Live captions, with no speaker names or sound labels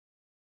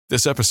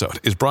This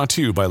episode is brought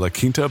to you by La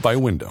Quinta by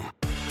Wyndham.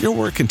 Your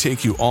work can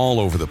take you all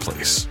over the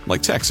place,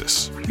 like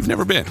Texas. You've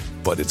never been,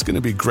 but it's going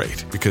to be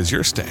great because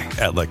you're staying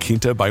at La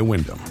Quinta by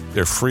Wyndham.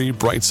 Their free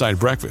Bright Side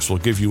breakfast will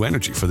give you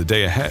energy for the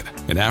day ahead.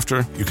 And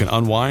after, you can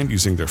unwind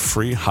using their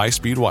free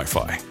high-speed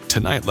Wi-Fi.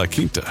 Tonight, La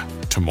Quinta.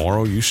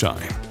 Tomorrow, you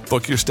shine.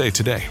 Book your stay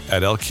today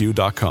at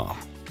lq.com.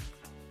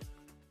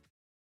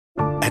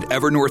 At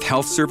Evernorth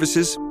Health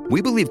Services,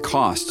 we believe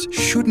costs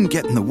shouldn't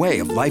get in the way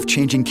of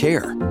life-changing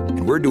care.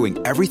 And we're doing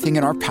everything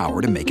in our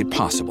power to make it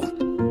possible.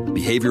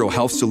 Behavioral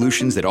health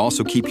solutions that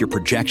also keep your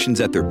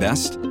projections at their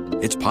best?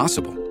 It's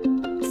possible.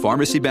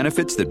 Pharmacy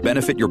benefits that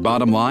benefit your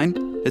bottom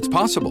line? It's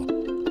possible.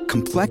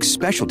 Complex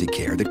specialty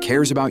care that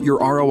cares about your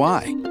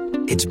ROI?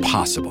 It's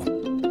possible.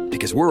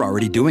 Because we're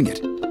already doing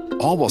it.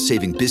 All while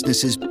saving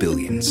businesses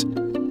billions.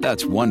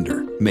 That's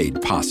Wonder made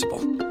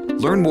possible.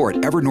 Learn more at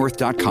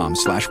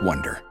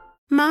evernorth.com/wonder.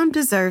 Mom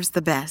deserves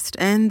the best,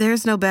 and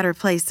there's no better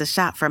place to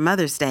shop for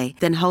Mother's Day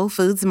than Whole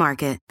Foods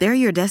Market. They're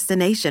your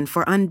destination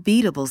for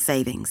unbeatable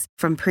savings,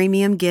 from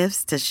premium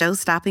gifts to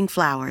show-stopping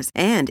flowers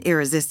and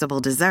irresistible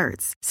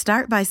desserts.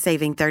 Start by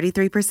saving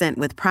 33%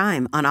 with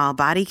Prime on all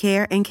body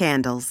care and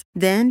candles.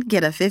 Then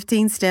get a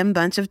 15-stem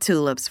bunch of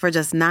tulips for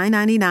just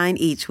 $9.99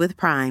 each with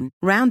Prime.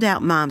 Round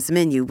out Mom's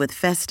menu with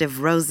festive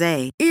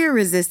rosé,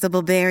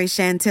 irresistible berry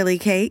chantilly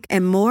cake,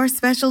 and more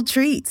special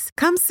treats.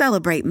 Come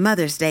celebrate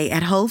Mother's Day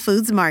at Whole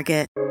Foods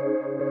Market.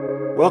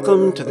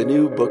 Welcome to the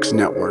New Books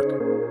Network.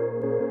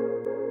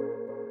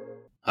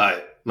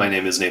 Hi, my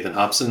name is Nathan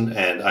Hobson,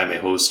 and I'm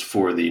a host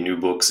for the New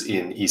Books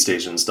in East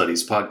Asian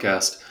Studies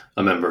podcast,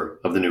 a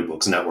member of the New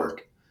Books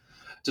Network.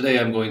 Today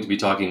I'm going to be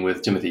talking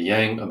with Timothy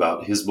Yang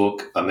about his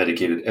book, A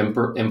Medicated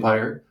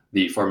Empire,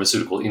 The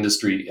Pharmaceutical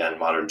Industry and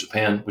Modern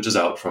Japan, which is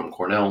out from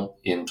Cornell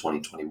in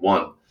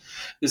 2021.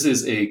 This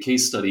is a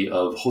case study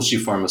of Hoshi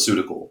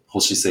Pharmaceutical,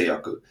 Hoshi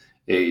Seiyaku,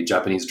 a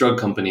Japanese drug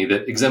company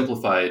that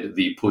exemplified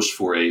the push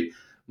for a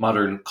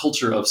modern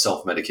culture of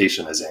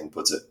self-medication, as Yang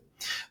puts it.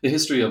 The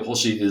history of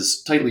Hoshi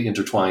is tightly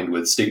intertwined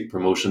with state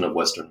promotion of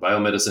Western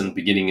biomedicine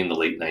beginning in the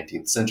late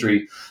 19th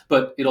century,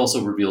 but it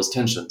also reveals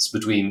tensions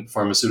between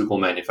pharmaceutical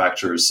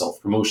manufacturers'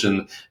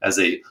 self-promotion as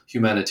a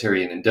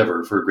humanitarian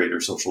endeavor for greater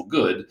social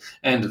good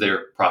and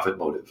their profit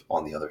motive,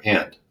 on the other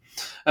hand.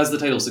 As the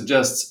title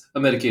suggests, A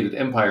Medicated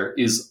Empire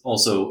is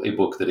also a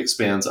book that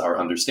expands our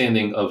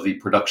understanding of the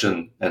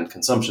production and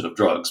consumption of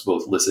drugs,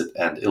 both licit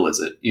and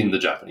illicit, in the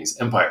Japanese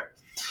Empire.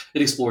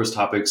 It explores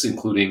topics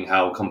including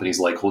how companies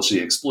like Hoshi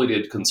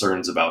exploited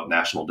concerns about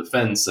national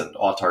defense and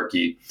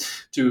autarky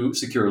to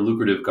secure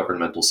lucrative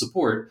governmental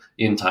support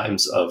in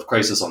times of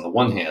crisis on the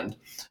one hand,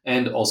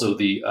 and also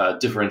the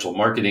differential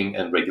marketing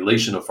and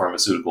regulation of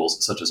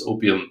pharmaceuticals such as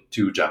opium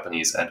to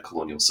Japanese and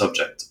colonial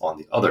subjects on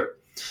the other.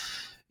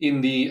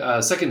 In the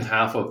second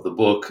half of the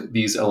book,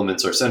 these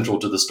elements are central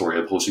to the story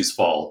of Hoshi's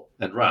fall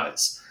and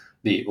rise.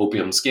 The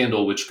opium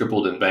scandal, which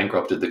crippled and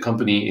bankrupted the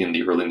company in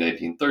the early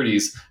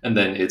 1930s, and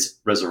then its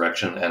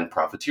resurrection and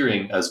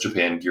profiteering as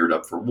Japan geared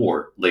up for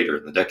war later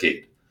in the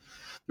decade.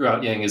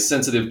 Throughout, Yang is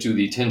sensitive to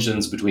the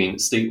tensions between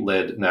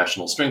state-led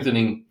national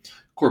strengthening,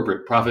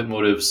 corporate profit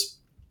motives,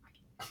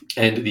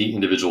 and the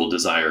individual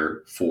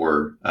desire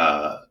for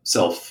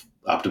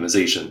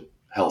self-optimization,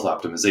 health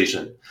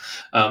optimization.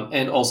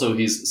 And also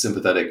he's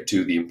sympathetic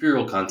to the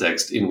imperial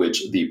context in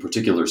which the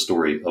particular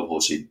story of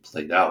Hoshi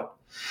played out.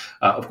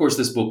 Of course,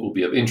 this book will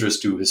be of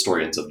interest to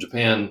historians of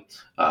Japan,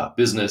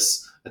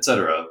 business,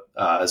 etc.,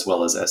 as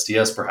well as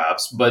STS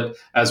perhaps. But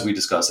as we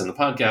discuss in the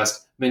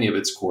podcast, many of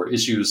its core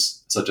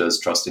issues, such as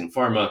trust in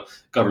pharma,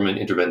 government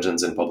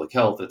interventions in public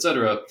health,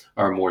 etc.,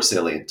 are more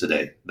salient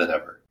today than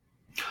ever.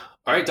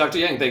 All right, Dr.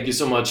 Yang, thank you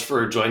so much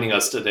for joining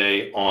us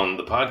today on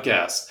the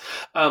podcast.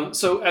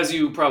 So as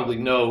you probably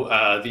know,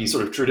 the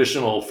sort of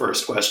traditional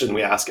first question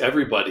we ask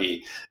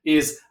everybody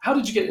is, how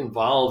did you get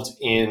involved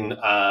in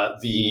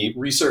the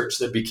research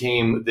that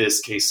became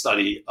this case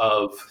study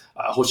of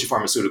Hoshi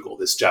Pharmaceutical,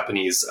 this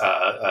Japanese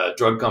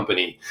drug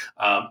company,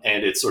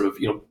 and its sort of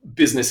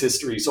business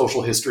history,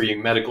 social history,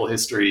 medical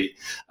history,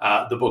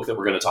 the book that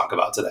we're going to talk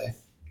about today?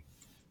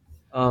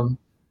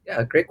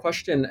 Yeah, great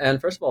question.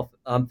 And first of all,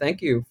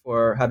 thank you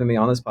for having me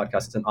on this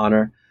podcast. It's an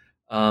honor,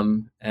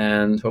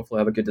 and hopefully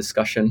have a good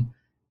discussion.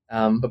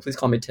 But please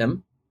call me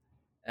Tim.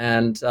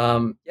 And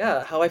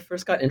how I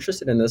first got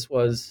interested in this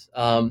was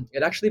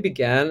it actually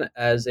began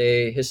as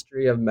a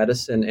history of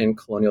medicine in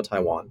colonial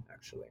Taiwan,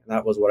 actually. And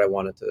that was what I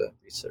wanted to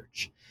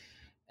research.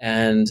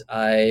 And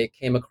I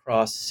came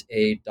across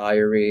a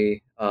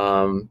diary,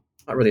 not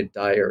really a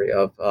diary,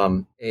 of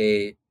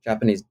a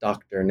Japanese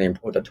doctor named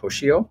Oda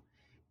Toshio.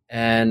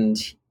 And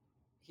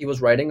he was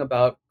writing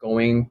about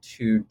going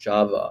to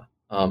Java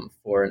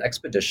for an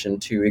expedition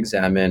to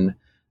examine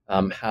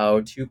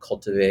how to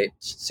cultivate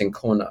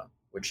cinchona,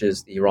 which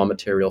is the raw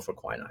material for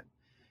quinine.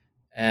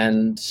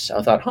 And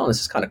I thought, this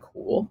is kind of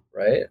cool,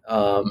 right?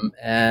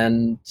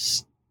 And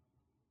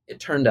it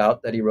turned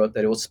out that he wrote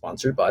that it was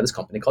sponsored by this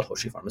company called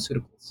Hoshi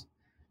Pharmaceuticals.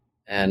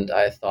 And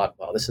I thought,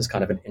 this is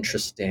kind of an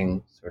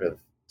interesting sort of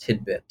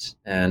tidbit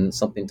and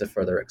something to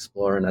further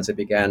explore. And as I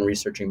began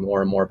researching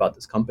more and more about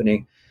this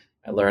company,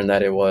 I learned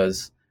that it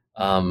was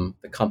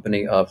the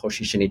company of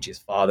Hoshi Shinichi's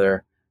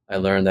father. I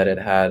learned that it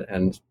had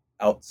an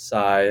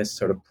outsized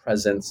sort of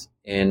presence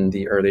in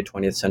the early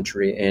 20th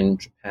century in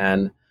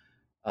Japan.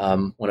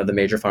 One of the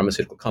major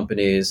pharmaceutical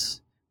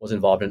companies was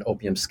involved in an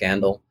opium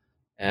scandal.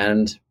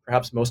 And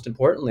perhaps most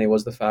importantly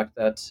was the fact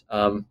that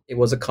it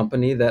was a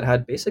company that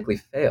had basically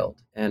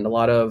failed. And a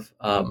lot of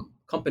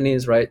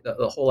companies, right,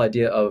 the whole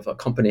idea of a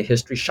company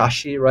history,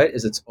 shashi, right,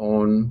 is its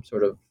own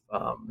sort of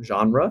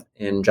genre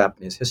in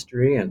Japanese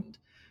history. And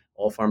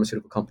all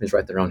pharmaceutical companies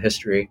write their own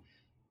history.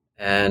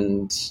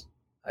 And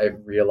I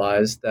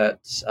realized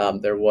that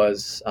there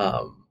was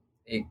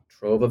a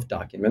trove of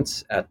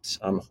documents at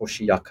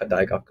Hoshiyaka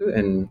Daigaku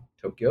in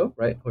Tokyo,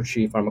 right?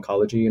 Hoshi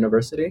Pharmacology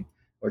University,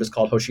 or just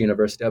called Hoshi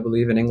University, I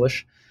believe, in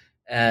English.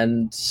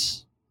 And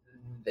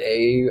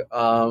they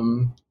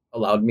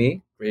allowed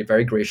me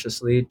very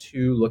graciously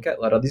to look at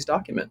a lot of these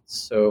documents.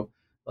 So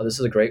this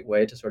is a great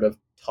way to sort of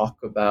talk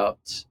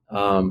about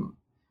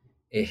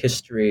a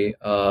history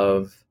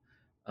of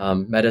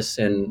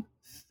medicine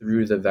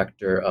through the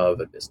vector of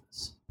a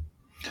business.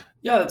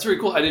 Yeah, that's very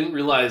cool. I didn't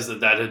realize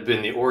that had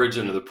been the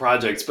origin of the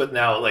projects, but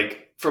now,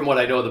 like, from what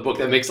I know of the book,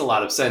 that makes a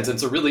lot of sense.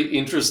 It's a really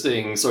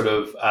interesting sort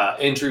of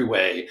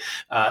entryway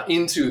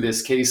into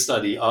this case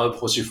study of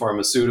Hoshi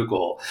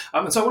Pharmaceutical.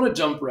 And so I want to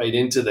jump right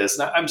into this.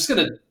 Now, I'm just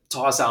going to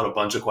toss out a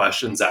bunch of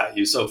questions at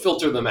you, so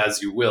filter them as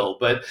you will.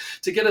 But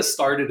to get us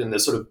started in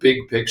this sort of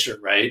big picture,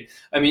 right?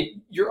 I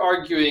mean, you're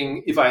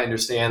arguing, if I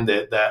understand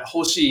it, that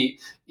Hoshi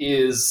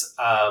is,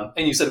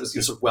 and you said it was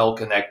sort of well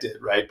connected,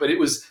 right? But it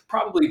was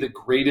probably the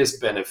greatest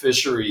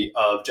beneficiary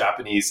of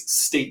Japanese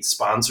state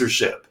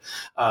sponsorship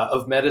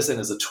of medicine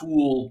as a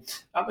tool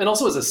and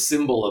also as a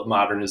symbol of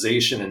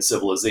modernization and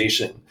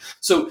civilization.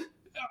 So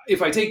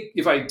if I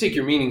take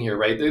your meaning here,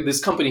 right,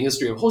 this company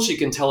history of Hoshi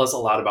can tell us a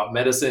lot about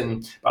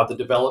medicine, about the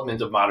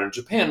development of modern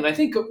Japan, and I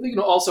think,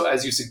 also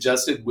as you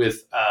suggested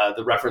with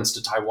the reference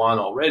to Taiwan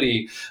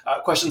already,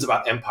 questions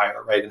about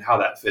empire, right, and how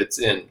that fits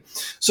in.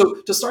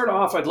 So to start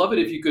off, I'd love it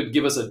if you could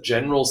give us a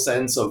general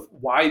sense of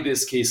why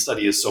this case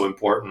study is so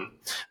important,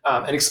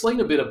 and explain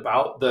a bit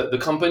about the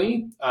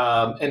company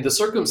and the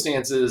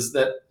circumstances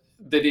that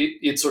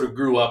it sort of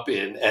grew up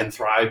in and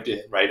thrived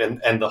in, right?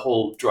 And the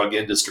whole drug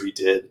industry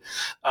did.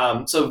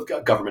 So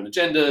government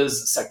agendas,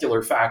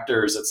 secular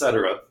factors, et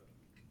cetera.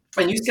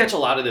 And you sketch a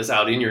lot of this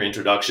out in your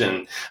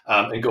introduction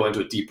and go into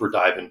a deeper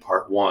dive in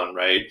part one,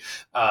 right?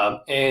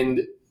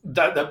 And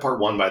that part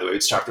one, by the way,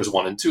 it's chapters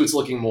 1 and 2. It's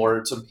looking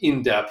more sort of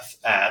in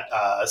depth at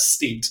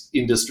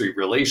state-industry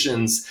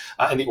relations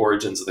and the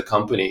origins of the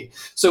company.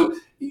 So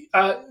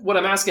what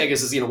I'm asking, I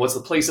guess, is, what's the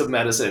place of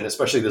medicine,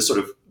 especially this sort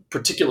of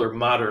particular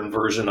modern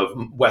version of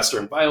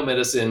Western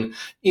biomedicine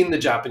in the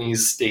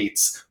Japanese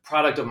states,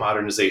 product of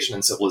modernization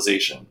and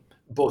civilization,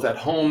 both at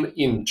home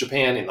in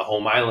Japan, in the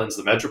home islands,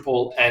 the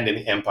metropole, and in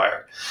the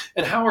empire?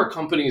 And how are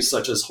companies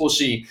such as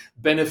Hoshi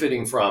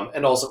benefiting from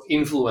and also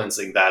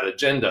influencing that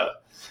agenda?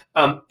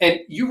 And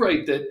you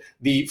write that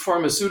the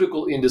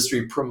pharmaceutical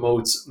industry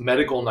promotes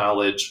medical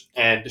knowledge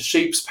and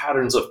shapes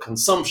patterns of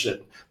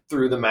consumption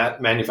through the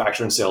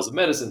manufacture and sales of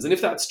medicines. And if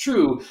that's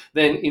true,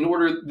 then in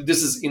order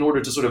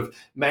to sort of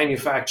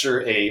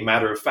manufacture a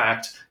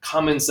matter-of-fact,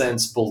 common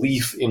sense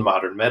belief in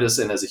modern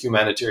medicine as a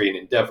humanitarian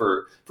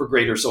endeavor for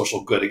greater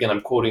social good. Again,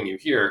 I'm quoting you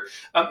here.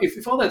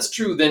 If all that's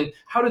true, then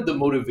how did the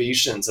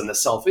motivations and the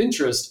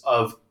self-interest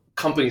of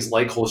companies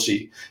like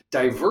Hoshi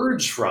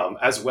diverge from,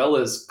 as well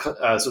as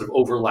sort of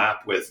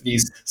overlap with,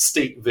 these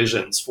state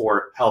visions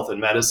for health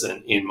and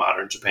medicine in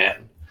modern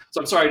Japan? So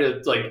I'm sorry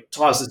to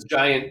toss this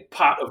giant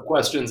pot of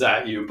questions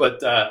at you,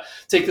 but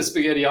take the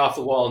spaghetti off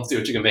the wall and see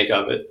what you can make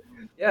of it.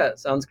 Yeah, it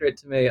sounds great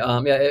to me.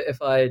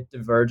 If I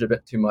diverge a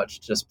bit too much,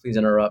 just please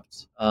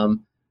interrupt.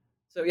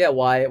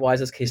 Why is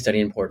this case study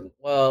important?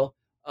 Well,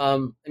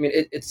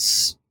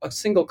 it's a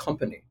single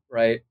company,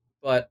 right?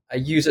 But I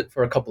use it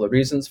for a couple of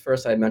reasons.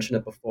 First, I mentioned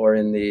it before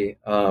in the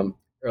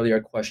earlier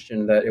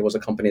question that it was a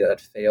company that had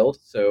failed.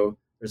 So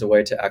there's a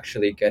way to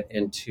actually get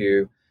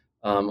into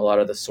a lot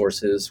of the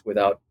sources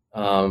without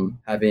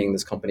having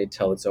this company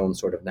tell its own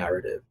sort of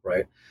narrative,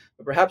 right?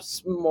 But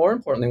perhaps more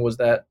importantly was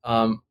that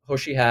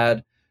Hoshi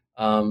had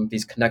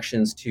these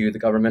connections to the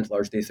government,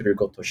 largely through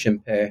Goto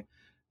Shinpei,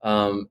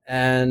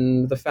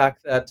 and the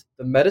fact that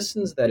the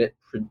medicines that it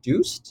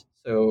produced,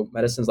 so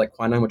medicines like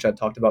quinine, which I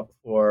talked about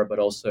before, but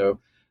also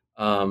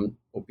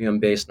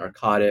opium-based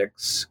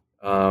narcotics,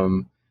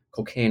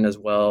 cocaine as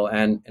well,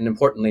 and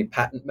importantly,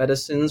 patent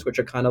medicines, which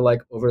are kind of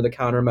like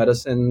over-the-counter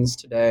medicines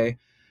today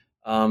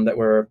that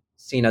were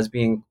seen as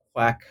being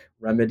quack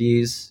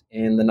remedies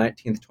in the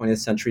 19th, 20th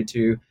century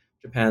to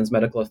Japan's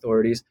medical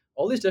authorities.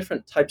 All these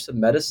different types of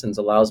medicines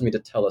allows me to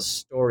tell a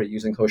story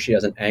using Hoshi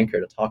as an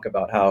anchor to talk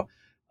about how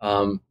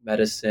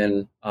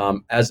medicine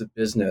as a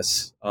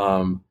business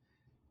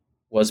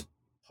was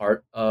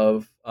part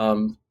of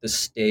the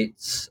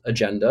state's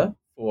agenda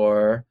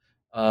for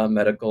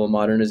medical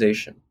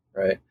modernization,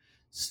 right?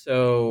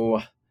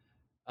 So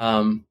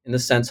in the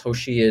sense,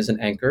 Hoshi is an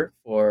anchor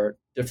for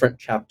different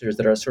chapters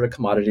that are sort of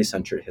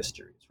commodity-centered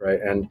histories, right?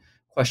 And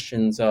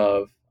questions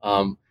of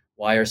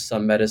why are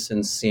some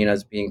medicines seen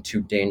as being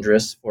too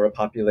dangerous for a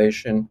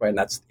population, right? And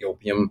that's the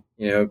opium,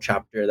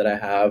 chapter that I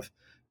have.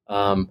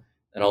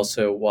 And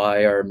also,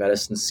 why are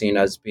medicines seen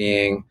as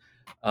being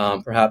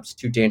perhaps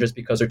too dangerous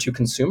because they're too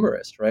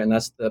consumerist, right? And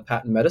that's the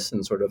patent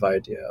medicine sort of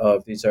idea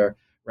of these are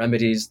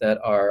remedies that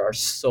are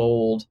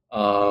sold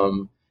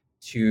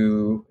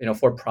to,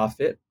 for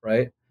profit,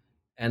 right?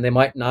 And they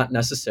might not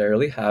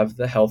necessarily have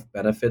the health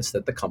benefits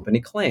that the company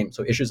claims.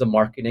 So issues of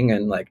marketing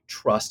and like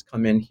trust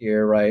come in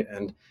here, right?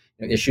 And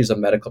issues of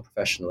medical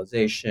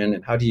professionalization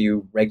and how do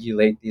you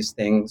regulate these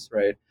things,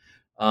 right?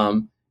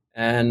 I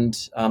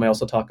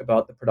also talk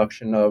about the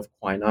production of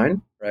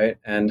quinine, right?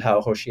 And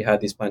how Hoshi had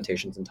these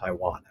plantations in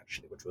Taiwan,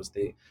 actually, which was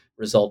the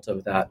result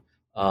of that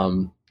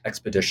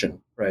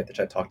expedition, right? Which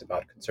I talked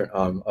about,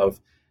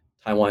 of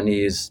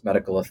Taiwanese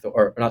medical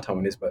or not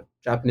Taiwanese, but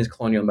Japanese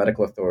colonial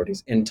medical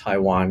authorities in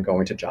Taiwan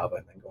going to Java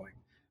and then going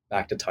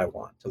back to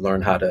Taiwan to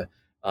learn how to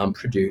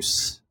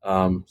produce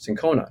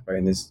cinchona, right,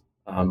 in these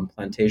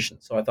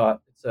plantations. So I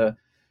thought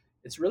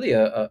it's really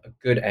a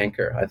good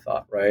anchor, I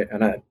thought, right?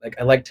 And I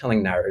like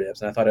telling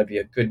narratives, and I thought it'd be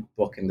a good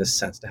book in this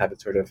sense to have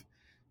it sort of,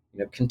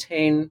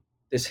 contain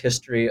this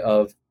history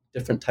of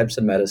different types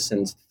of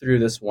medicines through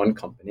this one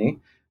company.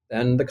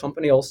 Then the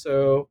company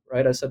also,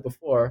 right, I said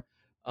before,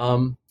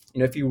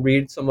 if you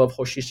read some of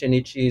Hoshi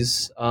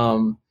Shinichi's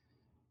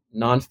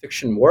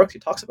nonfiction works, he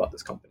talks about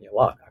this company a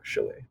lot,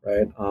 actually,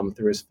 right,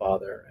 through his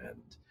father.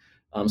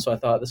 And so I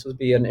thought this would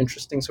be an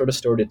interesting sort of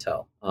story to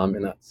tell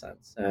in that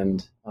sense.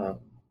 And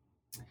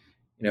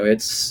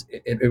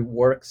it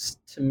works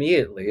to me,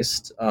 at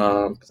least,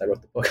 because I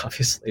wrote the book,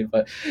 obviously,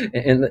 but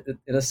in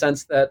a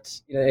sense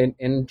that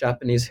in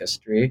Japanese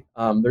history,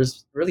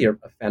 there's really a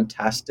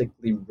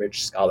fantastically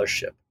rich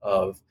scholarship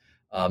of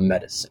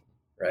medicine,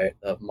 right,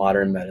 of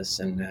modern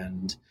medicine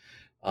and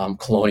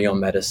colonial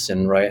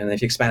medicine, right, and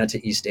if you expand it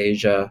to East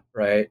Asia,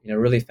 right,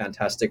 really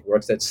fantastic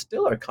works that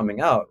still are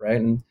coming out,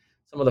 right, and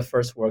some of the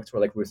first works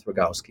were like Ruth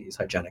Rogowski's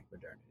Hygienic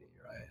Modernity.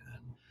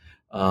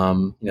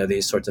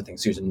 These sorts of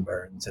things, Susan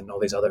Burns and all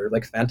these other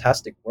like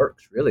fantastic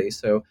works, really.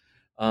 So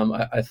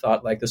I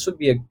thought like this would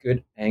be a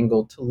good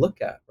angle to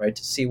look at, right,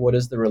 to see what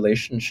is the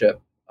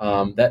relationship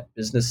that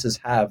businesses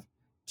have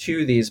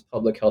to these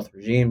public health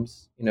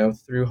regimes,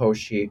 through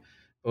Hoshi,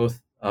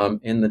 both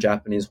in the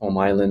Japanese home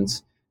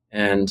islands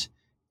and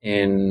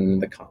in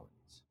the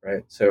colonies,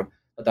 right? So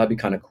that'd be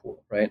kind of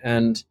cool, right?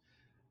 And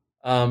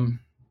in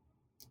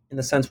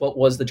the sense, what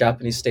was the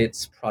Japanese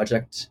state's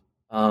project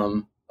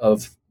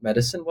of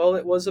medicine? Well,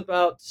 it was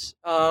about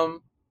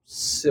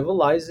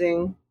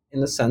civilizing, in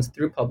the sense,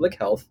 through public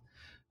health,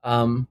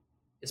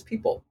 its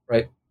people,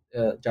 right?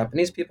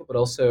 Japanese people, but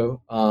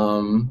also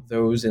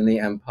those in the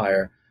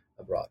empire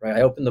abroad, right?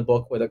 I opened the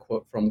book with a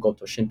quote from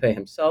Goto Shinpei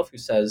himself, who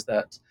says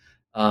that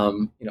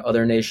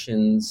other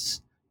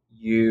nations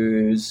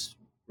use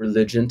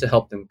religion to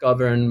help them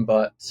govern,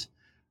 but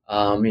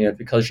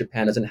because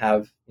Japan doesn't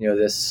have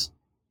this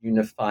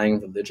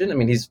unifying religion. I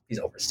mean, he's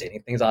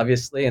overstating things,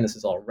 obviously, and this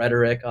is all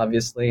rhetoric,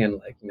 obviously,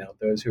 and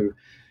those who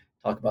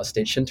talk about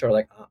state Shinto are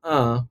like,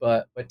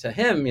 but to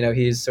him,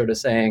 he's sort of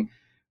saying,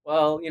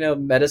 well,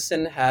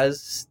 medicine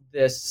has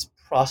this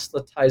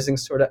proselytizing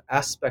sort of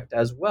aspect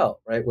as well,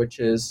 right, which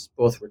is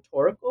both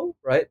rhetorical,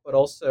 right, but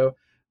also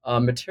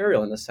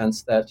material in the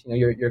sense that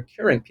you're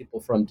curing people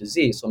from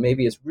disease. So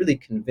maybe it's really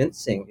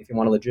convincing if you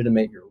want to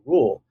legitimate your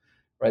rule,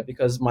 right?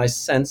 Because my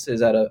sense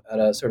is at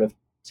a sort of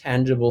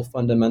tangible,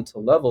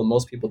 fundamental level,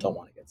 most people don't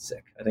want to get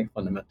sick. I think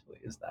fundamentally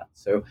is that.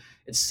 So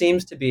it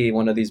seems to be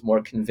one of these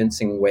more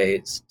convincing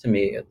ways, to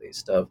me at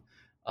least, of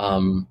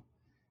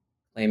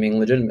claiming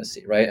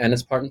legitimacy, right? And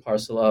it's part and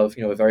parcel of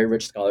a very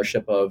rich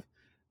scholarship of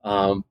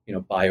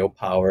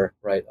biopower,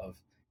 right?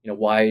 Of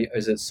why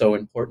is it so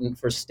important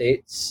for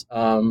states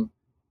to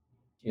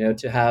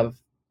have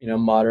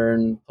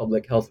modern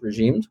public health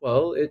regimes?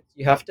 Well,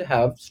 you have to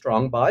have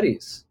strong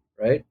bodies,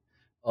 right?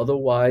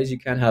 Otherwise, you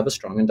can't have a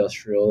strong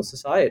industrial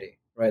society,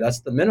 right? That's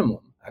the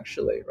minimum,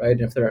 actually, right?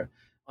 And if they're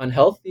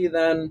unhealthy,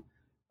 then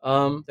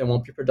they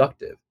won't be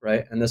productive,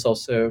 right? And this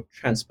also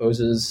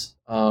transposes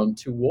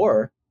to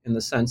war in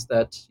the sense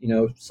that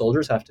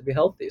soldiers have to be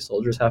healthy,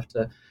 soldiers have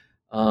to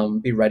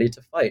be ready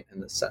to fight in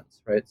this sense,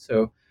 right?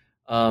 So,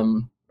 I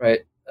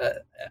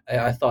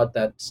thought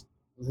that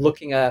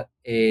looking at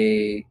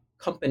a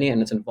company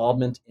and its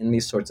involvement in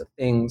these sorts of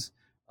things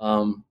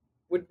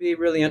would be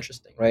really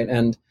interesting, right?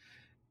 And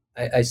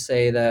I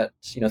say that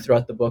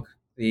throughout the book,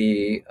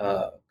 the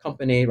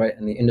company, right,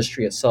 and the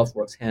industry itself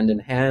works hand in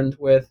hand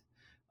with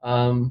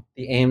the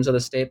aims of the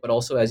state, but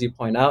also, as you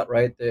point out,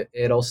 right,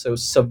 it also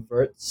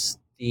subverts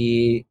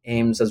the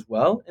aims as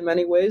well in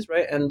many ways,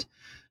 right? And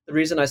the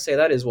reason I say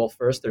that is, well,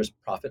 first, there's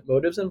profit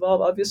motives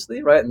involved,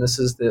 obviously, right? And this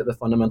is the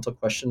fundamental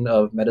question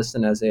of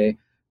medicine as a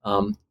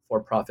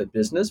for-profit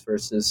business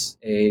versus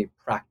a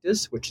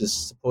practice, which is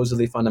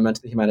supposedly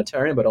fundamentally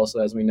humanitarian, but also,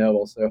 as we know,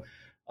 also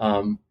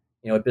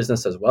a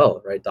business as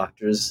well, right?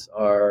 Doctors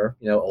are,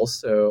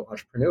 also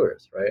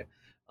entrepreneurs, right?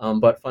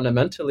 But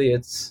fundamentally,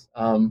 it's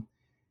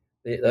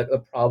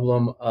the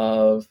problem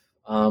of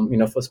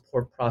this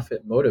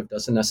for-profit motive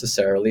doesn't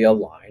necessarily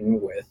align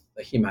with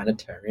the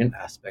humanitarian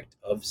aspect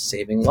of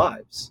saving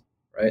lives,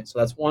 right? So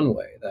that's one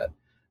way that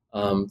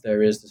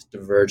there is this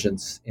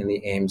divergence in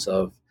the aims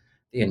of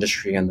the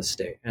industry and the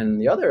state. And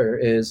the other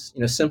is,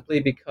 simply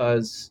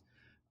because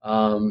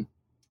the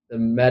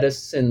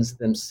medicines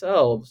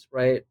themselves,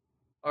 right,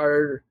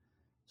 are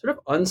sort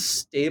of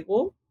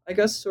unstable, I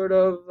guess, sort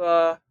of,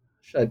 how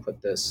should I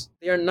put this?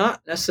 They are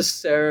not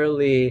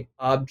necessarily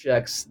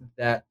objects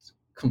that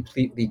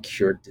completely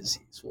cure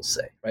disease, we'll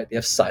say, right? They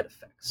have side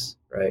effects,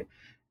 right?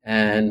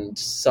 And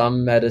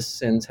some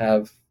medicines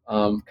have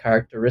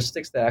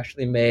characteristics that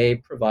actually may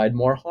provide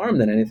more harm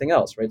than anything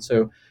else, right?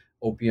 So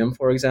opium,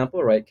 for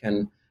example, right,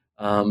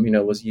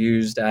 was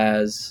used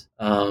as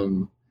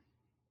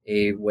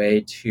a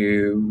way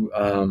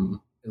to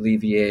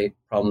alleviate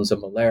problems of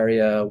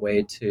malaria, a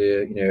way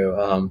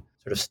to,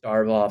 sort of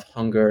starve off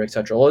hunger,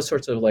 etc. All those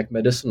sorts of like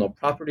medicinal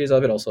properties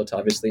of it. Also, to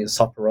obviously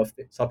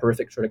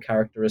soporific sort of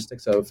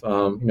characteristics of,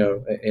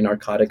 a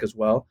narcotic as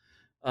well.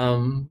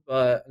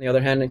 But on the other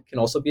hand, it can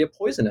also be a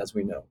poison, as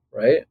we know,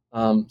 right?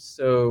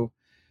 So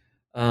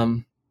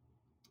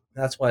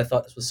that's why I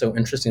thought this was so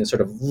interesting to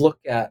sort of look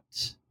at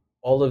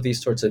all of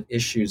these sorts of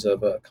issues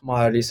of a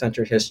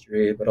commodity-centered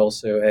history, but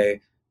also a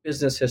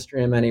business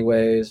history in many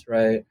ways,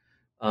 right?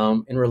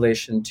 In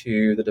relation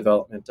to the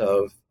development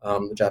of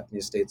the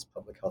Japanese state's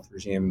public health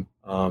regime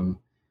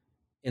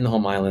in the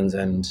home islands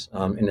and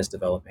in its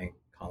developing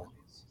colonies.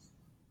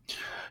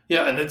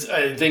 Yeah,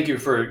 and thank you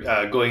for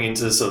going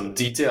into some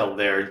detail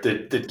there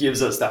that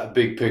gives us that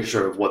big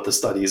picture of what the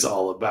study is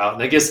all about.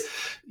 And I guess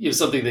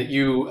something that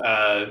you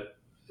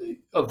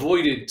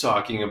avoided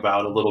talking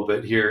about a little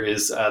bit here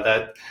is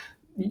that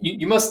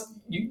it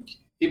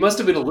must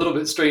have been a little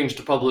bit strange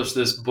to publish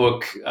this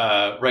book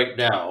right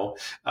now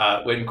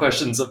when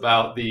questions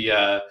about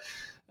the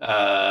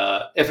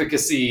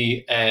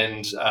efficacy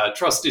and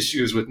trust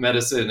issues with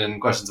medicine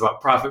and questions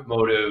about profit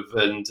motive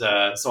and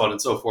so on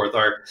and so forth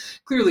are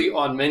clearly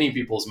on many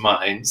people's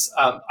minds.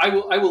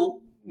 I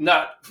will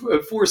not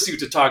force you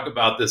to talk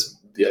about this.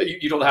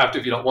 You don't have to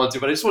if you don't want to,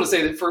 but I just want to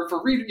say that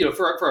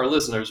for our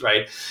listeners,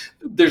 right,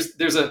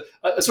 there's a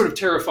sort of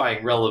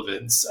terrifying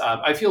relevance.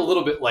 I feel a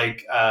little bit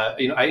like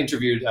I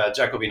interviewed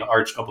Jacobina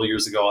Arch a couple of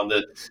years ago on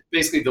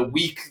basically the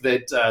week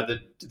that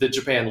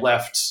Japan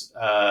left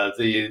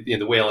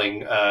the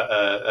whaling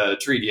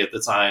treaty at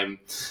the time,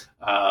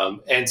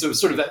 and so it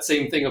was sort of that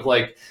same thing of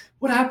like,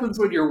 what happens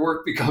when your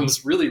work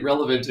becomes really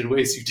relevant in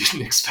ways you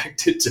didn't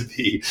expect it to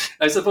be?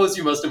 I suppose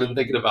you must have been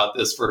thinking about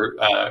this for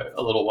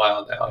a little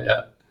while now.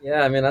 Yeah.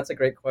 Yeah, I mean, that's a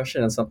great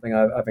question and something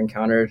I've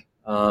encountered,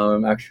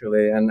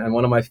 actually. And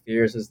one of my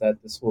fears is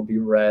that this will be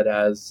read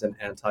as an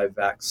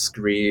anti-vax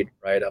screed,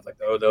 right? Of like,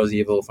 oh, those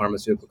evil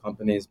pharmaceutical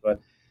companies.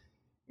 But,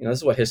 this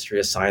is what history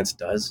of science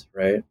does,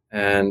 right?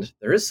 And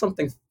there is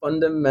something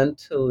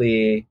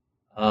fundamentally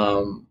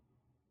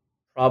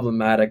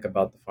problematic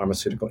about the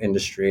pharmaceutical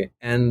industry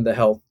and the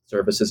health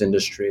services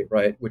industry,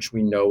 right? Which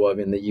we know of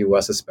in the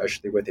U.S.,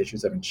 especially with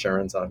issues of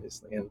insurance,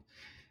 obviously. And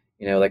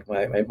like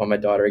when my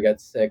daughter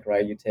gets sick,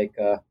 right?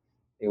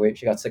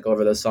 She got sick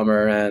over the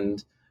summer,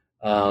 and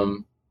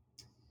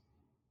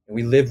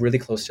we live really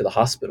close to the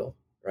hospital,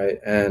 right?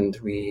 And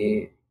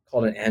we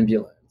called an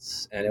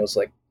ambulance, and it was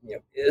like,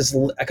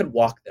 I could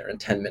walk there in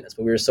 10 minutes,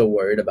 but we were so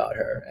worried about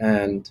her,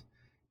 and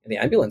the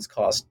ambulance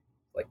cost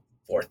like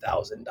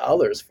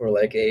 $4,000 for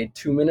like a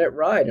 2-minute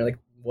ride. And you're like,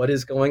 what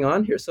is going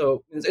on here?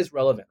 So it's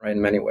relevant, right,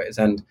 in many ways.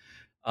 And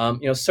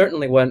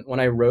certainly when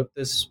I wrote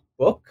this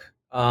book.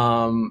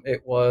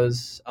 It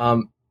was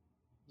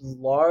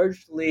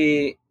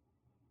largely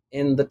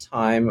in the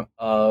time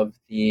of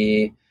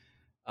the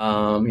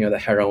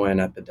heroin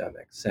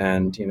epidemics,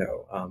 and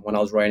when I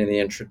was writing the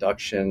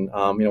introduction,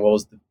 what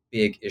was the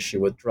big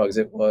issue with drugs?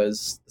 It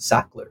was the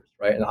Sacklers,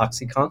 right, and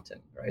OxyContin,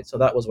 right. So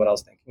that was what I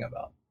was thinking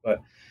about. But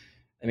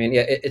I mean,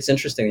 yeah, it's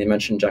interesting you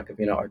mentioned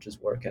Jacobina Arch's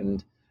work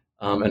and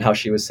how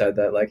she was said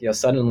that, like,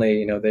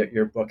 suddenly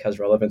your book has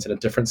relevance at a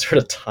different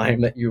sort of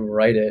time that you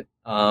write it.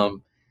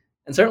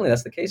 And certainly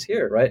that's the case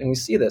here, right? And we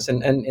see this.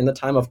 And in the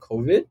time of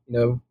COVID,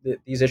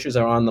 these issues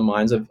are on the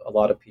minds of a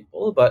lot of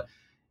people. But,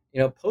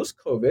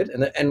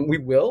 post-COVID, and we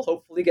will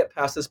hopefully get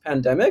past this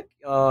pandemic,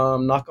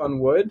 knock on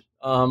wood,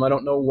 I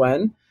don't know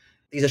when,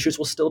 these issues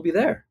will still be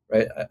there,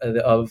 right?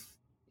 Of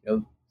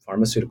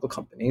pharmaceutical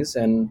companies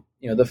and,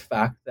 the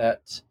fact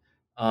that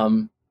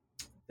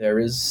there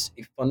is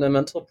a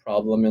fundamental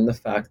problem in the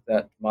fact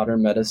that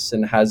modern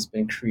medicine has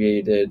been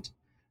created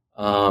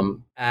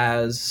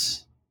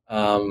as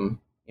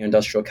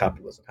industrial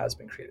capitalism has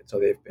been created. So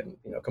they've been,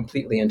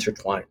 completely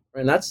intertwined.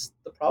 And that's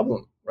the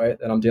problem, right,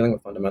 that I'm dealing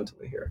with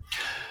fundamentally here.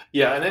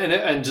 Yeah,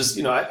 and just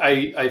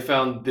I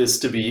found this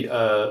to be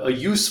a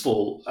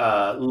useful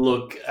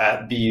look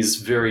at these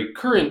very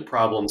current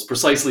problems,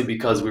 precisely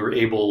because we were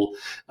able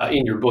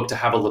in your book to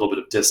have a little bit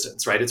of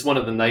distance, right? It's one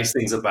of the nice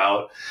things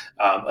about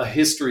a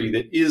history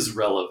that is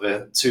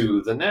relevant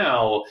to the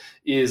now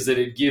is that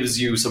it gives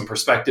you some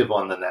perspective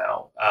on the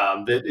now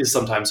that is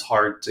sometimes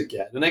hard to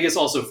get. And I guess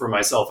also for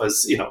myself,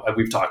 as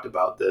we've talked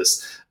about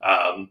this,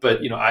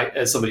 but I,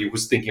 as somebody who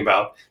was thinking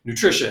about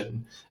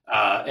nutrition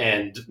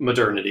and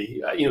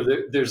modernity,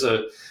 there's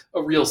a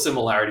real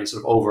similarity,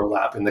 sort of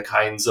overlap in the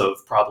kinds of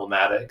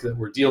problematic that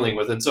we're dealing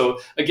with. And so,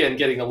 again,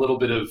 getting a little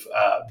bit of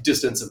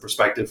distance and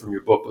perspective from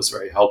your book was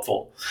very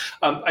helpful.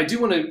 I do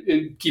want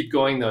to keep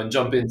going, though, and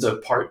jump into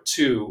part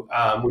 2,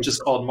 which is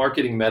called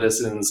Marketing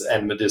Medicines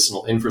and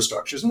Medicinal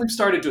Infrastructures. And we've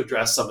started to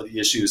address some of the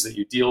issues that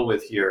you deal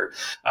with here,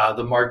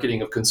 the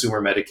marketing of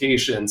consumer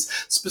medications.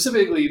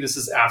 Specifically, this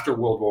is after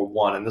World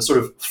War I and the sort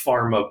of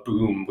pharma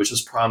boom, which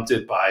was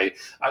prompted by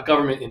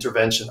government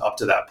intervention up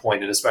to that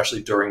point, and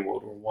especially during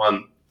World War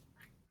I.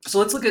 So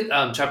let's look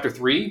at chapter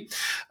 3,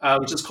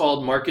 which is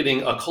called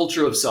Marketing a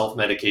Culture of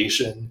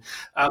Self-Medication.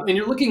 And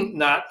you're looking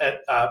not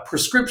at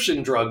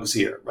prescription drugs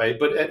here, right,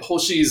 but at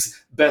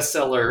Hoshi's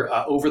bestseller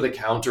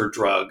over-the-counter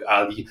drug,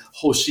 the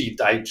Hoshi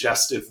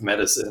digestive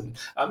medicine,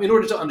 in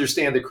order to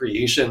understand the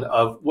creation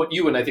of what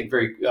you and I think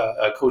very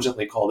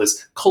cogently call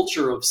this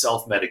culture of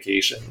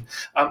self-medication.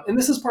 And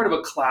this is part of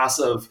a class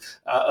of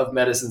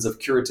medicines, of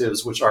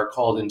curatives, which are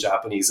called in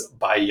Japanese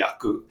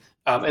baiyaku.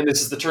 And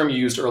this is the term you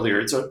used earlier.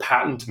 It's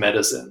patent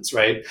medicines,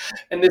 right?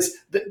 And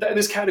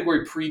this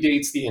category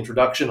predates the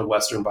introduction of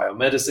Western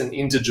biomedicine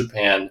into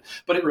Japan,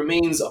 but it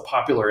remains a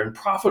popular and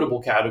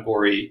profitable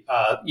category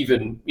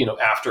even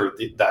after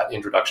that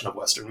introduction of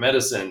Western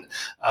medicine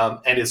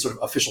and its sort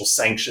of official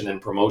sanction and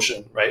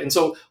promotion, right? And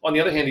so, on the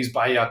other hand, these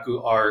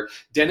baiyaku are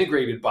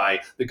denigrated by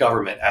the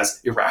government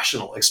as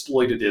irrational,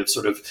 exploitative,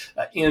 sort of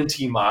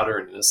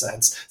anti-modern in a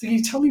sense. So can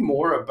you tell me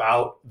more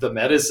about the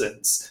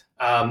medicines?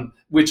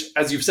 Which,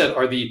 as you've said,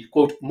 are the,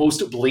 quote,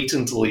 most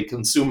blatantly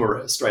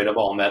consumerist, right, of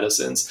all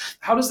medicines.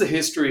 How does the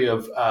history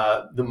of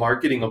the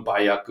marketing of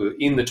baiyaku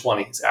in the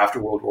 1920s,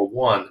 after World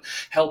War I,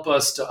 help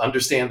us to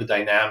understand the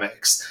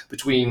dynamics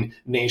between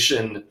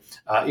nation,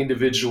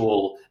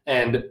 individual,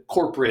 and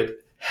corporate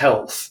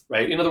health,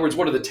 right? In other words,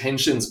 what are the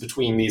tensions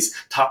between these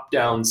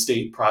top-down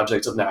state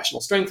projects of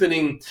national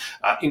strengthening,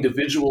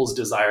 individuals'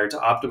 desire to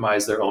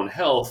optimize their own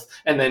health,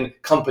 and then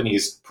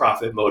companies'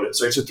 profit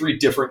motives, right? So 3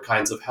 different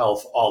kinds of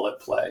health all at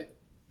play.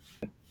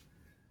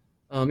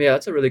 Yeah,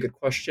 that's a really good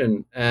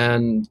question.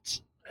 And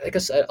I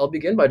guess I'll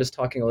begin by just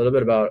talking a little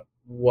bit about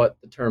what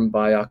the term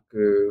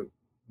baiyaku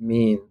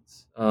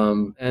means.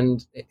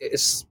 And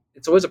it's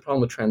always a problem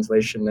with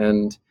translation,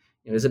 and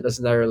isn't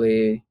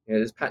necessarily,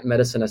 is patent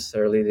medicine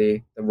necessarily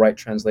the right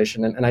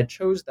translation? And I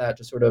chose that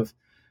to sort of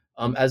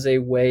as a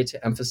way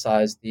to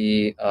emphasize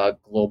the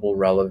global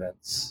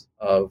relevance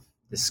of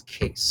this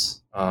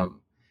case,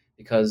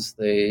 because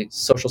the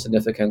social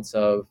significance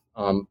of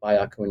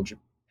baiyaku in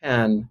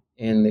Japan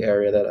in the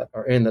area that,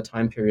 or in the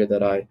time period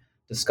that I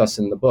discuss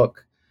in the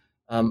book,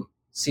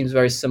 seems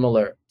very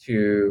similar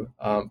to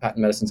patent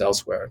medicines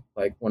elsewhere.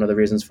 Like, one of the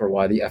reasons for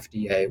why the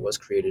FDA was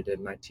created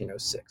in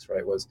 1906,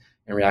 right, was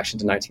in reaction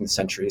to 19th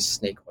century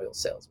snake oil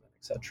salesmen,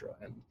 etc.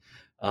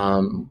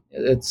 And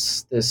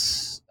it's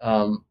this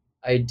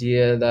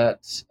idea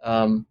that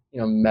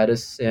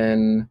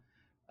medicine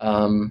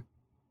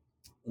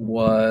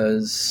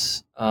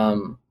was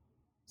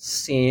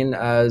seen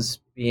as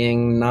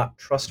being not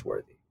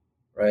trustworthy,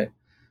 right?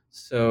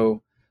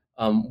 So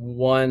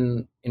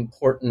one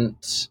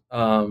important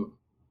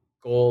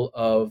goal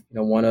of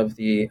one of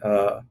the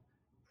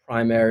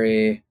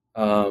primary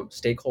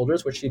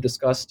stakeholders, which you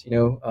discussed,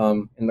 in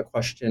the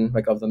question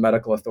of the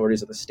medical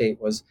authorities of the state,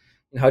 was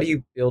how do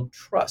you build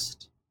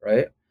trust,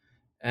 right?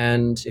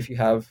 And if you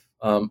have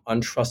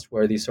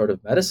untrustworthy sort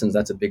of medicines,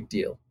 that's a big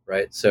deal,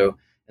 right? So,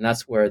 and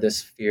that's where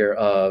this fear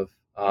of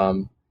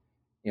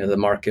the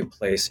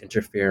marketplace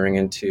interfering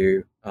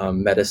into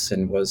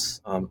medicine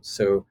was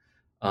so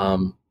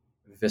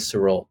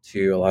visceral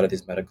to a lot of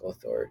these medical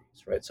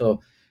authorities, right? So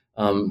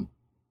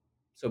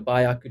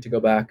baiyaku, to go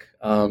back,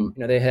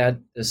 they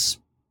had this,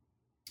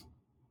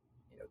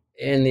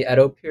 in the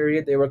Edo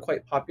period, they were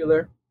quite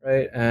popular,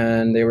 right?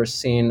 And they were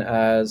seen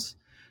as,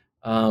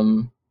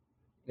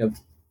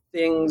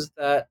 things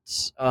that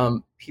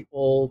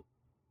people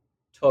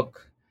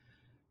took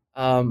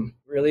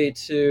really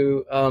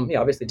to,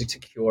 obviously to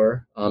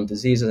cure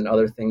diseases and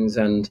other things.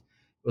 And it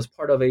was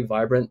part of a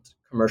vibrant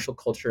commercial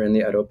culture in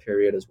the Edo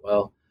period as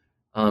well.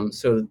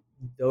 So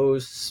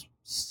those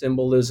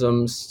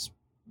symbolisms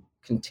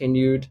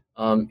continued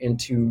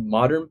into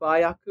modern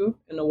baiyaku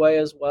in a way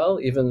as well,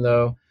 even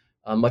though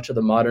much of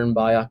the modern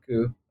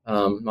baiyaku,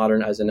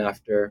 modern as in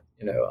after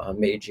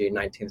Meiji,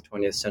 19th,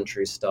 20th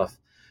century stuff,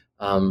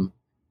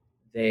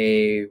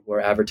 they were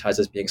advertised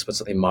as being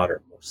explicitly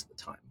modern most of the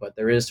time. But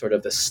there is sort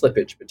of this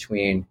slippage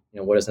between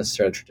what is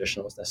necessarily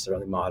traditional, what's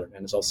necessarily modern,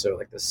 and there's also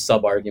like this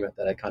sub-argument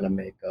that I kind of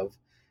make of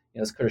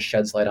this kind of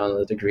sheds light on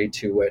the degree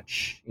to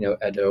which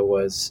Edo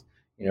was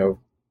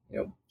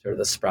sort of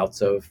the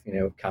sprouts of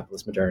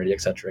capitalist modernity,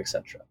 et cetera, et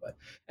cetera. But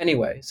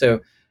anyway,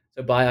 so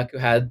Byaku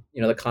had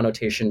the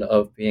connotation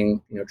of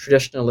being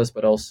traditionalist,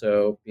 but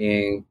also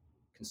being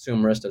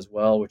consumerist as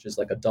well, which is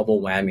like a double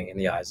whammy in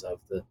the eyes of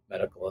the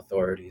medical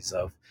authorities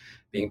of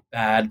being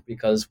bad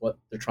because what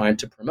they're trying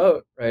to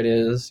promote, right,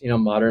 is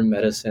modern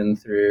medicine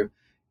through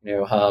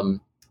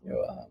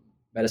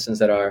medicines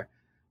that are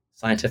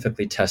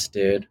scientifically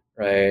tested,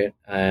 right,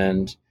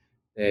 and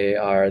they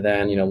are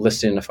then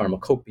listed in a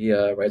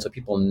pharmacopoeia, right, so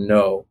people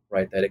know,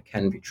 right, that it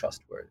can be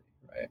trustworthy,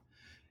 right,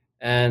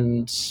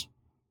 and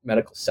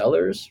medical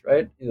sellers,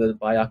 right, the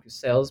Byaku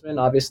salesmen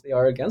obviously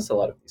are against a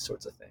lot of these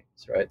sorts of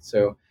things, right,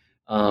 so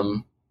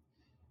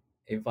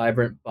a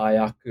vibrant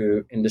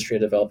Byaku industry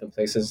developed in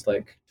places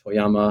like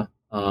Toyama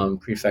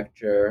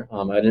Prefecture.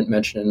 I didn't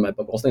mention it in my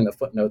book, also in the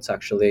footnotes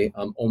actually,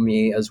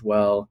 Omi as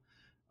well,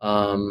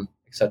 et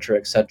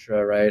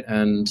cetera, right?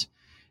 And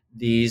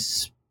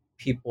these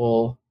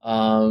people,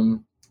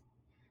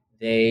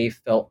 they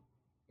felt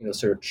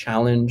sort of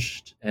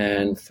challenged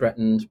and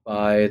threatened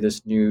by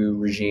this new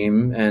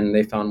regime, and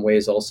they found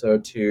ways also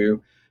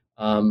to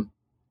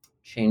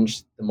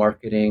change the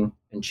marketing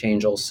and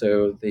change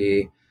also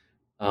the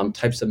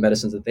types of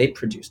medicines that they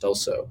produced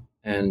also,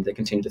 and they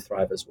continue to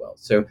thrive as well.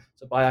 So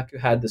Byaku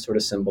had this sort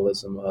of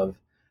symbolism of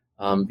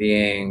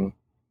being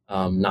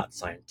not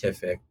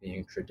scientific,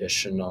 being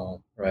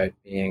traditional, right,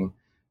 being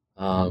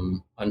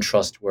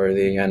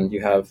untrustworthy, and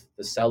you have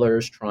the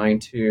sellers trying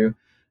to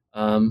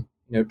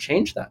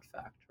change that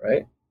fact,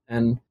 right?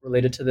 And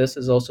related to this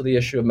is also the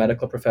issue of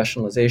medical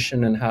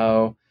professionalization and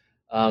how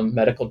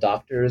medical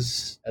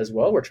doctors as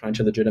well were trying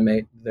to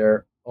legitimate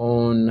their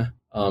own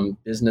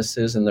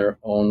businesses and their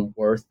own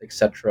worth,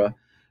 etc.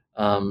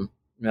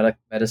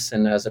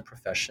 Medicine as a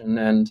profession,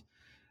 and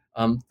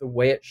the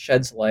way it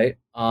sheds light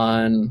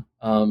on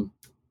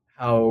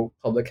how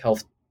public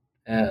health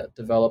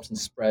develops and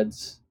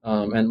spreads,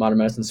 and modern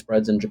medicine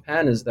spreads in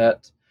Japan, is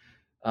that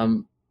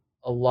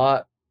a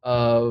lot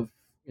of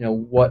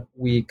what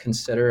we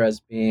consider as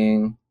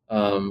being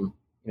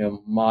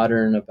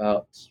modern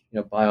about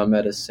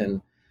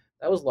biomedicine,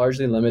 that was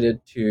largely limited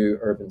to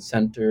urban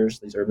centers,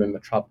 these urban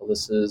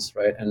metropolises,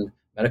 right? And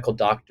medical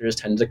doctors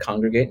tended to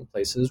congregate in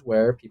places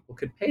where people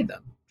could pay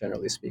them,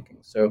 generally speaking.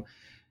 So,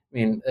 I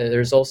mean,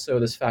 there's also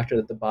this factor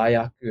that the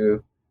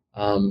Byaku,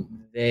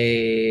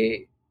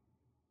 they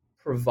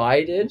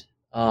provided,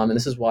 and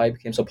this is why it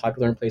became so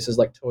popular in places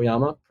like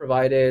Toyama,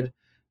 provided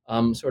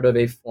sort of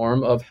a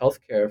form of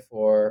healthcare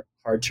for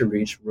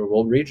hard-to-reach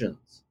rural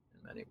regions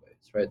in many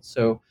ways, right?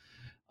 So,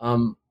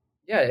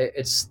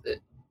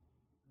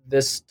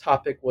 this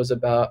topic was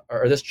about,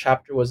 or this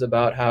chapter was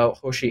about how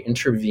Hoshi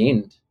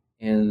intervened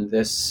in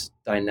this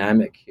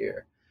dynamic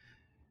here,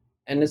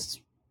 and it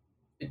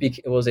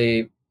was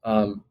a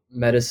patent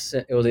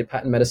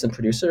medicine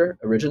producer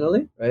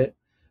originally, right?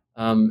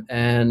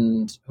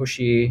 And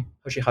Hoshi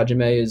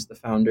Hajime is the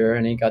founder,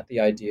 and he got the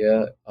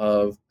idea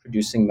of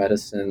producing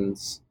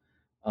medicines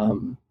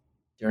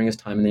during his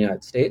time in the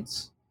United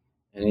States,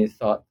 and he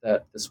thought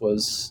that this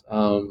was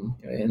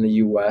in the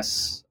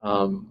U.S.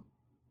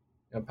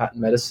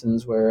 Patent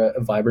medicines were a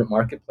vibrant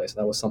marketplace.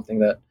 That was something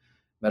that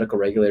medical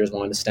regulators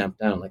wanted to stamp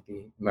down, like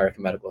the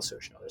American Medical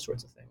Association, other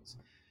sorts of things.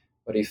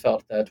 But he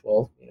felt that,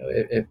 well,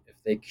 if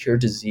they cure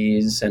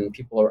disease, and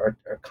people are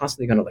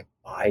constantly going to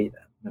buy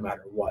them no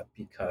matter what,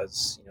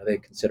 because they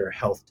consider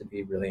health to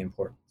be really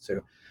important.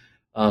 So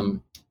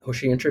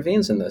Hoshi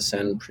intervenes in this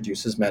and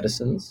produces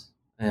medicines,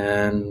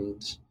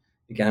 and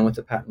began with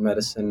the patent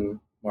medicine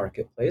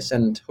marketplace.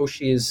 And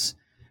Hoshi's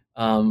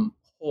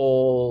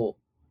whole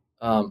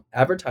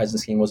advertising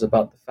scheme was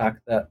about the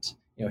fact that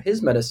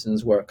his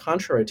medicines were,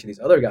 contrary to these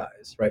other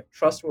guys, right,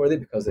 trustworthy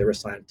because they were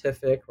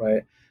scientific,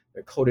 right?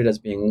 They're coded as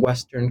being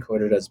Western,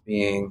 coded as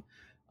being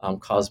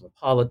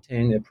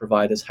cosmopolitan. They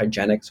provide this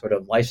hygienic sort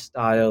of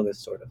lifestyle, this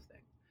sort of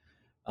thing.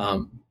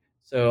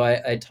 So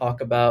I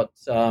talk about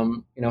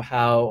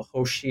how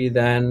Hoshi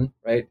then,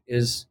 right,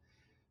 is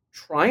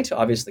trying to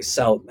obviously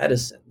sell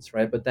medicines,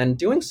 right, but then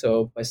doing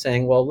so by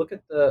saying, well, look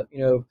at the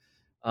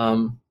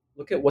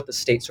look at what the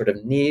state sort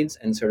of needs,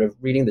 and sort of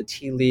reading the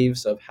tea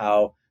leaves of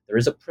how there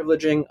is a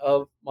privileging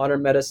of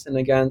modern medicine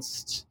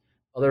against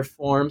other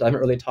forms. I haven't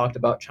really talked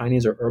about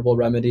Chinese or herbal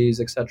remedies,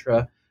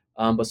 etc.,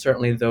 but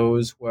certainly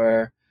those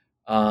were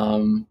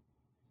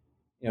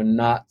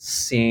not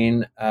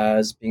seen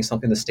as being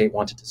something the state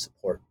wanted to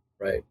support,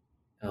 right,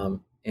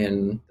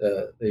 in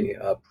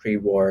the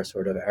pre-war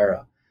sort of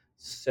era.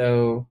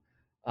 So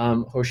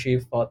Hoshi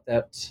thought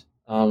that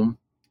it'd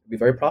be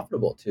very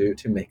profitable to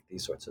make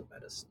these sorts of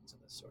medicines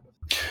and this sort of.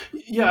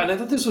 Yeah, and I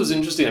thought this was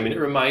interesting. I mean, it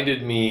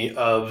reminded me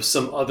of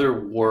some other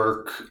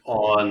work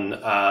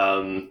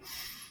on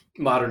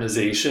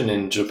modernization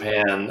in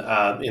Japan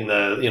in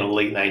the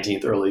late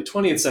 19th, early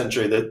 20th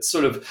century that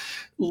sort of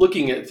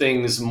looking at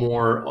things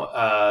more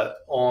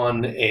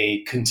on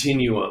a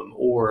continuum,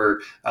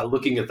 or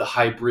looking at the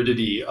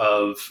hybridity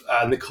of,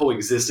 and the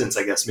coexistence,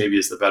 I guess maybe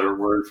is the better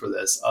word for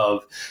this,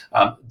 of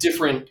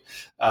different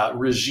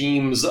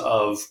regimes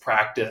of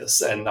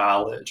practice and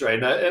knowledge,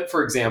 right?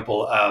 For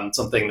example,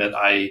 something that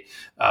I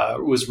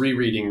was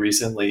rereading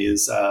recently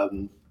is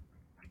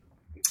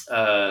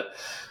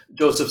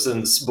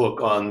Josephson's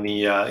book on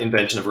the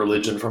invention of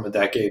religion from a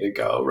decade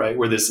ago, right?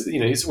 Where this,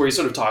 he's sort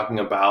of talking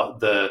about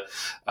the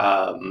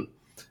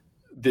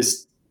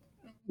this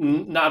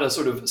not a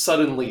sort of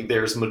suddenly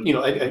there's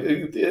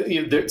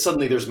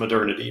suddenly there's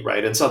modernity,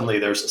 right, and suddenly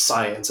there's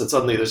science, and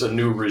suddenly there's a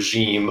new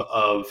regime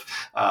of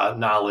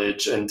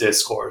knowledge and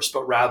discourse,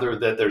 but rather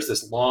that there's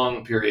this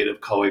long period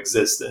of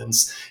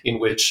coexistence in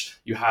which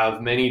you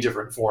have many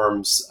different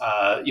forms,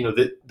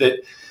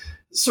 that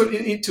sort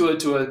of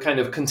to a kind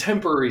of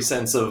contemporary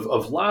sense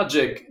of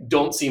logic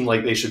don't seem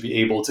like they should be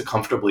able to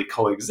comfortably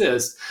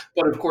coexist,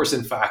 but of course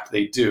in fact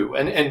they do.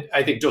 And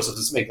I think Joseph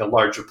is making a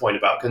larger point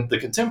about the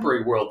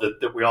contemporary world,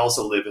 that we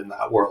also live in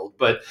that world.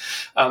 But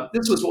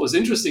this was what was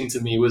interesting to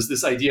me, was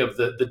this idea of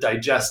the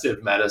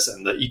digestive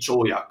medicine, the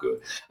ichoyaku.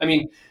 I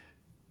mean,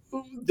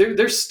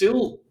 there's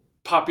still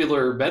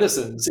popular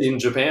medicines in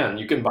Japan.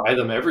 You can buy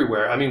them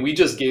everywhere. I mean, we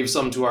just gave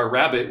some to our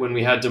rabbit when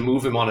we had to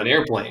move him on an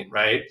airplane,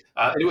 right?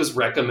 It was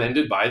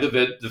recommended by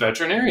the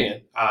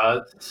veterinarian.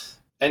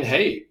 And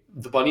hey,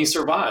 the bunny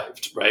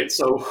survived, right?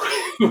 So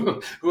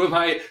who am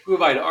I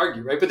to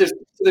argue, right? But there's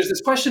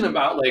this question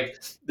about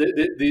like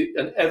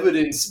an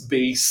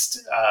evidence-based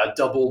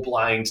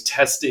double-blind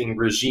testing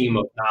regime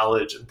of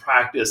knowledge and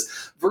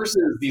practice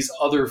versus these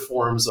other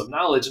forms of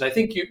knowledge. And I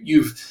think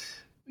you've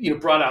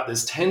brought out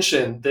this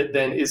tension that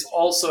then is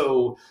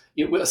also,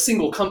 a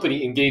single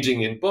company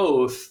engaging in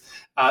both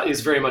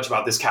is very much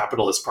about this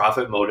capitalist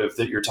profit motive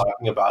that you're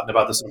talking about, and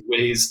about the sort of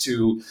ways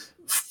to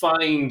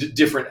find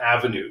different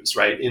avenues,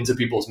 right, into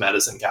people's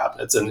medicine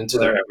cabinets and into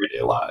their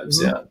everyday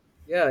lives. Mm-hmm.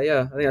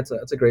 Yeah. I think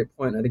that's a great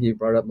point. I think you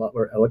brought it up a lot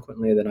more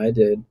eloquently than I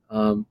did.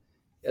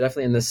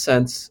 Definitely in the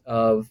sense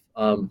of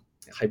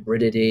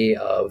hybridity,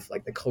 of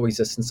like the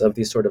coexistence of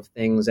these sort of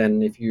things.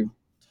 And if you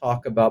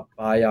talk about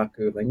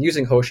Byaku, like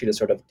using Hoshi to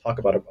sort of talk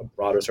about a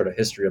broader sort of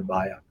history of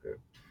Byaku,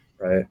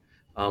 right?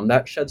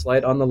 That sheds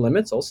light on the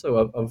limits also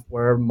of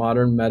where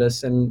modern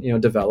medicine,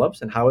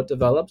 develops and how it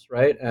develops,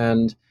 right?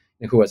 And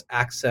who has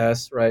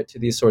access, right, to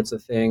these sorts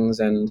of things.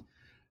 And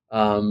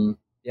and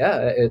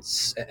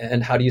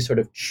how do you sort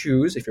of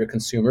choose, if you're a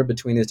consumer,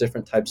 between these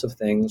different types of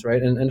things,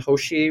 right? And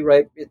Hoshi,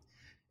 right,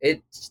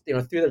 it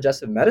through the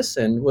digestive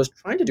medicine was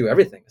trying to do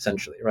everything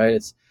essentially, right?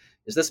 It's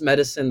this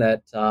medicine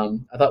that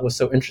I thought was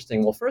so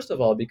interesting. Well, first of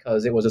all,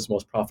 because it was its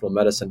most profitable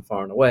medicine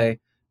far and away,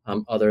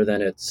 other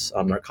than its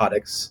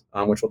narcotics,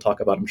 which we'll talk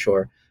about, I'm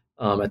sure,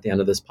 at the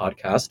end of this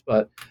podcast.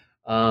 But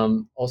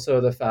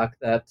also the fact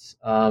that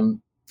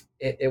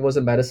it was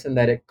a medicine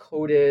that it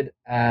coded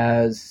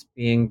as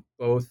being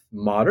both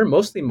modern,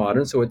 mostly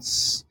modern. So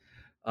it's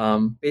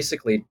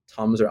basically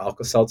Tums or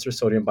Alka-Seltzer,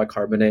 sodium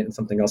bicarbonate, and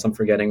something else I'm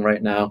forgetting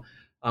right now,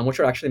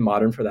 which are actually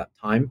modern for that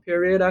time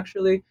period,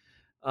 actually.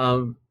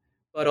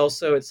 But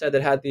also it said that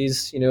it had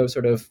these,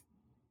 sort of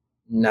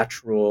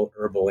natural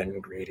herbal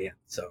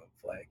ingredients of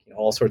like,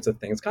 all sorts of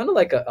things, kind of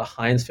like a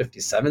Heinz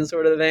 57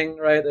 sort of thing,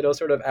 right? That was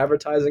sort of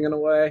advertising in a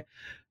way.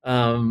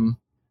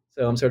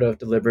 So I'm sort of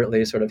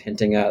deliberately sort of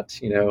hinting at,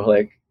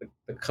 like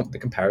the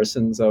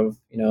comparisons of,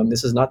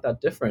 this is not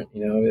that different,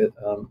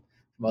 from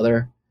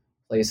other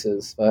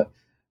places. But,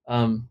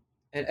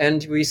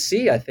 and we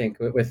see, I think,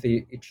 with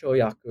the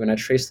Ichoyaku, and I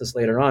trace this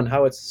later on,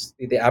 how it's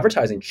the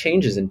advertising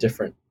changes in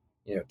different,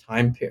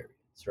 time periods.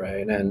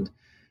 Right, and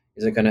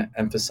is it going to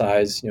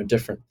emphasize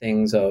different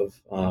things of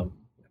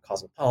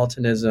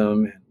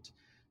cosmopolitanism and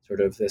sort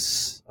of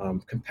this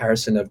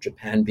comparison of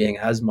Japan being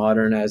as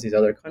modern as these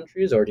other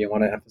countries, or do you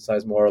want to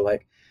emphasize more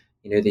like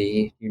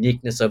the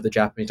uniqueness of the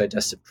Japanese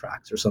digestive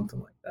tracts or something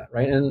like that,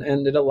 right?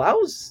 And it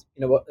allows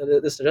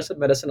this digestive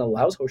medicine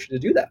allows Hoshi to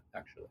do that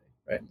actually,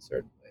 right, in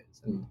certain ways.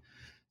 And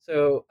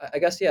so I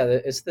guess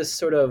it's this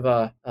sort of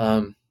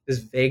this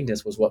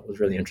vagueness was what was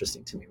really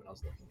interesting to me when I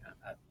was looking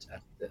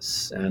at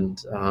this.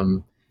 And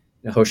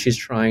Hoshi's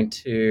trying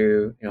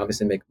to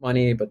obviously make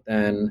money, but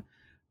then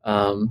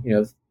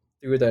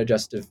through the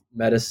digestive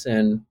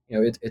medicine,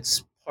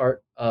 it's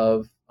part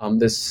of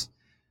this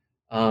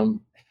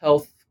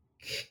health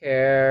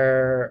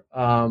care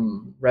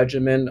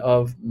regimen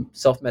of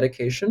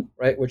self-medication,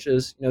 right? Which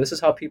is this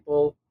is how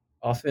people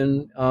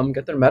often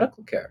get their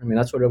medical care. I mean,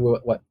 that's sort of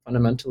what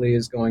fundamentally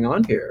is going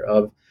on here.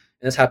 And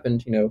this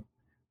happened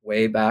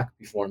way back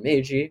before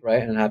Meiji,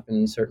 right? And it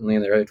happened certainly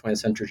in the early 20th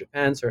century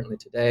Japan, certainly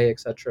today,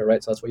 etc.,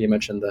 right? So that's what you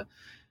mentioned, the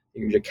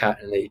cat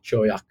and the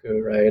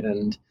Ichoyaku, right?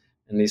 And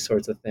these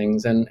sorts of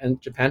things.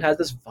 And Japan has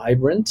this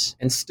vibrant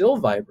and still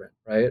vibrant,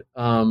 right?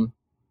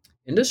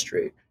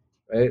 Industry,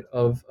 right?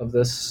 Of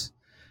this,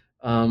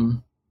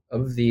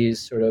 of these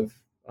sort of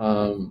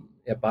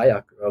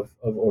Byaku, of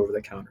over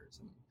the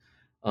counters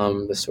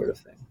and this sort of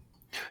thing.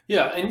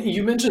 Yeah, and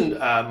you mentioned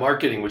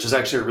marketing, which is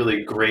actually a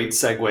really great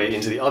segue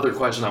into the other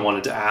question I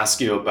wanted to ask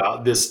you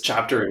about this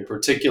chapter in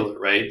particular,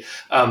 right?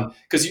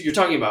 Because you're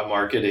talking about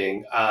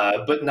marketing,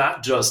 but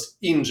not just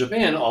in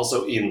Japan,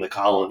 also in the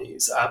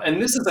colonies.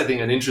 And this is, I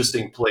think, an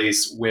interesting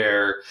place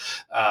where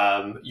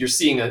you're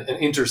seeing an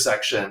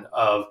intersection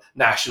of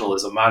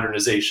nationalism,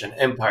 modernization,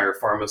 empire,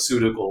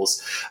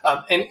 pharmaceuticals.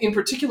 And in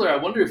particular, I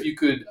wonder if you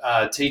could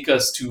take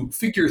us to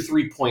figure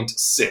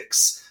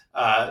 3.6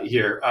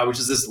 here, which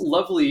is this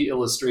lovely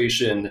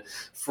illustration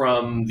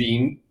from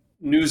the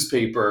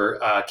newspaper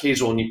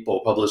Keijo Nippo,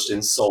 published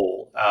in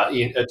Seoul,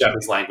 in a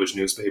Japanese language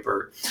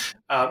newspaper.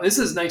 This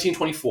is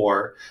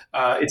 1924.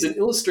 It's an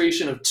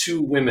illustration of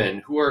two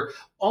women who are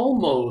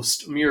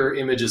almost mirror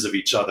images of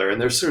each other,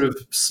 and they're sort of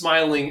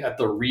smiling at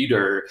the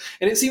reader.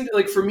 And it seemed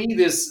like, for me,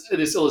 this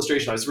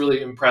illustration, I was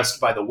really impressed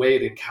by the way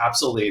it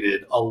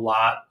encapsulated a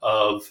lot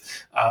of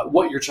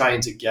what you're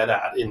trying to get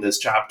at in this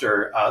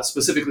chapter,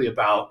 specifically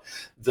about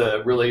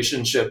the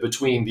relationship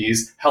between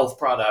these health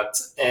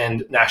products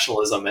and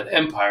nationalism and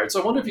empire.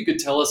 So I wonder if you could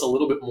tell us a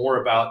little bit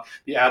more about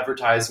the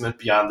advertisement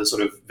beyond the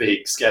sort of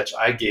vague sketch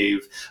I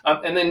gave,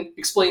 and then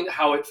explain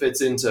how it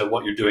fits into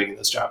what you're doing in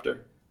this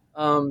chapter.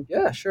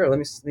 Yeah, sure. Let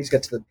me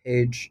get to the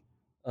page.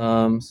 So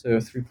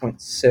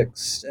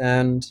 3.6.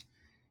 And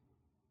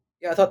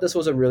yeah, I thought this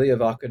was a really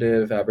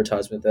evocative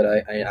advertisement that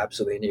I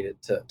absolutely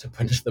needed to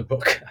put into the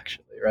book,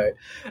 actually, right?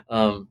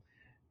 Um,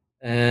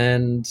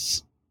 and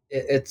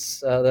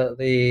it's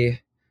the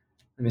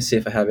let me see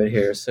if I have it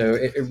here. So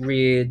it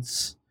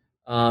reads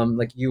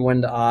like you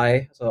and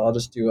I. So I'll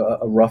just do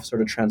a rough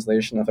sort of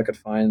translation if I could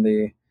find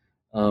the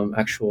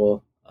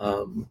actual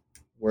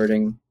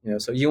wording.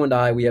 So you and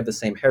I, we have the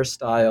same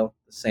hairstyle,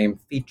 the same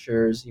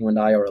features. You and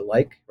I are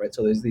alike, right?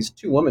 So there's these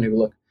two women who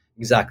look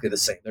exactly the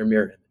same. They're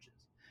mirror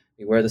images.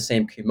 We wear the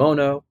same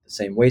kimono, the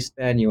same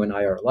waistband. You and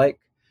I are alike.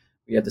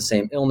 We have the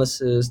same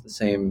illnesses, the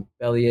same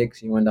belly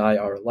aches. You and I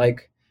are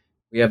alike.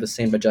 We have the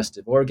same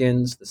digestive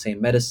organs, the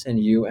same medicine.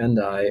 You and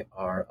I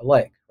are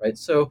alike, right?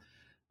 So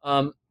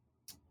um,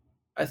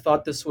 I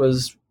thought this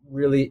was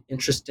really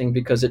interesting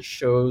because it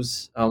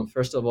shows,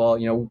 first of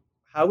all,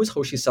 how is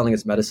Hoshi selling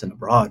its medicine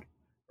abroad,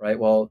 right?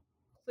 Well,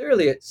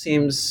 clearly it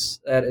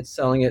seems that it's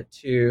selling it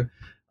to,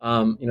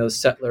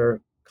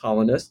 settler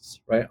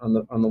colonists, right? On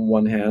the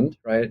one hand,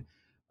 right?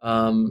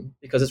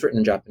 Because it's written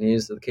in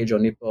Japanese, the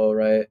Keijo Nippo,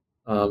 right?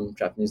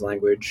 Japanese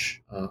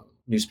language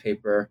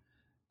newspaper.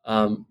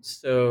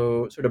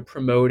 So sort of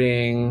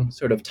promoting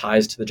sort of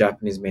ties to the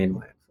Japanese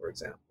mainland, for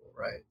example,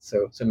 right?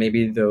 So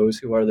maybe those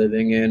who are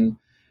living in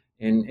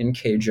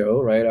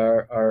Keijo, right,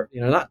 are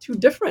not too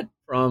different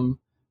from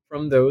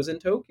those in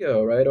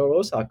Tokyo, right, or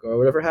Osaka or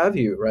whatever have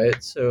you,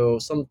 right? So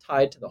some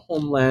tied to the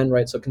homeland,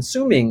 right? So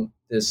consuming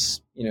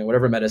this,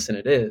 whatever medicine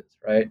it is,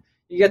 right,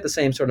 you get the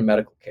same sort of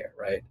medical care,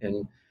 right,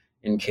 in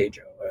Keijo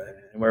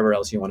and wherever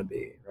else you want to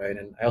be, right?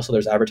 And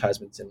there's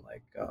advertisements in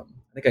like I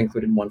think I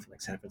included one from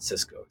like San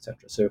Francisco,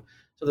 etc. So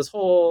this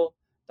whole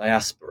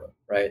diaspora,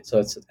 right? So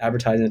it's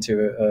advertising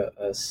to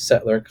a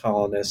settler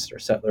colonist or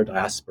settler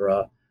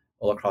diaspora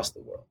all across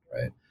the world,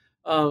 right?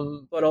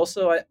 But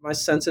also, my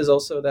sense is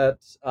also that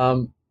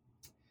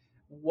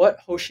what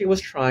Hoshi was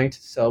trying to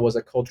sell was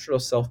a cultural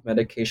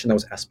self-medication that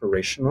was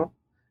aspirational,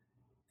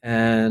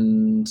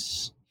 and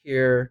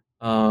here,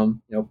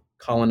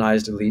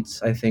 colonized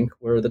elites, I think,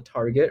 were the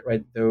target,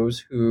 right? Those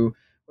who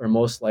were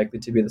most likely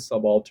to be the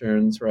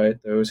subalterns,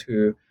 right? Those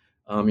who,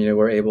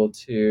 were able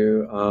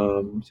to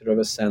sort of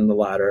ascend the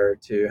ladder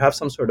to have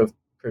some sort of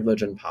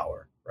privilege and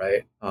power,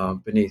 right?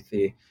 Beneath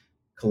the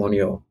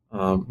colonial,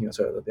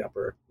 sort of the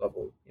upper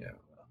level,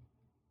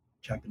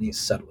 Japanese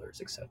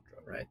settlers, etc.,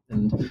 right?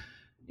 And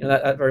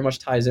that very much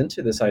ties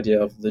into this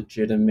idea of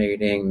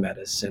legitimating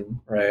medicine,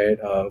 right?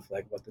 Of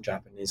like what the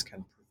Japanese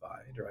can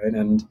provide, right?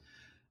 And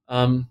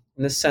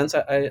in this sense,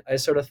 I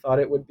sort of thought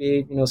it would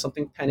be,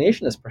 something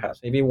pan-Asianist,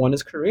 perhaps. Maybe one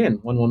is Korean,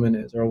 one woman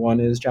is, or one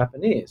is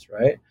Japanese,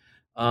 right?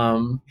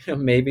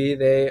 Maybe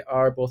they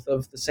are both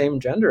of the same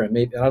gender, and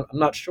maybe I'm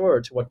not sure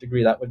to what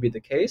degree that would be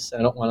the case.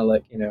 I don't want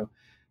to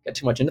get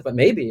too much into it, but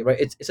maybe, right?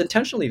 It's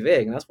intentionally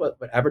vague, and that's what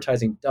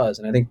advertising does.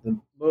 And I think the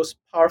most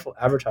powerful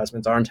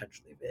advertisements are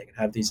intentionally vague and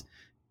have these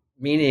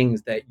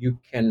meanings that you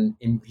can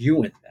imbue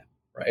in them,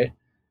 right?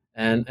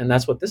 And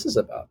that's what this is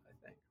about,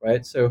 I think,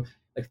 right? So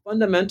like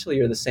fundamentally,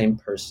 you're the same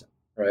person,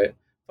 right?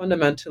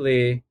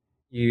 Fundamentally,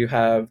 you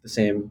have the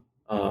same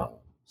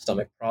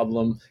stomach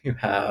problem, you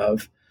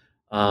have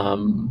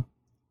the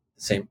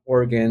same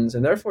organs,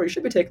 and therefore you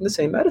should be taking the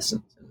same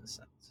medicines in a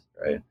sense,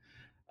 right?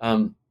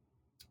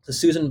 So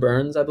Susan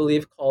Burns, I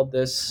believe, called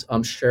this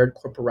shared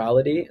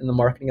corporality in the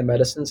marketing of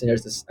medicines. And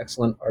there's this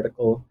excellent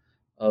article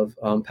of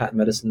patent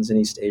medicines in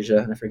East Asia,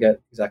 and I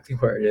forget exactly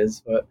where it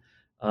is, but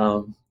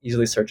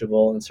easily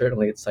searchable, and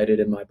certainly it's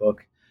cited in my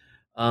book.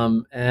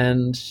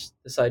 And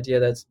this idea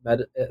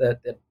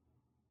that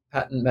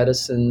patent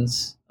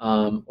medicines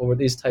or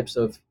these types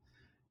of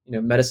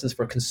medicines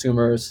for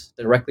consumers,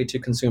 directly to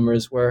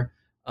consumers, were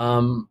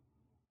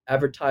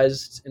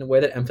advertised in a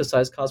way that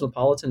emphasized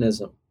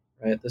cosmopolitanism,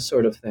 right? This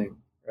sort of thing,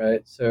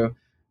 right? So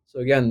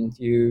again,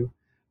 you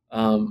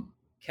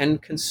can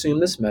consume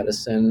this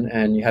medicine,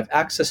 and you have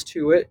access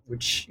to it,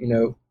 which,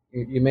 you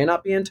may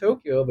not be in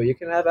Tokyo, but you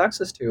can have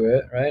access to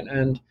it, right?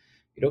 And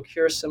it'll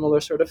cure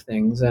similar sort of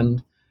things.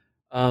 And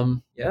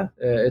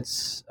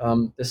it's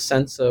this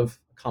sense of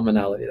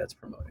commonality that's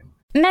promoting.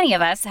 Many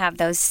of us have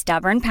those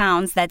stubborn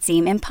pounds that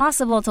seem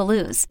impossible to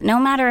lose, no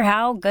matter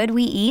how good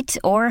we eat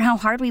or how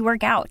hard we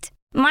work out.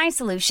 My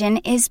solution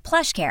is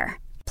PlushCare.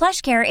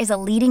 PlushCare is a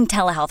leading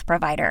telehealth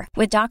provider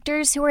with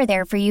doctors who are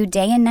there for you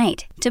day and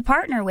night to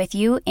partner with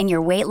you in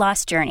your weight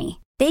loss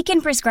journey. They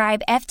can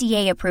prescribe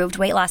FDA-approved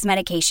weight loss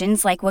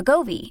medications like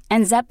Wegovy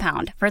and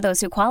Zepbound for those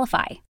who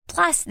qualify.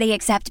 Plus, they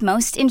accept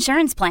most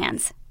insurance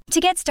plans. To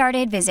get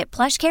started, visit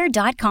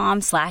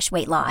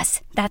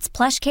plushcare.com/weightloss. That's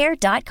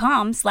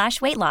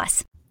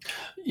plushcare.com/weightloss.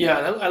 Yeah,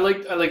 I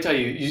liked how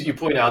you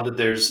point out that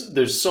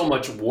there's so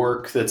much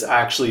work that's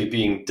actually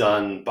being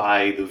done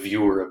by the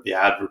viewer of the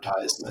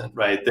advertisement,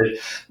 right?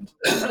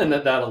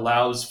 That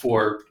allows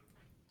for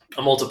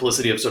a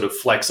multiplicity of sort of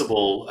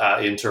flexible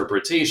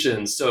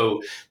interpretations.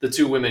 So the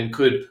two women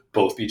could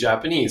both be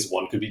Japanese.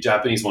 One could be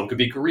Japanese, one could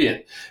be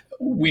Korean.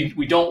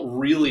 We don't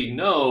really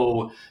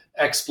know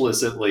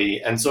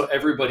explicitly, and so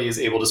everybody is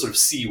able to sort of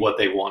see what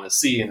they want to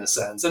see in a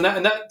sense, and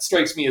that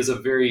strikes me as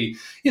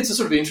it's a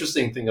sort of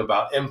interesting thing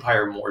about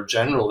Empire more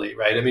generally,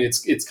 right? I mean,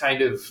 it's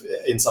kind of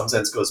in some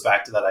sense goes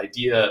back to that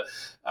idea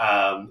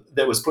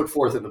that was put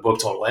forth in the book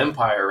Total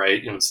Empire,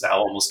 right? It's now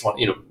almost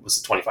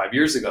 25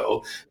 years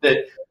ago, that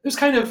there's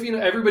kind of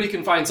everybody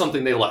can find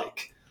something they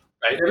like.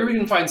 Right, everybody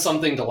can find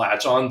something to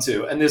latch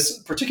onto, and this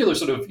particular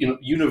sort of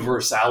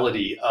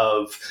universality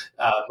of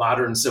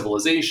modern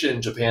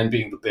civilization, Japan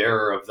being the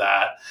bearer of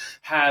that,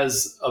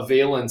 has a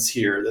valence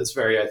here that's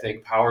very, I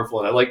think, powerful.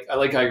 And I like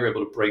how you're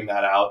able to bring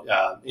that out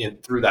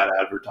through that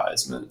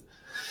advertisement.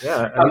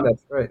 Yeah, I think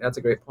that's great. That's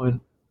a great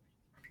point.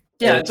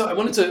 Yeah, so I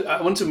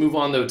wanted to move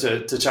on though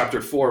to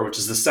chapter 4, which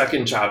is the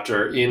second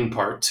chapter in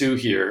part 2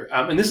 here,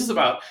 and this is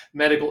about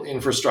medical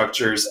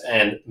infrastructures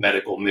and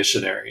medical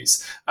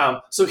missionaries.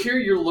 So here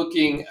you're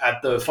looking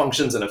at the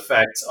functions and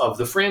effects of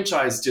the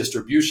franchise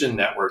distribution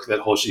network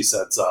that Hoshi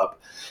sets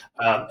up,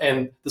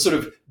 and the sort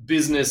of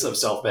business of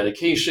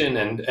self-medication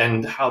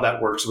and how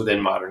that works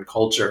within modern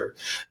culture.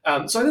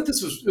 So I thought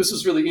this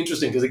was really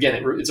interesting because,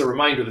 again, it's a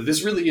reminder that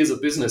this really is a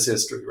business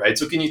history, right?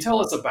 So can you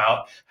tell us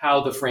about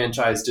how the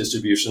franchise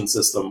distribution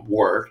system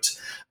worked,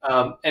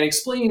 and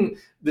explain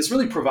this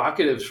really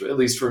provocative, at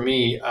least for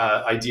me,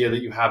 idea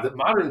that you have that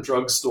modern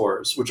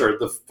drugstores, which are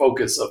the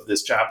focus of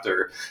this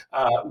chapter,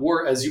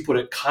 were, as you put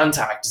it,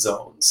 contact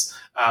zones.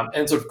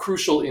 And sort of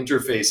crucial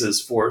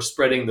interfaces for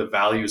spreading the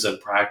values and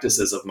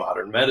practices of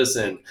modern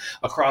medicine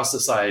across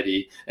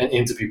society and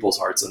into people's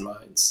hearts and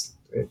minds.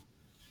 Great.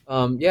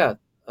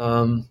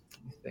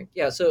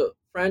 So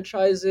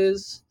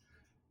franchises,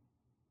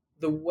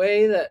 the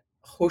way that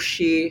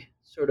Hoshi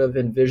sort of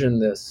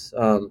envisioned this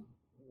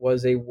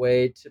was a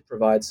way to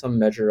provide some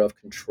measure of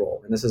control.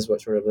 And this is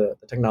what sort of the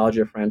technology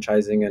of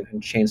franchising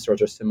and chain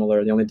stores are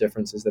similar. The only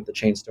difference is that the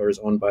chain store is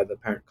owned by the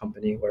parent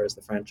company, whereas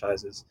the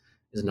franchises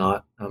is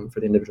not for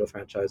the individual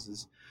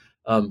franchises.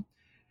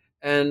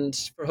 And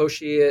for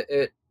Hoshi,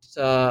 it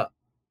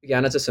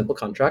began as a simple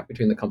contract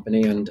between the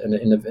company and an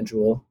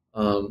individual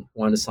who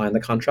wanted to sign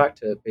the contract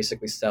to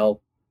basically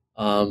sell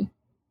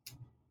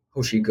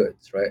Hoshi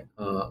goods, right?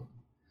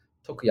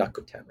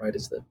 Tokuyakuten, right,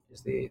 is the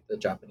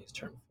Japanese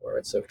term for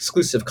it. So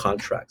exclusive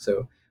contract.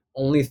 So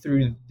only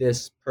through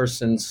this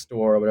person's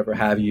store or whatever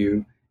have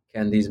you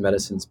can these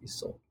medicines be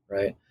sold,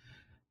 right?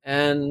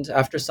 And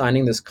after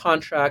signing this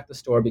contract, the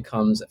store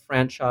becomes a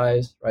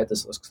franchise, right?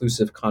 This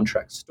exclusive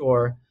contract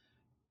store.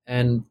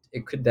 And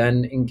it could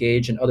then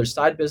engage in other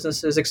side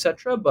businesses,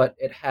 etc. But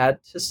it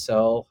had to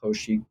sell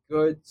Hoshi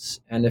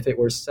goods. And if it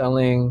were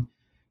selling,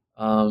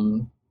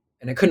 and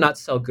it could not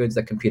sell goods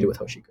that competed with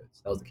Hoshi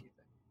goods. That was the key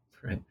thing,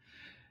 right?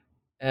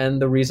 And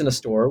the reason a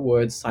store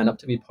would sign up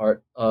to be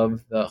part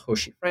of the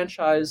Hoshi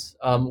franchise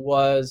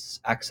was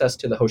access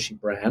to the Hoshi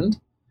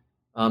brand.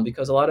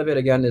 Because a lot of it,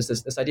 again, is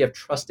this idea of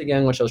trust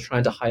again, which I was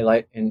trying to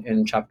highlight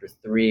in chapter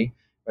 3,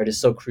 right? Is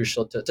so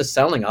crucial to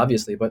selling,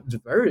 obviously, but it's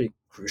very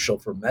crucial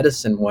for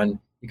medicine when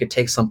you could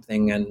take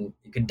something and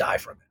you could die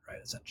from it,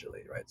 right?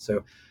 Essentially, right?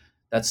 So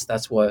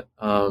that's what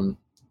how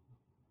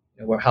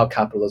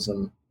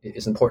capitalism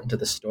is important to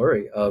the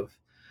story of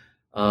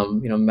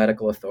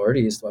medical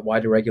authorities. Why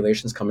do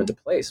regulations come into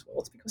place? Well,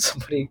 it's because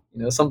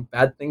some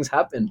bad things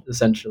happened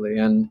essentially,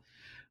 and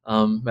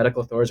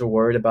medical authorities are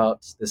worried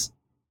about this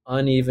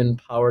uneven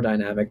power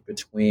dynamic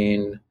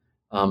between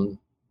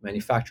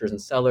manufacturers and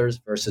sellers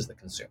versus the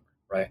consumer,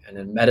 right? And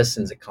in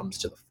medicines, it comes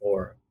to the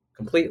fore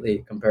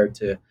completely compared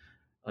to,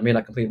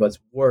 not completely, but it's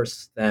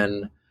worse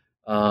than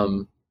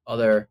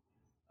other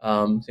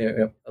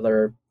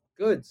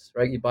goods,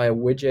 right? You buy a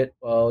widget,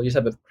 well, you just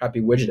have a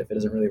crappy widget if it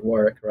doesn't really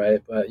work,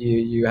 right? But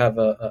you have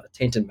a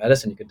tainted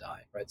medicine, you could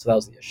die, right? So that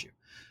was the issue.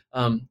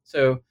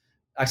 So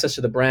access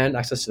to the brand,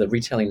 access to the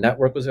retailing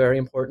network was very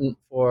important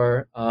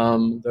for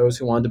those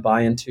who wanted to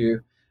buy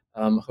into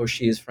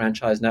Hoshi's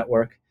franchise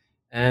network.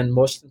 And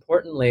most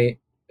importantly,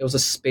 it was a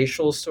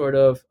spatial sort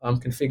of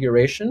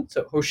configuration.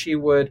 So Hoshi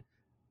would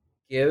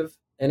give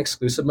an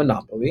exclusive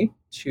monopoly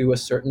to a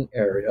certain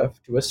area,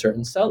 to a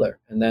certain seller.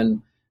 And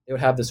then they would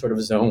have this sort of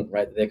zone,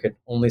 right, that they could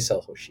only sell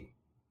Hoshi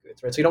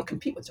goods, right? So you don't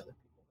compete with other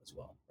people as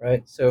well,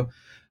 right? So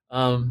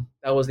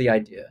that was the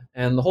idea.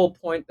 And the whole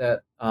point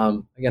that,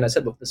 again, I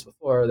said this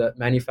before, that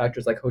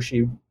manufacturers like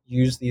Hoshi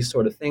use these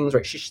sort of things,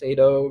 right?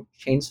 Shiseido,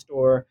 chain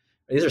store,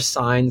 these are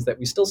signs that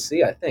we still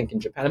see, I think,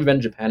 in Japan. I've been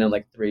in Japan in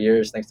like 3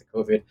 years, thanks to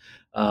COVID,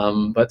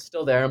 but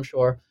still there, I'm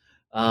sure,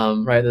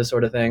 right? This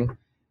sort of thing.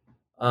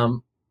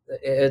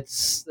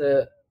 It's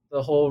the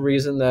whole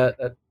reason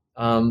that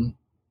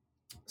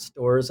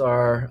stores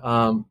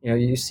are,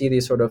 you see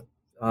these sort of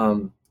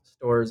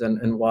stores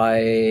and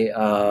why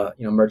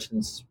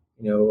merchants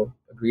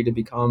agree to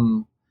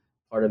become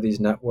part of these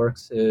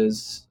networks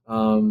is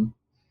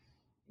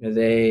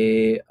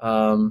they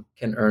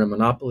can earn a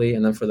monopoly,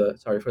 and then for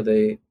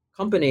the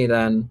company,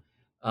 then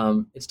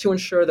it's to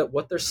ensure that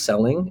what they're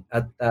selling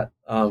at that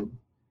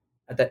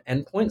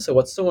endpoint. So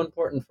what's so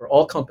important for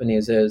all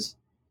companies is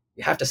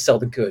you have to sell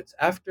the goods.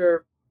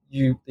 After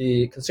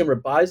the consumer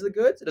buys the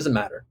goods, it doesn't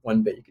matter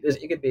one bit.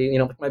 It could be,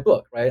 like my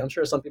book, right? I'm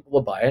sure some people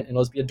will buy it and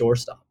it'll just be a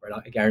doorstop, right?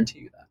 I guarantee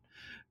you that,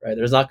 right?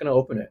 There's not going to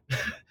open it.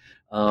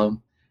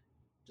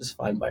 Just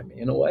fine by me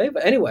in a way.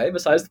 But anyway,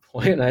 besides the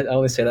point, I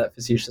only say that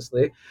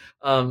facetiously.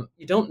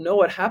 You don't know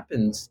what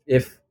happens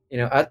if,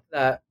 at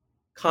that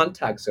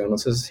contact zone,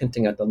 this is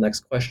hinting at the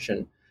next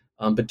question,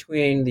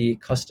 between the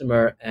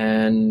customer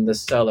and the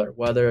seller,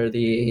 whether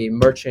the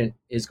merchant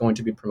is going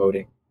to be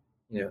promoting,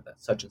 that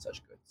such and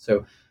such good.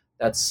 So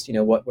that's,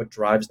 what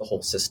drives the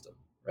whole system,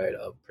 right,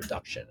 of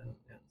production and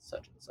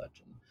such and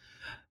such.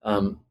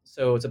 And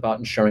so it's about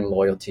ensuring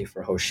loyalty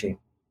for Hoshi,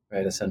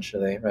 right,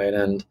 essentially, right?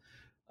 And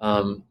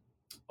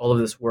all of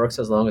this works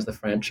as long as the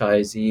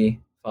franchisee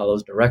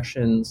follows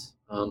directions.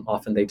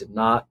 Often they did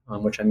not,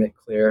 which I make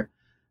clear.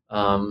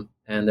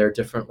 And there are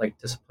different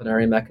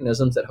disciplinary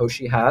mechanisms that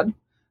Hoshi had.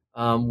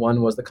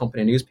 One was the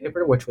company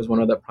newspaper, which was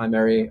one of the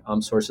primary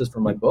sources for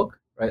my book,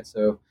 right?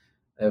 So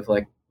I have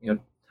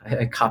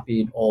I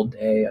copied all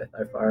day,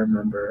 if I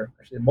remember,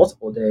 actually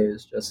multiple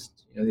days,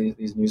 just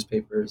these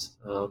newspapers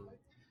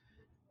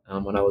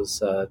when I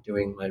was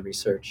doing my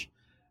research.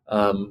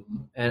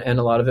 And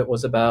a lot of it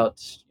was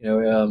about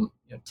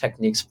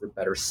techniques for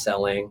better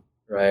selling,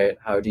 right?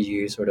 How do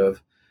you sort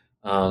of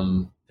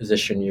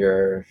position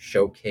your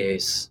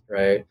showcase,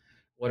 right?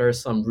 What are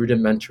some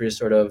rudimentary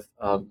sort of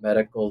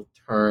medical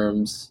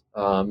terms,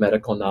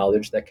 medical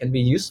knowledge that can be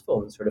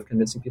useful in sort of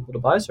convincing people to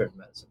buy certain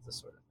medicines, this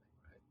sort of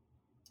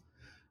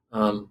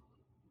thing, right?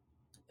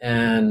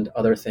 And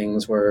other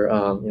things were,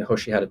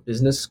 Hoshi had a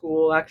business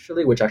school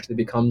actually, which actually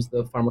becomes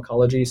the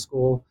pharmacology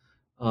school.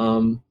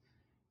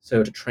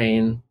 So to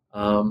train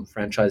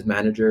franchise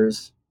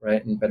managers,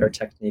 right, and better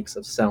techniques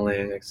of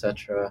selling, et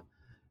cetera,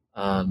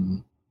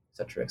 et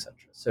cetera, et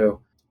cetera.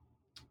 So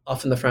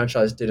often the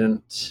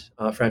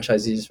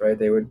franchisees, right,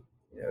 they would,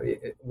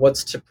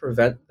 what's to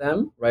prevent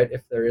them, right,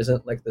 if there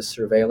isn't the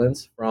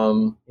surveillance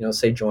from,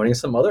 say, joining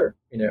some other,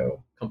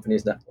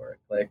 company's network,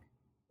 like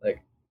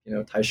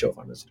Taisho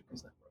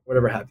Pharmaceuticals network,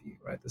 whatever have you,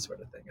 right, this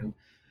sort of thing.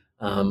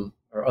 And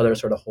or other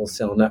sort of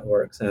wholesale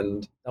networks,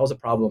 and that was a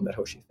problem that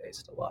Hoshi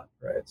faced a lot,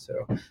 right?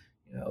 So, I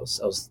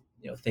was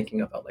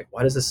thinking about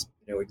why does this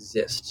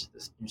exist?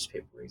 This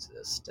newspaper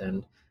exist,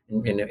 and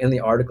in the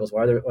articles,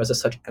 why there was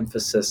such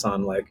emphasis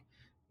on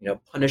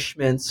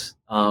punishments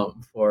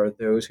for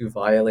those who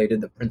violated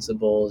the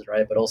principles,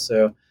 right? But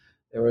also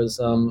there was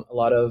a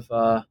lot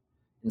of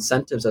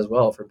incentives as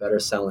well for better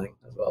selling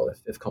as well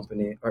if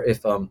company or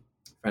if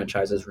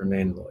franchises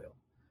remain loyal,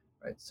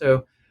 right?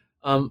 So.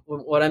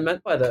 What I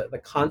meant by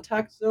the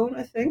contact zone,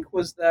 I think,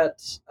 was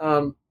that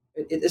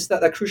it's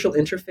that crucial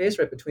interface,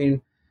 right,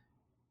 between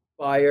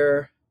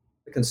buyer,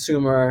 the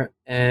consumer,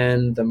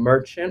 and the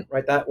merchant,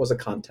 right? That was a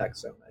contact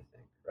zone, I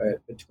think, right,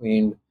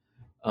 between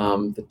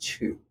the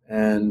two.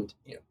 And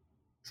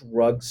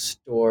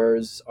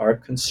drugstores are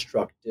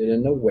constructed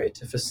in a way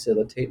to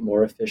facilitate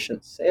more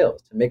efficient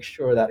sales, to make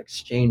sure that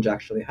exchange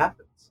actually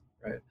happens,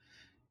 right?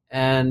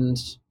 And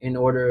in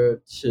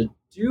order to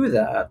do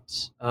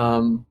that,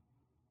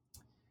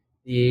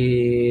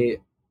 the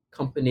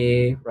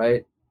company,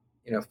 right?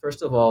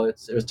 First of all,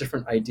 there's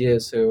different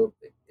ideas. So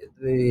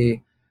the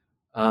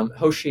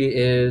Hoshi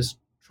is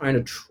trying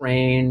to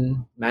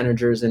train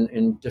managers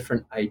in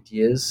different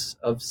ideas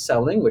of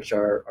selling, which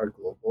are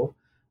global.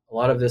 A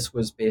lot of this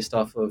was based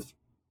off of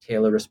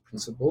Taylorist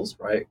principles,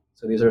 right?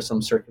 So these are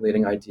some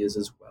circulating ideas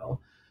as well.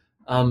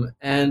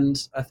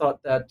 And I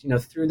thought that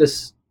through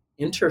this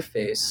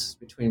interface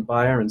between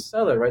buyer and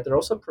seller, right, they're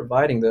also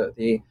providing the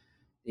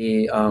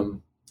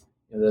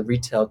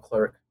retail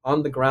clerk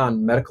on the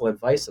ground medical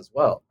advice as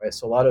well, right?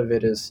 So a lot of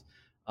it is,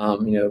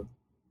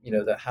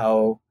 that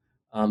how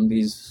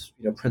these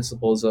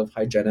principles of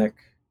hygienic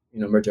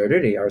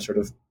modernity are sort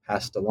of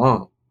passed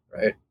along,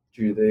 right,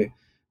 to the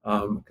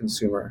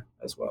consumer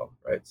as well,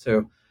 right?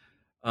 So,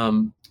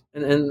 and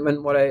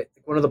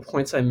one of the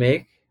points I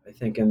make, I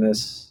think, in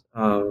this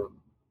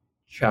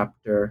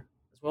chapter,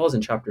 as well as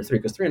in chapter 3,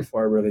 because 3 and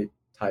 4 are really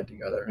tied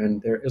together.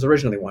 And there is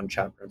originally one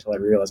chapter until I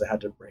realized I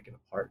had to break it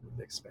apart and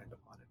really expand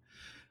upon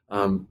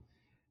it.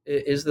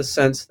 It is the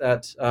sense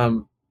that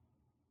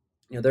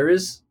there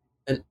is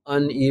an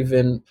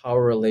uneven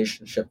power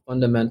relationship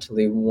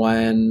fundamentally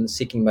when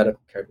seeking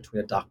medical care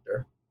between a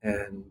doctor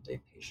and a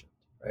patient,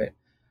 right?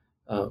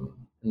 And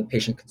the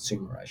patient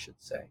consumer, I should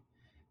say.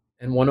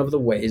 And one of the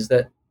ways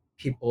that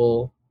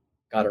people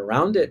got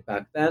around it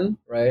back then,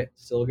 right,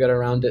 still get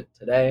around it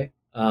today,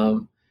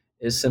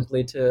 is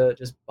simply to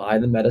just buy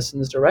the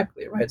medicines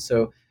directly, right?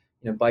 So,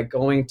 by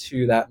going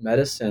to that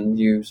medicine,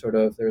 you sort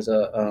of, there's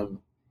a,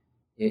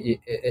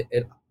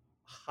 it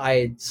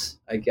hides,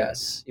 I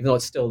guess, even though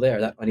it's still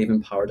there, that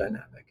uneven power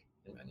dynamic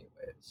in many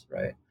ways,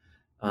 right?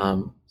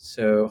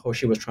 So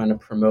Hoshi was trying to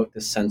promote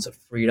this sense of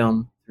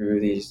freedom through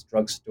these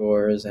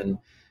drugstores. And,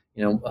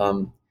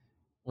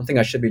 one thing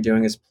I should be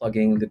doing is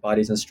plugging the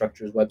Bodies and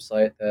Structures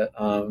website that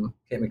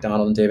Kate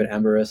McDonald and David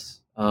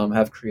Amberis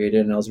have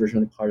created. And I was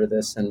originally part of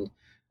this. And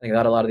I think I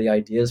got a lot of the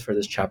ideas for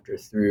this chapter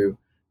through,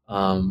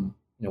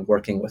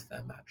 working with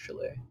them,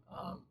 actually.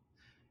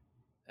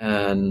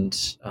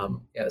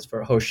 As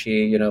for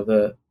Hoshi,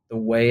 the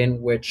way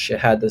in which it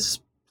had this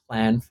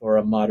plan for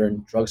a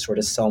modern drugstore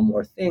to sell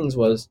more things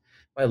was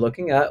by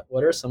looking at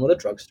what are some of the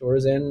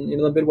drugstores in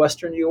the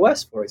Midwestern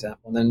U.S., for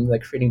example, and then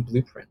like creating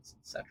blueprints,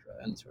 etc.,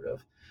 and sort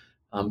of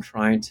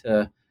trying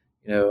to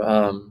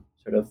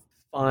sort of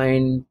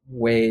find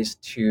ways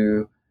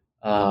to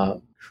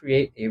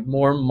create a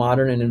more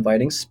modern and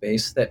inviting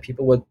space that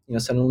people would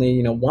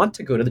suddenly want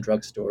to go to the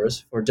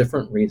drugstores for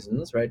different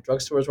reasons, right?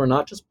 Drugstores were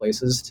not just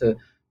places to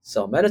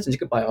sell medicines. You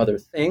could buy other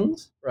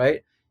things,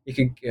 right? You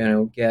could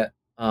get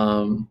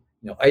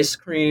ice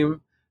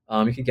cream.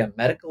 You could get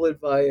medical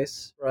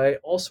advice, right?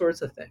 All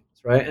sorts of things,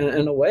 right? And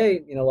in a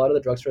way, a lot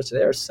of the drugstores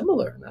today are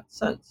similar in that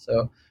sense.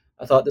 So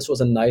I thought this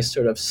was a nice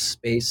sort of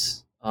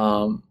space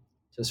to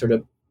sort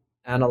of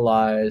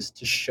analyze,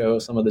 to show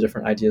some of the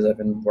different ideas I've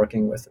been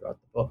working with throughout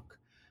the book.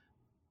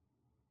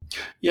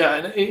 Yeah,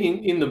 and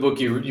in the book,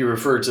 you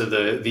refer to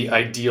the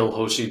ideal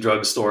Hoshi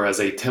drugstore as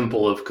a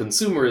temple of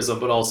consumerism,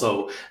 but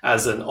also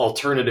as an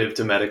alternative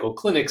to medical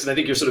clinics. And I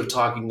think you're sort of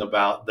talking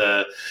about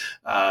the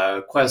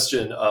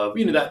question of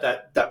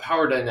that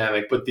power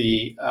dynamic, but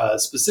the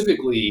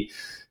specifically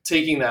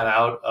taking that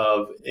out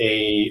of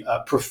a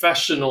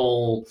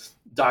professional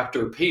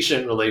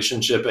doctor-patient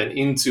relationship and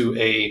into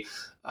a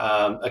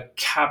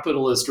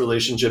capitalist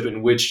relationship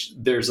in which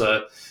there's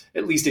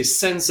at least a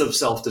sense of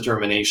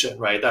self-determination,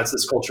 right? That's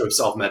this culture of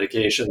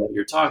self-medication that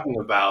you're talking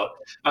about.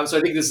 So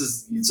I think this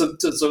is,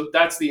 so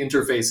that's the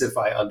interface, if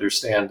I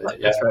understand it.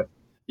 Yeah. That's right.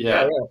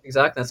 Yeah,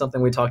 exactly. That's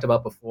something we talked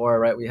about before,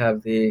 right? We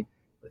have the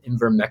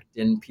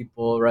ivermectin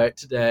people, right,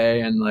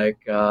 today, and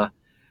but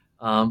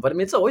I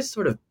mean, it's always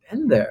sort of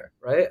been there,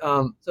 right?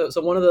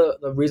 So one of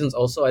the reasons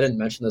also, I didn't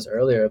mention this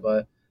earlier,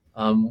 but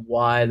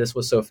why this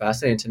was so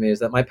fascinating to me is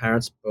that my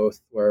parents both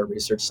were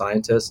research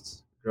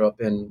scientists, grew up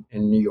in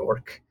New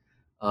York.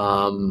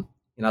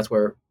 That's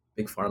where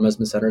big pharma has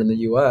been centered in the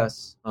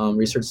U.S.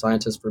 Research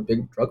scientists for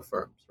big drug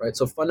firms, right?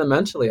 So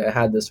fundamentally, I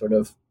had this sort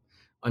of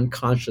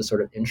unconscious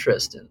sort of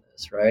interest in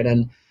this, right?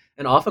 And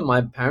often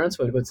my parents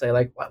would say,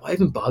 like, why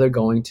even bother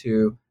going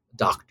to a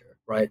doctor,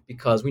 right?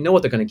 Because we know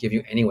what they're going to give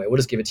you anyway. We'll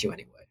just give it to you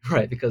anyway,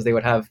 right? Because they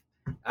would have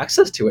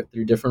access to it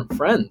through different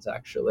friends,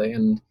 actually.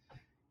 And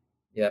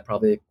yeah,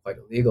 probably quite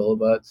illegal,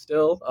 but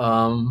still,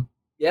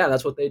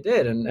 that's what they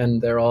did.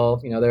 And they're all,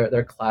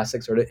 they're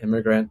classic sort of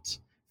immigrant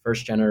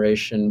first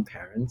generation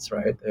parents,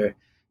 right? They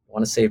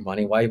want to save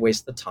money. Why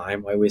waste the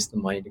time? Why waste the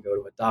money to go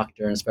to a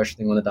doctor? And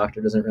especially when the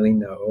doctor doesn't really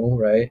know,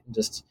 right? And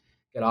just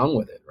get on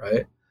with it,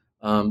 right?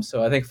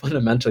 So I think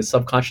fundamentally,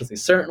 subconsciously,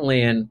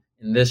 certainly in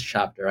this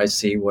chapter, I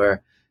see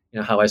where,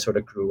 how I sort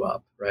of grew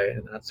up, right?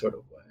 In that sort of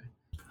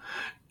way.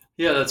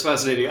 Yeah, that's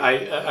fascinating.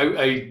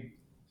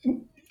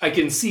 I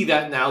can see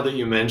that now that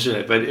you mention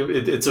it, but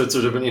it's sort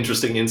of an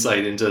interesting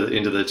insight into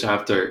the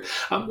chapter.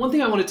 One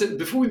thing I wanted to,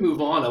 before we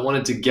move on, I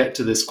wanted to get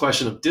to this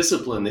question of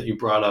discipline that you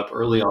brought up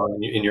early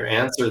on in your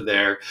answer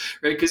there,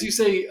 right? Because you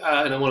say,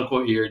 and I want to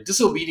quote you here,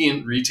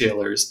 disobedient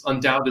retailers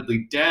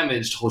undoubtedly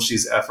damaged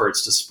Hoshi's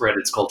efforts to spread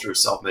its culture of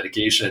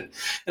self-medication.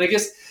 And I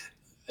guess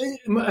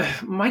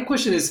my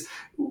question is,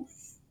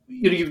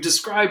 you've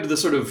described the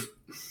sort of,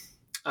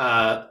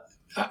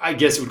 I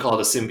guess we would call it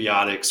a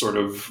symbiotic sort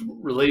of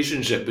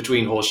relationship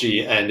between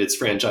Hoshi and its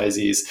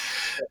franchisees.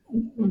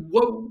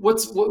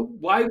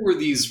 Why were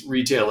these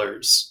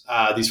retailers,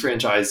 these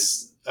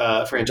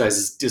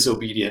franchises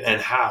disobedient,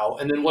 and how?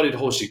 And then what did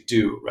Hoshi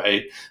do,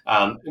 right?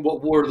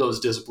 What were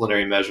those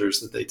disciplinary measures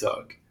that they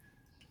took?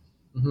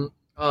 Mm-hmm.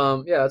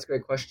 That's a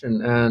great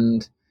question.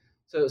 And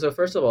so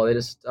first of all, they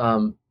just,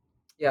 I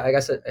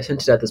guess I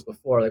hinted at this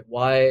before, like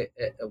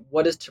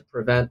what is to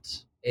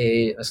prevent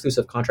a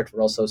exclusive contract for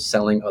also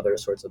selling other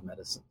sorts of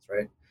medicines,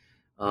 right?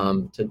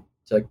 To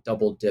like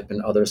double dip in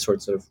other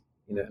sorts of,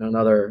 in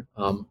another,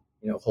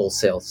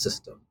 wholesale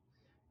system,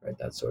 right?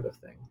 That sort of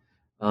thing.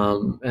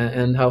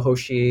 and how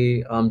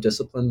Hoshi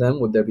disciplined them.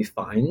 Would there be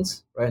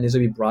fines, right? And these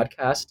would be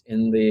broadcast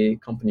in the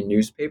company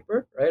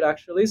newspaper, right?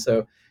 Actually,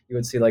 so you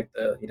would see like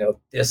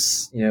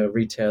this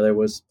retailer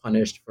was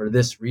punished for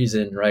this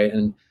reason, right?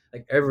 And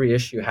like every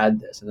issue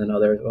had this, and then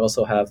others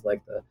also have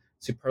like the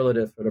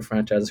superlative for the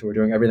franchises who were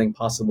doing everything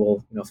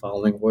possible,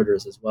 following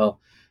orders as well.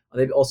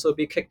 They'd also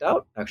be kicked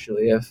out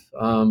actually if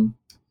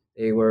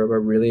they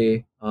were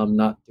really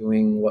not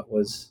doing what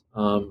was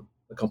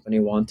the company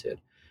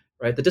wanted.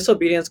 Right, the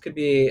disobedience could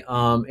be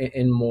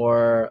in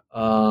more,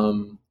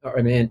 or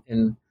I mean,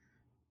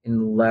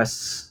 in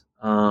less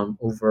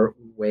overt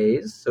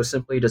ways. So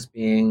simply just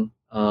being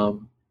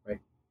right,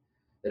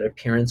 their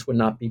appearance would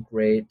not be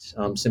great.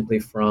 Simply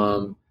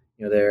from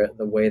the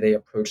way they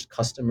approached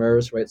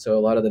customers, right? So a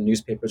lot of the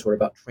newspapers were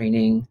about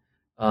training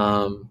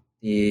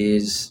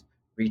these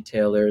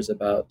retailers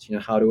about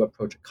how to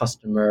approach a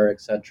customer,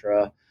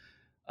 etc.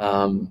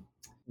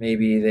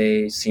 Maybe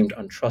they seemed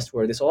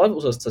untrustworthy. So a lot of it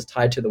was just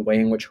tied to the way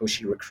in which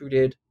Hoshi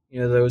recruited,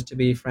 those to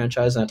be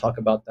franchised. And I talk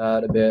about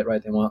that a bit,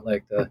 right? They want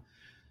the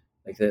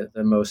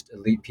most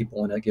elite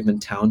people in a given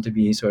town to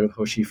be sort of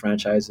Hoshi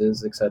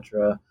franchises,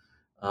 etc.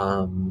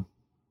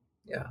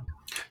 Yeah.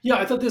 Yeah,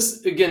 I thought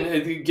this, again,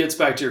 it gets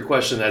back to your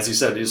question, as you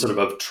said, is sort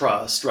of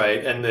trust,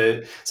 right?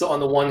 And so on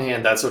the one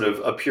hand, that sort of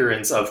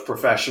appearance of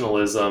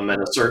professionalism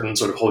and a certain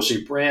sort of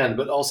Hoshi brand,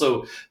 but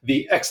also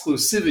the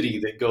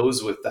exclusivity that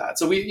goes with that.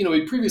 So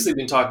we'd previously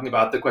been talking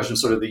about the question of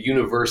sort of the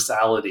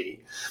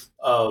universality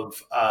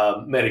of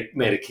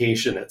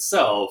medication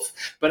itself,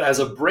 but as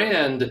a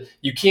brand,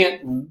 you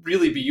can't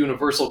really be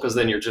universal because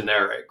then you're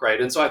generic,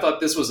 right? And so I thought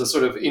this was a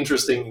sort of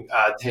interesting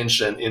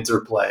tension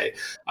interplay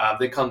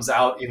that comes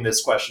out in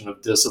this question of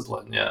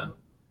discipline. Yeah.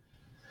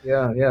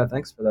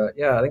 Thanks for that.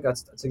 Yeah, I think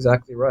that's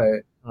exactly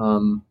right.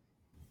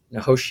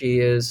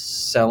 Hoshi is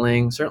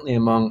selling, certainly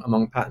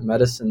among patent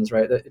medicines,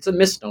 right? It's a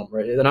misnomer,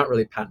 right? They're not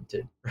really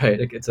patented, right?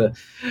 It's a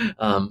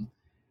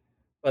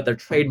but they're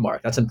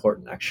trademarked. That's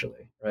important,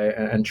 actually, right?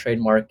 And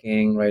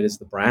trademarking, right, is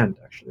the brand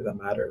actually that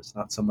matters,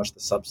 not so much the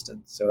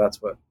substance. So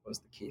that's what was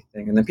the key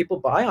thing. And then people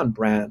buy on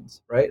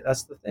brands, right?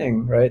 That's the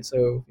thing, right?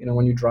 So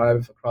when you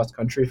drive across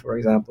country, for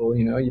example,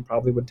 you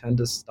probably would tend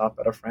to stop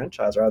at a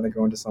franchise rather than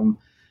going to some,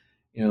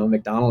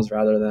 McDonald's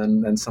rather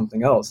than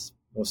something else.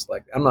 Most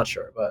likely, I'm not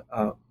sure, but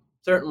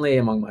certainly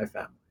among my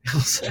family.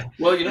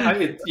 Well,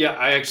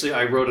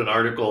 I wrote an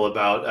article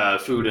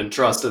about food and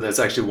trust, and that's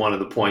actually one of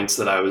the points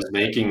that I was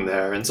making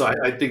there. And so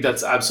I think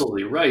that's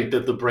absolutely right,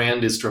 that the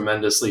brand is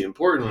tremendously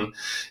important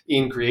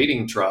in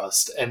creating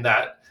trust, and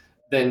that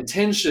then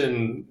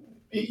tension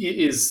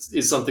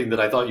is something that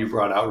I thought you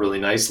brought out really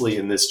nicely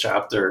in this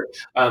chapter,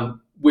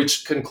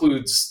 which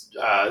concludes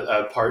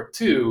part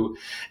 2.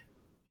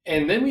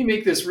 And then we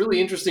make this really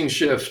interesting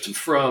shift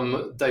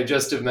from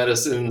digestive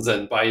medicines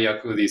and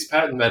Baiyaku, these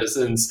patent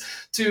medicines,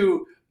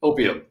 to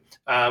opium,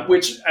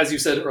 which, as you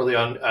said early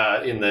on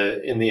in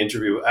the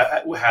interview,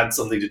 had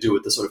something to do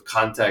with the sort of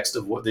context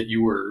of what that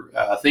you were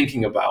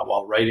thinking about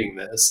while writing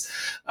this.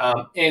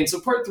 And so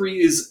part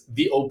 3 is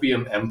the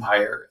opium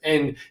empire.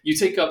 And you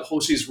take up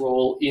Hoshi's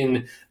role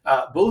in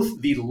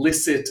both the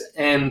licit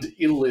and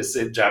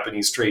illicit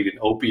Japanese trade in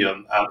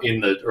opium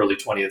in the early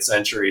 20th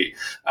century.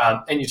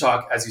 And you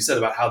talk, as you said,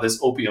 about how this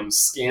opium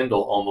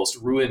scandal almost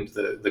ruined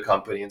the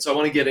company. And so I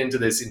want to get into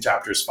this in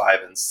chapters 5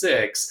 and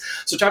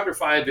 6. So chapter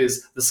 5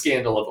 is the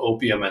scandal of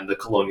opium and the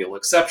colonial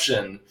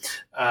exception.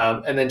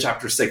 And then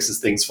chapter 6 is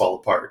things fall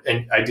apart.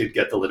 And I did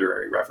get the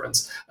literary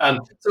reference.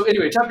 So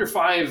anyway, chapter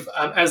 5,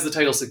 as the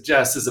title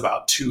suggests, is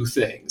about 2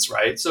 things,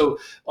 right? So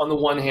on the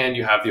one hand,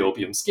 you have the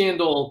opium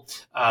scandal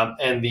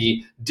and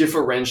the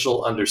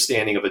differential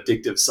understanding of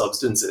addictive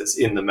substances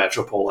in the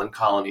metropole and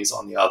colonies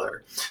on the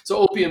other. So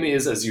opium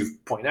is, as you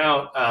point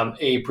out,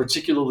 a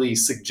particularly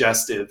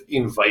suggestive,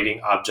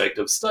 inviting object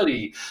of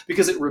study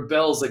because it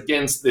rebels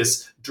against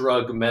this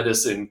drug,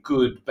 medicine,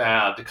 good,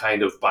 bad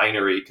kind of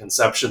binary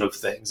conception of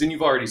things. And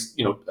you've already,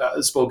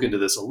 spoken to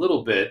this a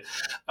little bit.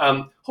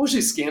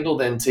 Hoshi's scandal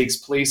then takes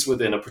place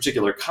within a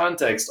particular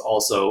context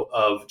also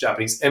of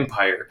Japanese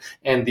empire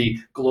and the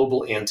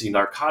global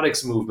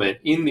anti-narcotics movement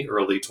in the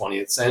early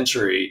 20th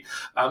century,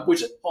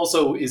 which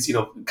also is,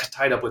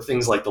 tied up with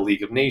things like the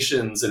League of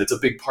Nations. And it's a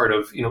big part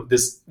of,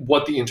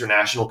 what the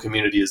international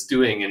community is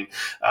doing and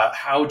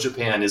how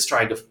Japan is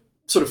trying to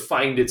sort of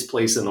find its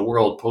place in the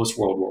world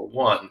post-World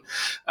War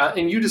I.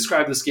 And you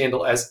describe the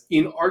scandal as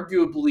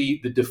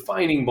inarguably the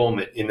defining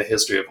moment in the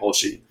history of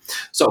Hoshi.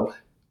 So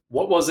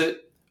what was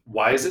it?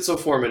 Why is it so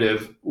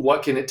formative?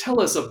 What can it tell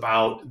us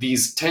about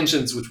these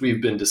tensions which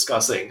we've been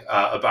discussing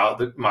about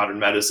the modern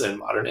medicine,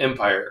 modern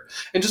empire?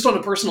 And just on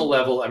a personal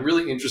level, I'm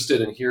really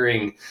interested in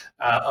hearing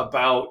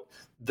about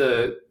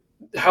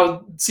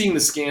how seeing the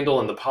scandal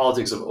and the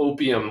politics of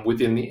opium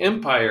within the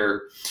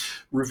empire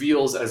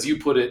reveals, as you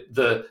put it,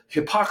 the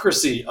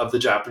hypocrisy of the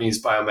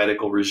Japanese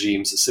biomedical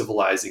regime's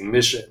civilizing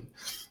mission.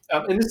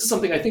 And this is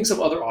something I think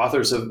some other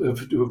authors who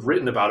have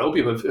written about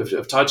opium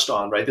have touched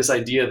on, right? This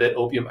idea that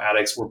opium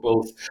addicts were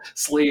both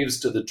slaves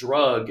to the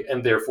drug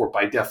and therefore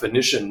by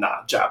definition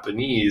not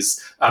Japanese,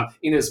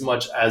 in as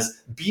much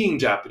as being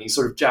Japanese,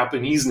 sort of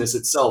Japaneseness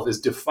itself is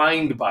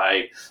defined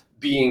by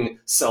being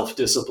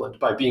self-disciplined,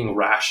 by being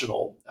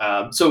rational.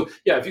 So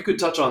yeah, if you could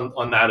touch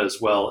on that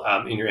as well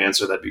in your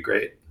answer, that'd be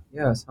great.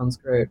 Yeah, sounds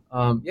great.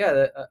 I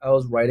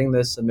was writing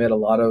this amid a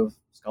lot of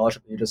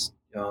scholarship that you just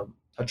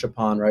touch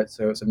upon, right?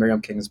 So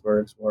Miriam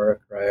Kingsburg's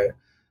work, right?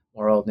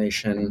 Moral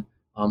Nation,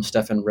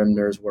 Stefan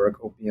Rimner's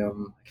work,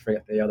 Opium, I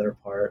forget the other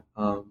part,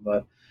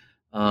 but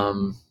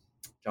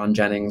John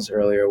Jennings'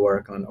 earlier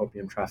work on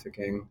opium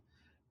trafficking.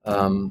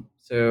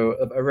 So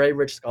a very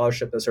rich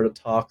scholarship that sort of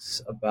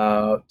talks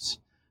about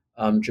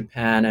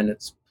Japan and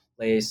its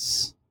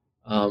place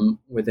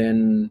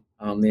within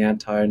the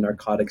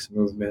anti-narcotics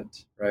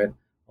movement, right?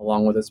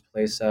 Along with its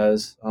place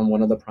as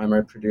one of the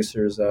primary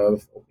producers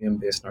of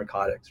opium-based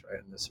narcotics,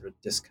 right? And this sort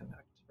of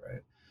disconnect,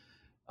 right?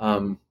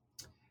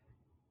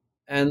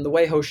 And the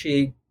way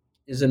Hoshi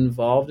is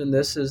involved in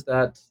this is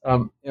that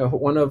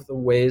one of the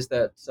ways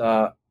that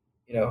the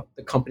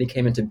company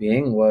came into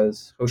being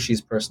was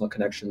Hoshi's personal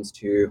connections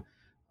to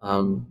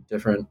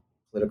different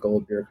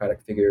political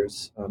bureaucratic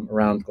figures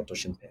around Goto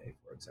Shinpei,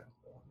 for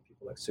example,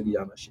 people like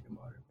Sugiyama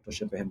Shigemaru, Goto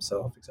Shinpei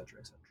himself, et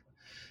cetera, et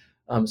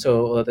cetera.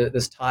 So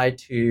this tie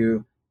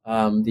to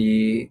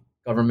the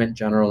government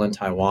general in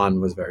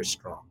Taiwan was very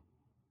strong,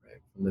 right,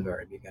 from the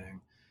very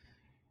beginning.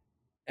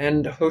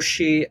 And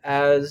Hoshi,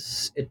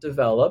 as it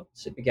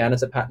developed, it began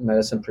as a patent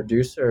medicine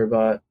producer,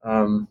 but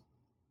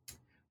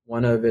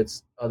one of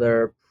its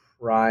other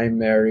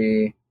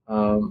primary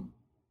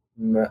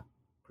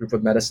group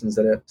of medicines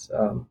that it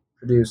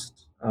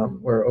produced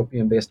were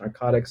opium-based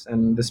narcotics,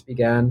 and this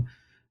began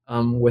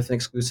with an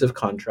exclusive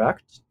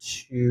contract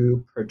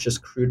to purchase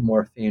crude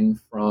morphine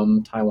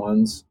from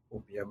Taiwan's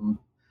opium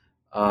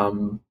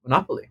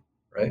monopoly,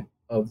 right,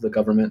 of the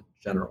government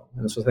general.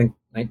 And this was, I think,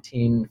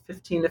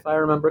 1915, if I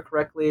remember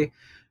correctly.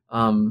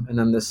 And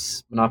then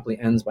this monopoly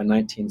ends by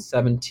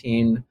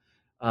 1917.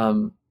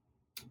 And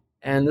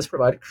this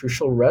provided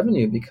crucial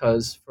revenue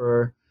because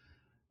for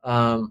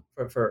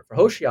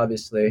Hoshi,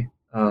 obviously,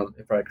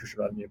 it provided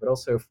crucial revenue, but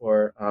also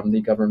for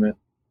the government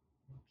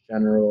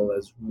general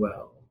as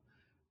well.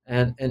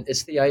 And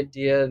it's the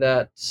idea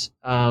that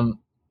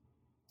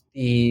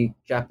the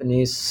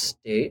Japanese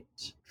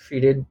state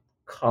treated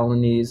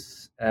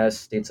colonies as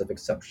states of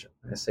exception.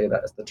 I say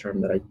that as the term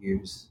that I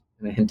use,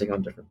 and I'm hinting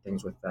on different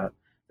things with that.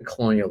 The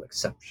colonial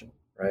exception,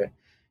 right?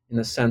 In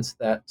the sense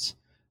that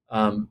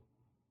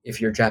if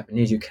you're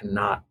Japanese, you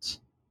cannot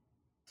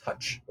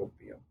touch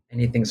opium,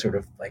 anything sort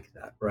of like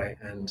that, right?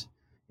 And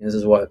this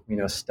is what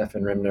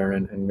Stefan Rimner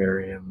and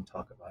Miriam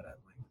talk about at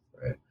length,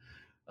 right?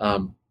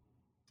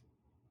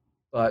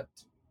 But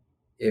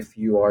if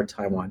you are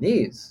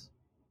Taiwanese,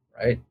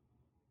 right,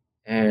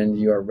 and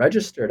you are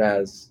registered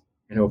as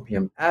an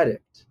opium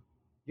addict,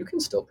 you can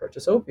still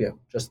purchase opium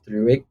just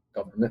through a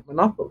government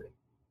monopoly,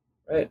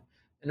 right?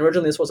 And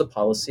originally this was a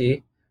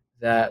policy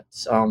that,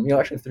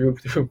 actually through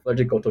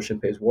largely Goto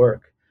Shinpei's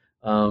work,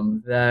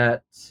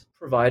 that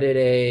provided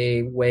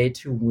a way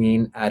to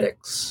wean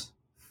addicts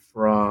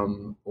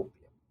from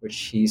opium, which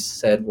he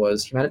said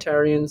was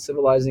humanitarian,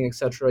 civilizing,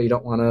 etc. You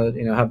don't want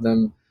to, have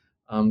them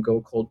go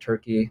cold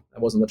turkey.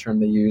 That wasn't the term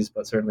they used,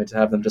 but certainly to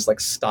have them just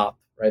like stop,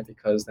 right?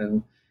 Because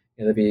then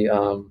there'd be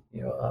a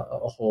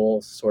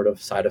whole sort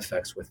of side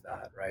effects with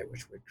that, right,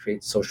 which would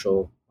create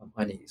social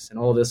unease. And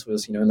all of this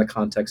was, in the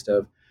context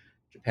of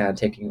Japan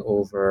taking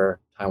over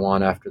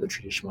Taiwan after the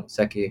Treaty of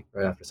Shimonoseki,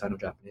 right after the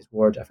Sino-Japanese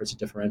War, efforts to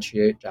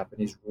differentiate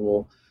Japanese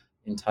rule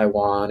in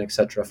Taiwan,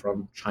 etc.,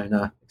 from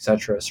China,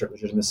 etc., assert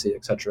legitimacy,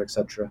 etc.,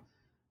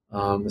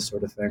 this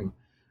sort of thing.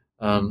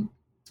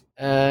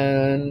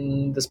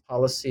 And this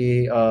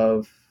policy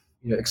of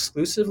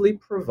exclusively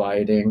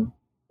providing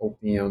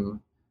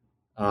opium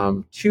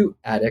to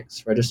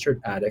addicts, registered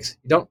addicts.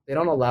 They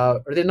don't allow,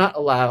 or they not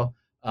allow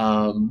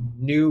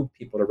new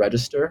people to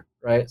register,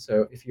 right?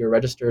 So if you're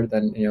registered,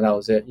 then that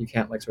was it. You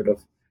can't sort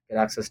of get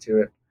access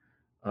to it,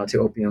 to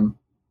opium,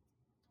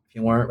 if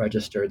you weren't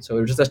registered. So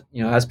it was just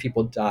as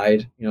people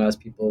died, as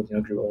people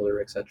grew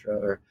older, etc.,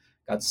 or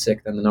got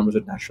sick, then the numbers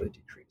would naturally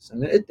decrease,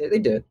 and they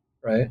did,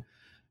 right?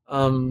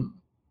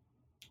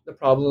 The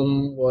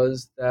problem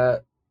was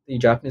that the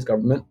Japanese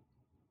government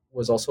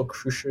was also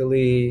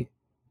crucially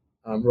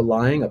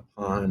relying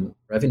upon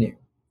revenue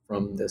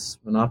from this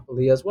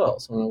monopoly as well.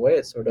 So in a way,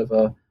 it's sort of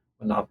a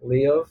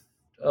monopoly of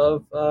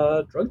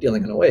drug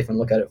dealing in a way, if you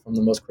look at it from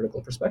the most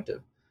critical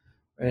perspective,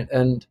 right?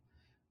 And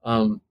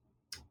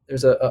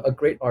there's a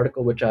great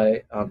article which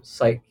I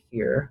cite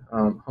here,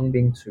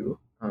 Hongbing Xu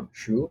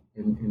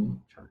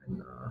in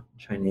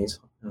Chinese,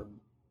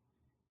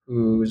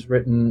 who's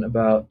written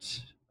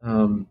about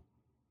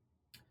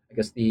I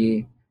guess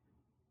the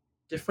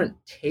different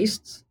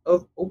tastes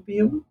of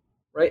opium,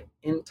 right,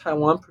 in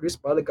Taiwan,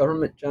 produced by the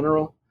government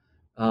general,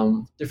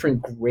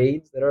 different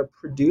grades that are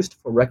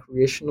produced for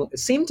recreational. It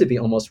seemed to be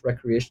almost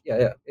recreation.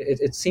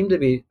 It seemed to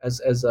be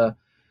as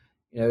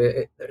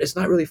it's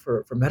not really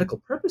for medical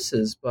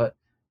purposes, but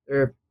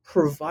they're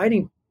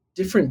providing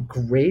different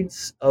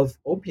grades of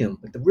opium,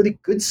 like the really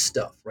good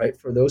stuff, right,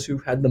 for those who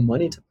had the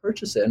money to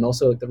purchase it, and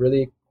also like the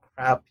really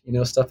crap,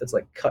 stuff that's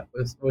like cut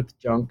with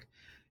junk,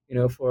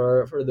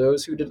 for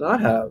those who did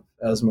not have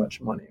as much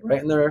money,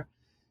 right? And they're,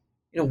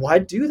 why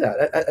do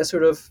that? That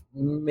sort of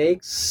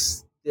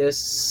makes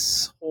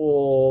this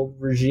whole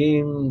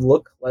regime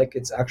look like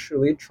it's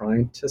actually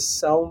trying to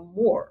sell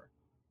more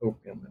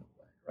opium in a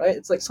way, right?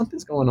 It's like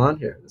something's going on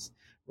here, this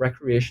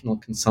recreational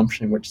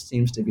consumption, which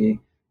seems to be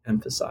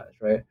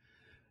emphasized, right?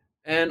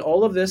 And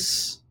all of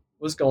this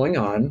was going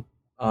on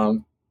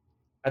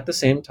at the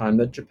same time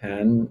that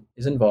Japan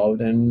is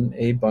involved in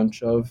a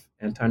bunch of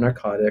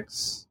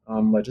anti-narcotics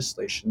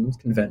legislations,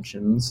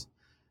 conventions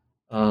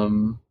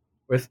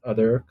with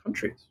other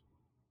countries,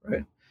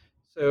 right?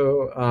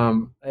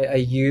 So I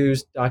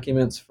used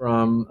documents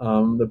from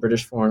the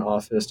British Foreign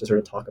Office to sort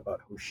of talk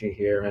about Hoshi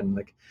here, and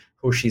like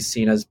Hoshi's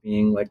seen as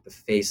being like the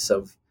face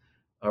of,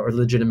 or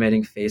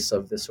legitimating face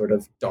of, this sort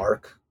of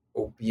dark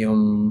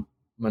opium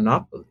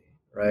monopoly,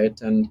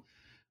 right? And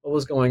what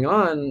was going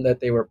on that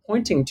they were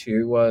pointing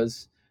to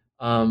was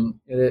in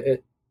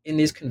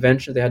these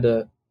conventions they had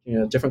to,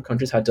 different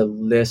countries had to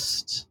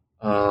list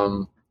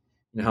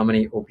how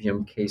many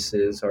opium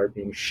cases are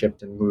being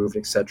shipped and moved,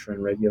 et cetera,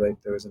 and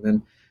regulate those. And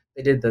then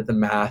they did the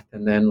math,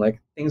 and then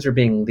like things are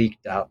being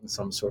leaked out in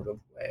some sort of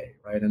way,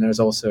 right? And there's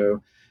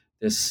also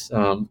this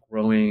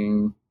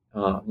growing,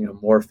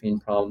 morphine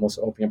problem,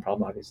 also opium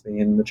problem, obviously,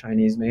 in the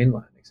Chinese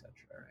mainland, et cetera.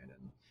 Right?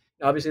 And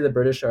obviously, the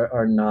British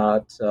are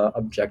not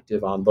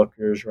objective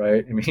onlookers,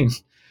 right? I mean,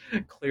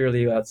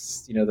 clearly,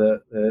 that's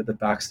the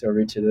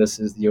backstory to this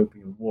is the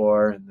Opium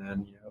War, and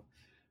then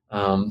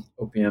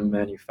opium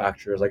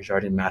manufacturers like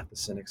Jardine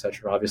Matheson, et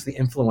cetera, obviously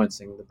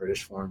influencing the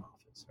British Foreign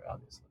Office, right,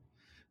 obviously.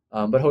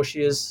 But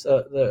Hoshi is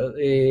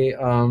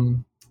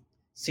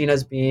seen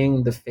as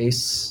being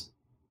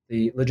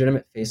the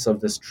legitimate face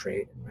of this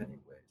trade in many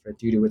ways, right,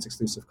 due to its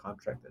exclusive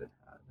contract that it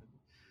had.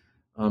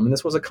 And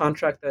this was a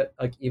contract that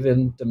like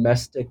even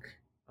domestic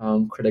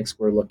critics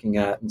were looking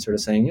at and sort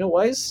of saying,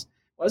 why is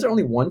there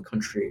only one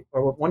country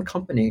or one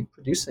company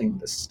producing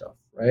this stuff,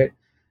 right?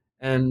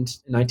 And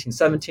in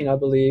 1917, I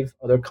believe,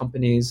 other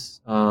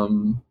companies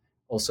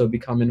also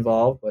become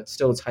involved, but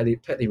still it's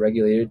tightly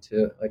regulated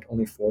to like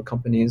only 4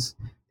 companies.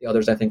 The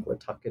others, I think, were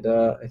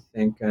Takeda,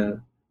 and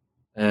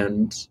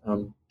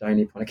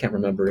Dainippon. I can't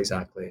remember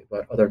exactly,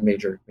 but other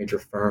major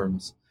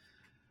firms.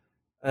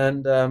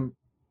 And so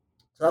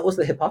that was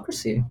the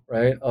hypocrisy,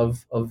 right,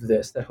 of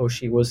this that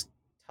Hoshi was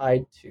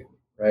tied to,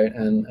 right?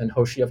 And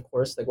Hoshi, of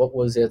course, like what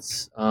was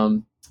its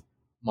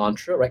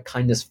mantra, right?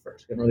 Kindness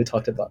first. We haven't really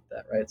talked about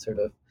that, right? Sort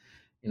of.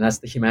 And that's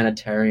the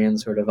humanitarian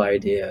sort of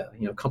idea.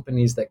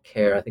 Companies that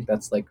care. I think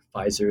that's like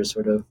Pfizer's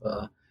sort of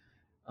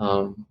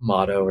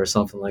motto or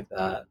something like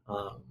that.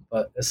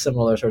 But a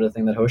similar sort of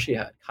thing that Hoshi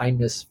had: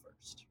 kindness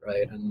first,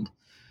 right? And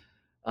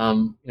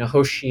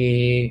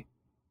Hoshi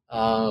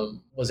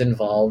was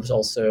involved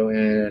also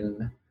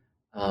in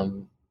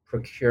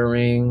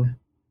procuring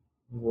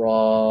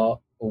raw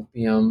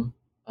opium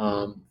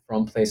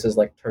from places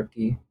like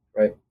Turkey,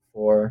 right,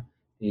 for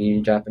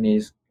the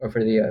Japanese, or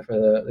for the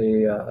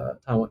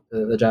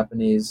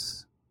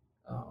Japanese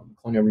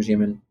colonial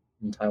regime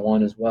in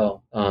Taiwan as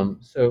well.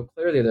 So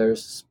clearly,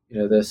 there's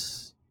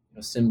this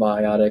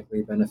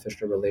symbiotically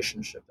beneficial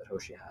relationship that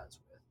Hoshi has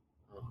with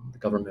the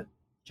government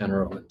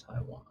general in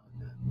Taiwan.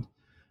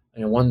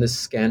 And when this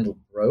scandal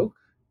broke,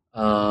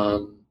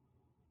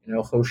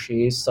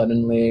 Hoshi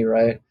suddenly,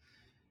 right,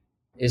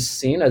 is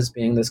seen as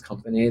being this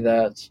company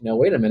that,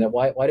 wait a minute,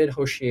 why did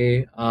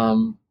Hoshi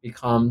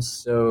become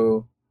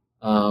so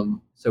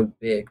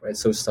big, right,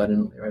 so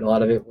suddenly, right? A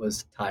lot of it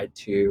was tied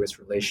to its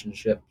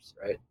relationships,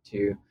 right,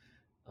 to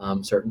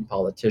certain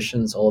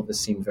politicians. All of this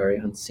seemed very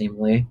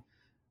unseemly.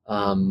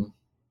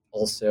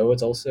 Also,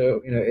 it's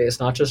also, it's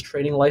not just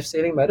trading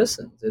life-saving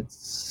medicines; it's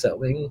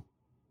selling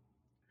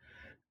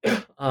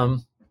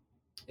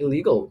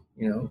illegal,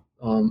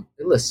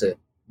 illicit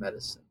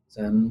medicines.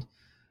 And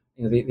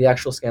the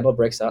actual scandal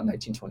breaks out in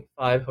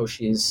 1925.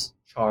 Hoshi's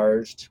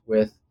charged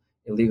with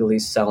illegally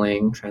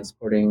selling,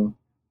 transporting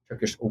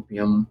Turkish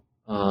opium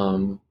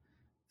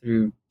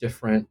through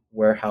different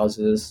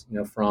warehouses,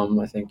 from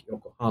I think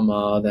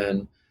Yokohama,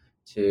 then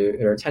to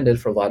it intended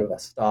for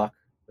Vladivostok,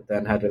 but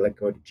then had to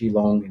go to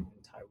Geelong in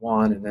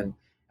Taiwan, and then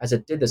as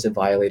it did this, it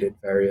violated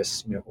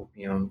various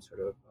opium sort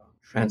of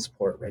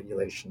transport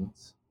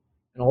regulations,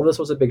 and all this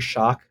was a big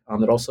shock.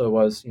 It also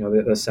was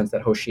the sense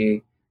that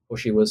Hoshi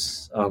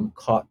was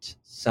caught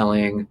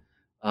selling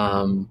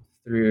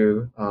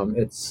through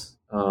its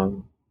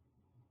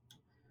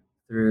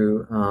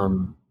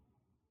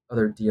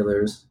other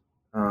dealers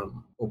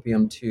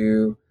opium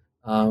to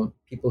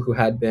people who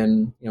had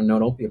been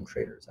known opium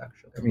traders,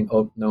 actually. I mean,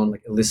 known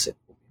like illicit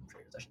opium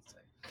traders, I should say.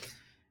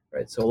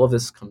 Right. So all of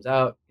this comes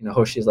out.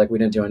 Hoshi is like, we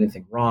didn't do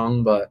anything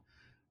wrong, but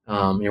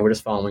we're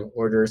just following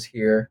orders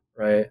here,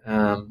 right?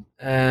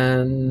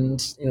 And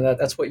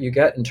that's what you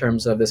get in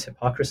terms of this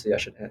hypocrisy. I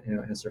should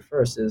answer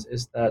first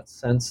is that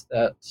sense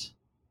that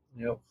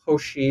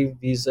Hoshi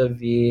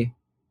vis-a-vis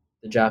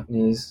the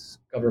Japanese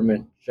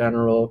government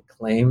general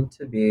claimed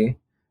to be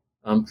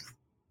um,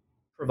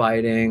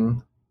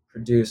 providing,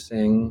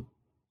 producing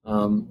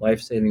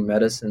life-saving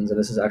medicines, and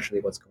this is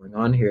actually what's going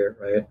on here,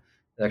 right?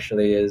 It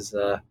actually is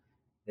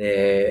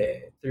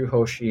through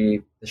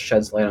Hoshi, this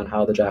sheds light on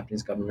how the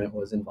Japanese government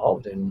was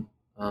involved in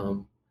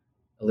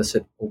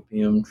illicit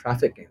opium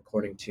trafficking,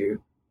 according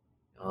to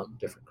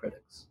different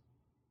critics.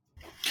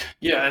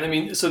 Yeah, and I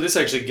mean, so this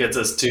actually gets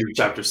us to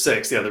chapter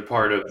 6, the other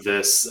part of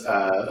this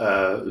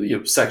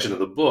section of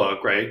the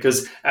book, right?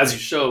 Because as you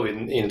show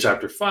in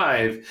chapter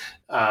 5,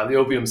 the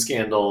opium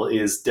scandal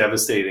is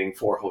devastating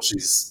for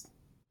Hoshi's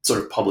sort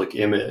of public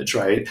image,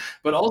 right?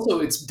 But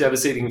also it's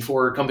devastating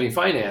for company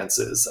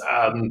finances.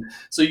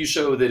 So you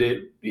show that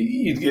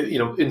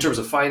in terms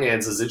of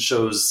finances, it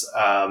shows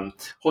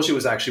Hoshi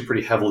was actually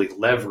pretty heavily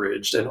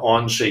leveraged and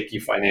on shaky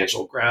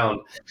financial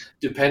ground,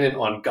 dependent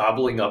on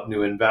gobbling up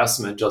new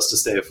investment just to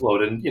stay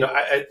afloat. And,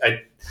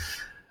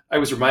 I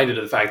was reminded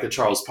of the fact that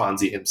Charles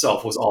Ponzi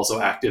himself was also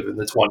active in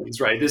the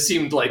 1920s, right? This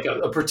seemed like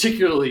a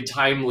particularly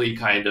timely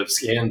kind of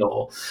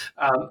scandal.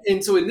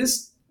 And so in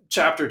this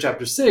chapter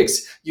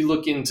 6, you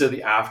look into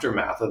the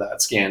aftermath of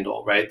that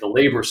scandal, right? The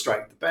labor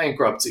strike, the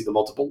bankruptcy, the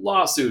multiple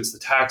lawsuits, the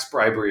tax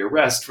bribery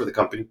arrest for the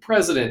company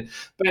president,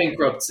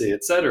 bankruptcy,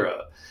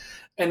 etc.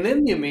 And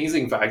then the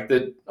amazing fact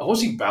that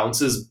Hoshi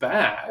bounces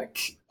back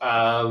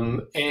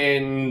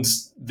and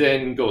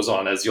then goes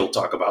on, as you'll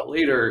talk about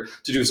later,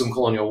 to do some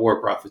colonial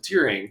war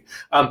profiteering.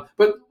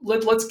 But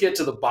let's get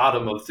to the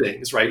bottom of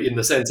things, right? In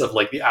the sense of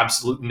like the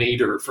absolute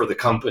nadir for the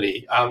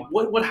company.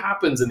 What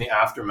happens in the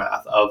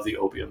aftermath of the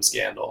opium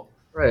scandal?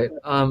 Right.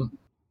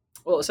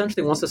 Well,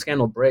 essentially, once the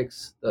scandal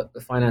breaks,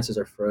 the finances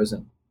are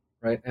frozen,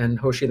 right? And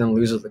Hoshi then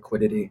loses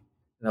liquidity.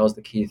 And that was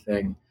the key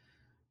thing.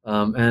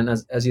 And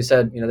as you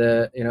said,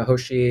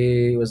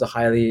 Hoshi was a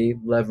highly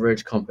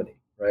leveraged company,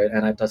 right?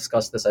 And I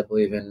discussed this, I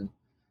believe, in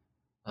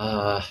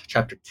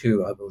chapter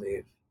 2, I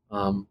believe.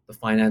 The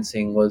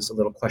financing was a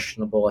little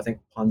questionable. I think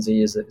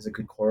Ponzi is a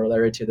good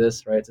corollary to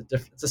this, right?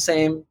 It's the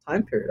same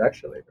time period,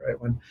 actually, right?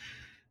 When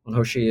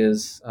Hoshi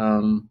is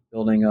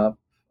building up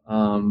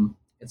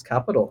its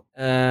capital,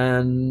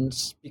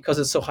 and because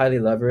it's so highly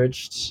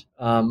leveraged,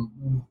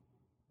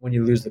 when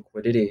you lose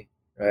liquidity,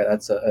 right,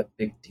 that's a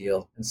big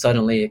deal, and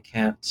suddenly it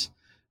can't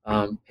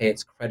pay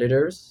its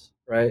creditors,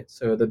 right?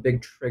 So the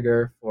big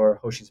trigger for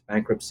Hoshi's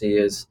bankruptcy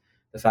is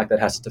the fact that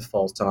it has to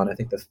default on, I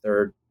think, the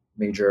third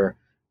major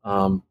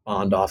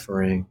bond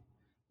offering.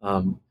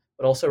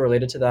 But also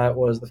related to that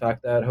was the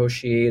fact that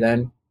Hoshi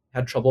then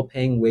had trouble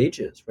paying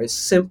wages, right?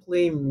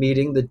 Simply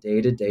meeting the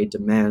day-to-day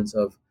demands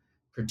of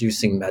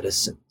producing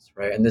medicines,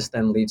 right? And this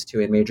then leads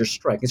to a major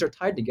strike. These are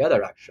tied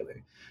together,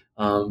 actually.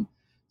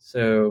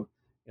 So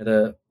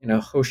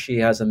Hoshi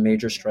has a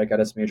major strike at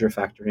its major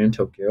factory in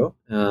Tokyo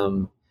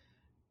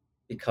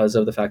because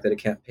of the fact that it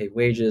can't pay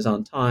wages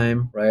on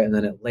time, right? And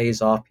then it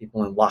lays off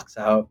people and locks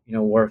out,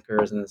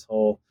 workers, and this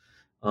whole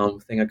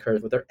thing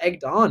occurs. But they're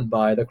egged on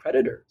by the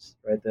creditors,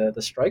 right?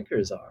 The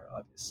strikers are,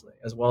 obviously,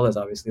 as well as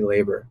obviously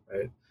labor,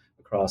 right,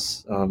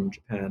 across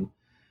Japan.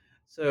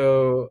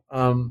 So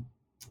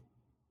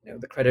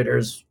the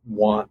creditors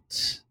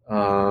want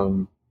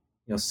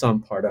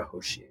some part of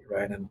Hoshi,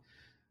 right? And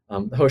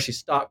the Hoshi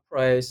stock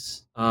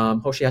price,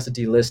 Hoshi has to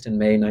delist in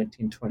May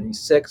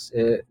 1926.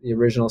 The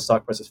original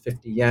stock price was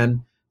 50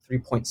 yen.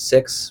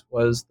 3.6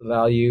 was the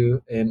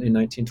value in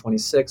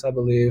 1926, I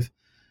believe.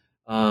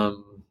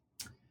 So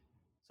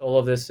all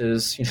of this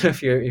is,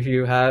 if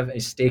you have a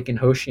stake in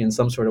Hoshi in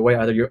some sort of way,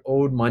 either you're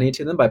owed money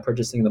to them by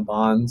purchasing the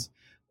bonds,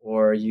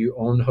 or you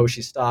own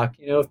Hoshi stock,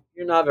 you're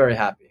not very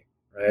happy,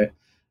 right?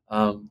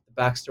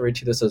 The backstory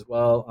to this as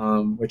well,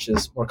 which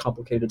is more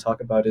complicated to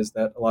talk about, is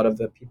that a lot of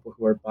the people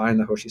who are buying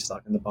the Hoshi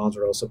stock and the bonds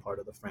are also part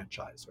of the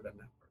franchise sort of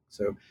network.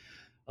 So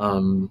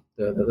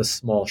the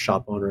small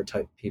shop owner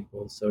type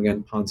people. So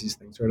again, Ponzi's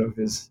thing sort of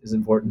is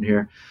important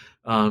here.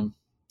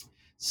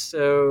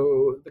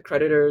 So the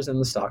creditors and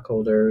the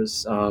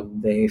stockholders,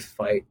 they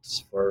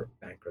fight for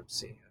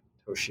bankruptcy. And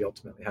Hoshi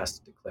ultimately has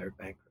to declare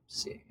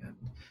bankruptcy, and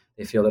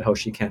they feel that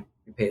Hoshi can't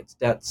repay its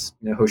debts.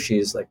 Hoshi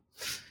is like,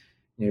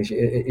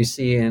 you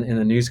see in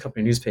the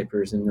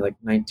newspapers in like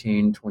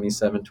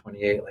 1927,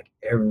 28, like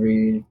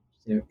every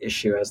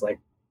issue has like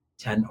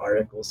 10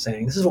 articles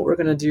saying this is what we're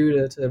going to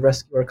do to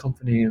rescue our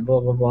company and blah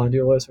blah blah, and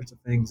do all those sorts of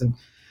things. And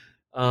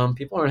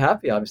people aren't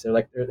happy, obviously.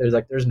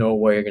 There's no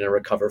way you're going to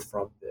recover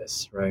from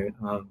this, right?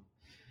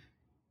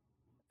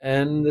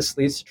 And this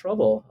leads to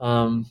trouble.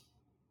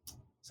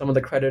 Some of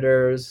the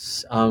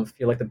creditors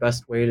feel like the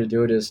best way to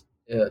do it is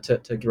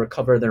to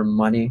recover their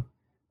money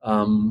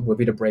would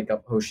be to break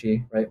up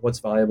Hoshi, right? What's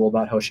valuable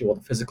about Hoshi? Well,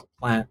 the physical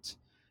plant,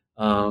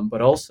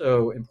 but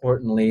also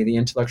importantly, the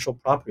intellectual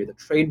property, the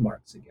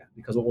trademarks again,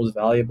 because what was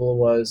valuable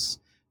was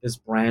this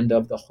brand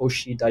of the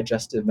Hoshi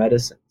digestive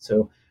medicine.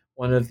 So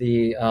one of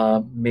the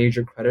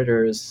major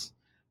creditors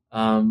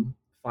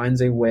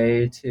finds a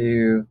way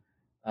to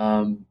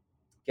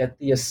get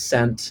the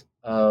assent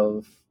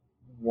of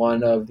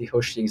one of the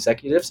Hoshi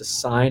executives to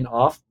sign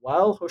off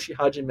while Hoshi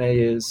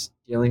Hajime is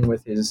dealing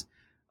with his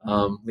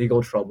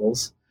legal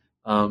troubles.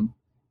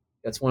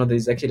 Gets one of the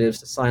executives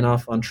to sign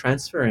off on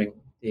transferring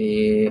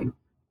the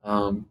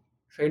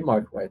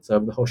trademark rights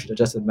of the Hoshi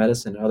digestive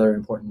medicine and other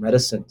important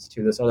medicines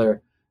to this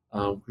other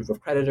group of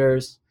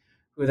creditors,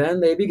 who then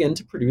they begin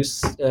to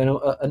produce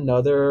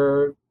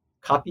another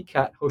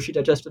copycat Hoshi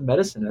digestive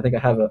medicine. I think I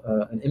have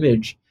an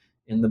image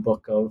in the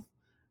book of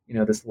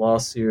this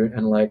lawsuit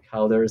and like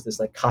how there's this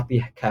like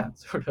copycat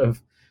sort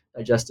of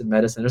digestive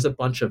medicine. There's a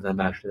bunch of them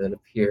actually that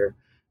appear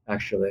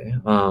actually,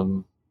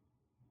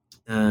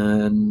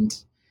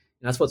 and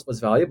that's what's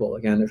valuable.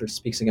 Again, it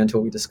speaks again to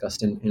what we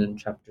discussed in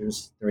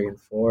chapters 3 and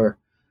 4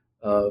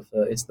 of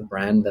it's the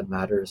brand that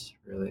matters,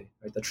 really,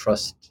 right? The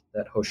trust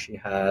that Hoshi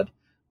had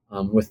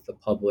with the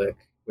public,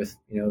 with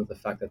the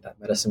fact that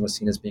medicine was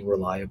seen as being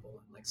reliable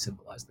and like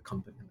symbolized the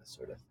company and this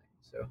sort of thing.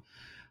 So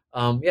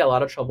a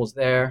lot of troubles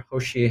there.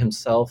 Hoshi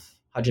himself,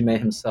 Hajime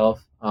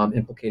himself,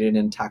 implicated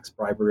in tax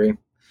bribery.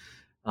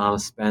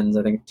 Spends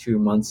I think 2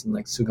 months in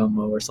like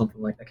Sugamo or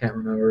something like that. I can't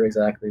remember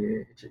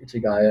exactly.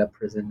 Ichigaya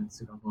prison in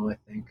Sugamo, I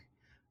think.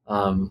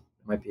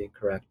 Might be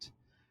incorrect.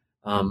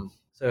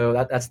 So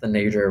that's the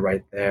nadir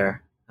right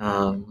there.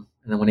 And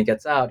then when he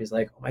gets out, he's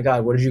like, "Oh my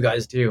God, what did you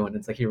guys do?" And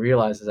it's like he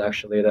realizes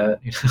actually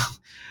that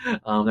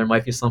there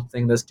might be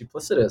something that's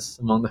duplicitous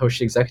among the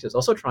Hoshi executives,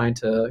 also trying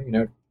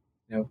to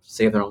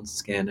save their own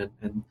skin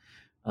and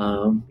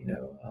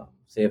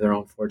save their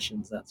own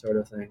fortunes, that sort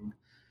of thing.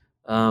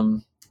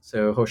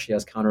 So Hoshi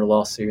has counter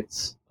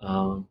lawsuits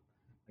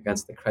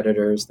against the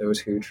creditors, those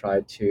who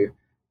tried to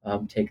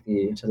take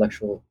the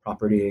intellectual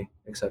property,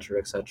 et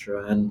cetera,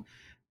 and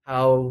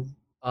how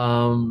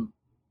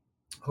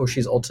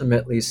Hoshi's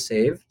ultimately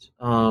saved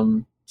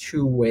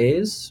 2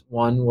 ways.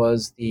 One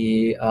was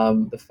the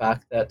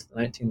fact that in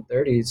the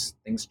 1930s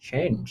things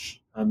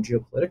changed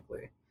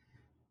geopolitically.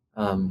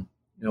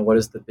 What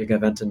is the big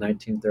event in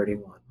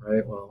 1931,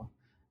 right? Well,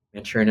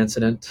 Manchurian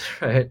Incident,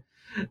 right?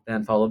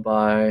 Then followed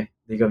by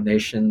League of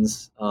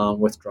Nations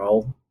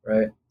withdrawal,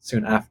 right?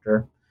 Soon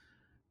after.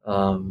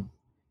 And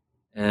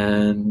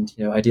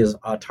ideas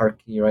of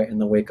autarky, right, in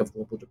the wake of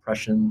global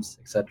depressions,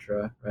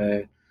 etc.,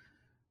 right?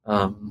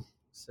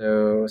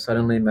 So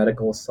suddenly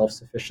medical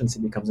self-sufficiency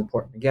becomes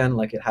important again,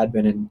 like it had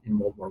been in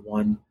World War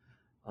One.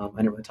 I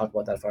didn't really talk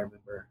about that if I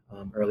remember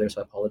earlier,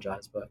 so I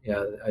apologize. But yeah,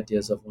 the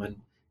ideas of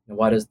when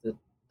why does the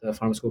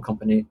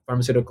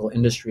pharmaceutical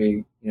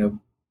industry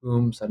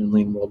boom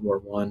suddenly in World War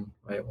One,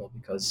 right? Well,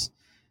 because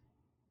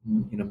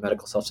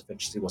medical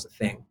self-sufficiency was a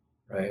thing,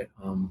 right?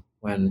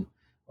 When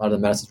a lot of the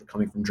medicines were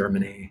coming from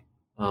Germany,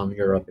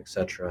 Europe,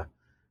 etc.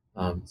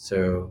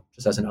 So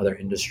just as in other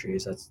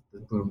industries, that's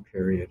the boom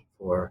period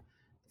for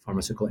the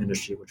pharmaceutical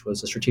industry, which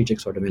was a strategic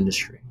sort of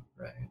industry,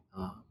 right?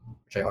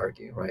 Which I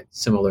argue, right,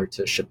 similar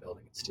to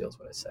shipbuilding and steel is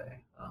what I say.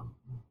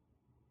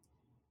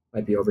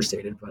 Might be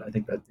overstated, but I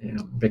think that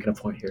I'm making a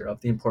point here of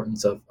the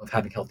importance of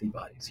having healthy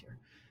bodies here.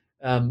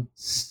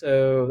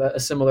 So that a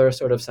similar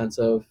sort of sense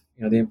of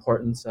the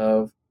importance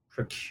of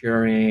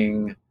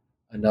procuring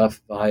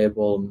enough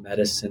viable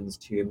medicines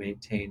to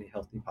maintain a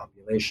healthy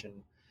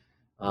population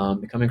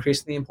become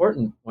increasingly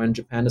important when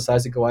Japan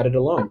decides to go at it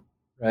alone,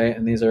 right?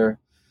 And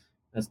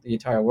that's the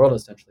entire world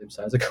essentially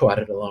decides to go at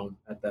it alone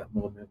at that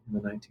moment in the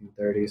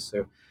 1930s.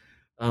 So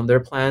there are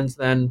plans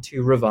then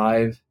to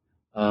revive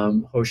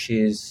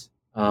Hoshi's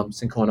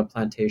cinchona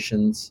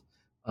plantations,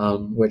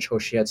 which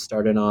Hoshi had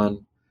started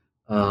on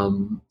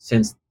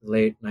since the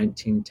late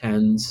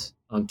 1910s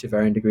to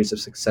varying degrees of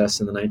success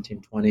in the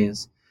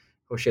 1920s.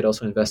 Hoshi had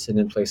also invested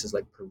in places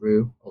like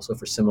Peru, also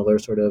for similar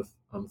sort of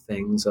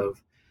things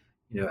of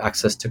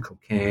access to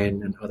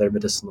cocaine and other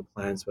medicinal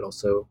plants, but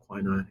also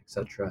quinine,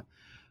 etc.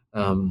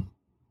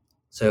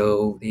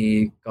 So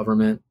the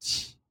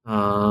government,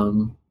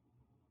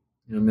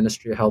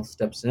 Ministry of Health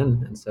steps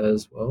in and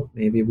says, well,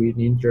 maybe we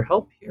need your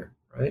help here,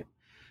 right?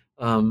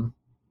 And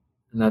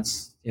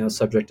that's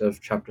subject of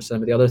chapter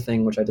 7. But the other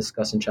thing which I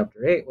discussed in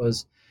chapter 8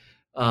 was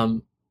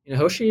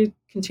Hoshi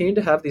continued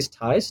to have these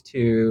ties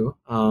to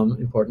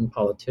important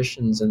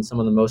politicians, and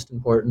some of the most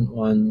important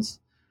ones,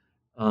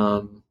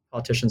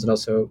 politicians and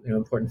also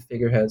important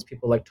figureheads,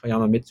 people like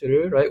Toyama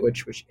Mitsuru, right,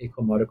 which Eiko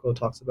Maruko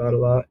talks about a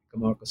lot, Eiko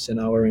Maruko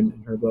Sinauer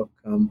in her book.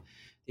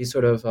 These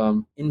sort of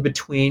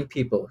in-between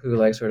people who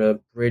like sort of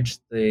bridge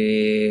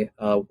the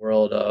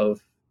world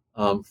of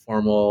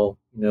formal,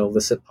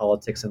 illicit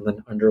politics and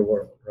then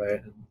underworld,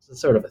 right? And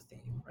it's sort of a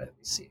theme, right, that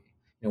we see.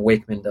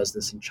 Wakeman does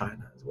this in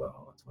China as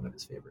well. It's one of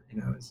his favorite,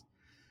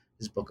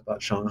 his book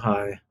about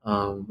Shanghai,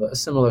 but a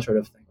similar sort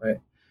of thing, right?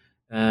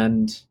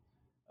 And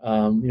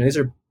these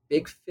are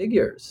big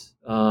figures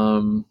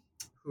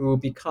who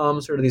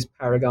become sort of these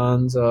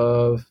paragons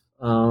of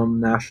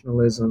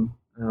nationalism,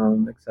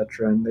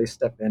 etc. And they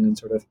step in and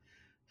sort of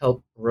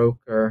help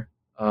broker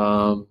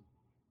a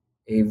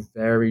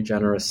very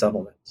generous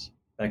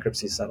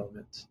bankruptcy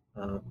settlement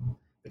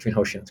between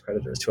Hoshi and its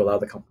creditors to allow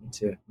the company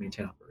to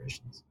maintain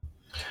operations.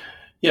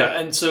 Yeah,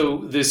 and so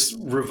this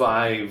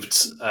revived,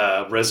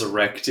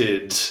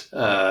 resurrected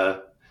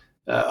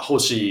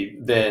Hoshi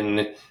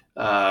then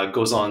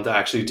goes on to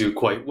actually do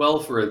quite well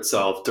for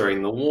itself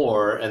during the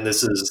war, and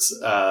this is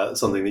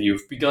something that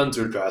you've begun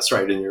to address,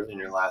 right, in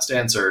your last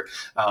answer.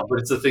 But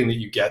it's the thing that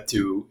you get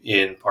to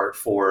in part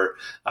 4,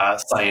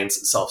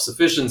 science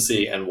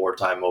self-sufficiency and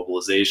wartime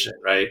mobilization,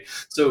 right?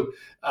 So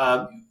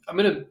I'm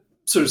going to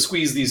sort of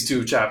squeeze these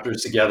two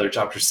chapters together,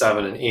 chapter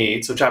 7 and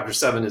 8. So chapter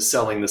 7 is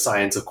selling the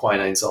science of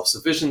quinine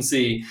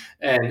self-sufficiency,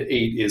 and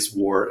 8 is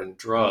war and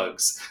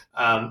drugs.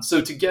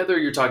 So together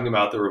you're talking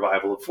about the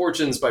revival of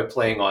fortunes by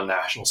playing on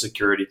national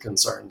security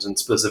concerns and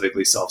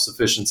specifically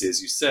self-sufficiency, as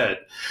you said.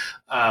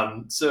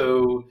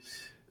 So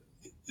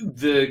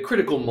the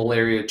critical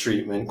malaria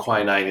treatment,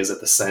 quinine, is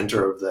at the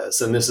center of this,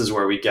 and this is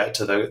where we get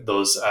to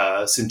those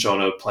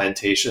cinchona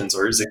plantations,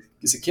 or is it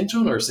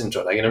Cinchona or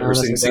Cinchona? I can never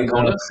say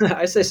Cinchona.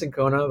 I say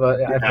Cinchona,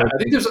 but yeah, I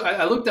think there's.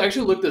 I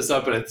actually looked this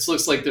up, and it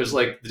looks like there's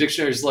like the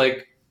dictionary's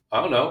like,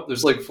 I don't know.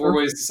 There's like 4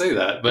 ways to say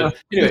that, but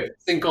anyway,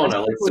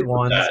 Cinchona. Like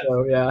one,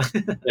 so yeah.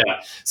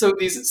 Yeah. So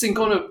these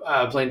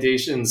Cinchona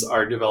plantations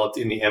are developed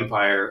in the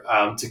empire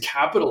to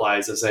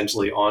capitalize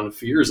essentially on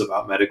fears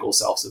about medical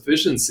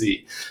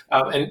self-sufficiency,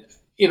 and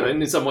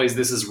in some ways,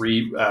 this is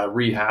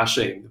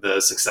rehashing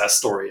the success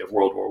story of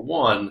World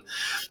War I.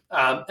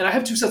 And I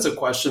have 2 sets of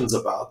questions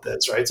about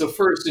this, right? So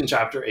first, in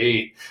chapter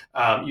 8,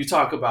 you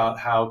talk about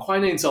how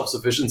quinine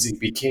self-sufficiency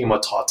became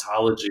a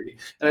tautology.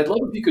 And I'd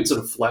love if you could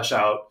sort of flesh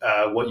out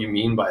what you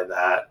mean by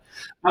that.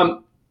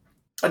 And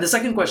the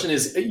second question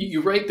is, you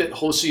write that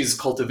Hoshi's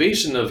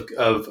cultivation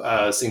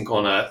of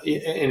cinchona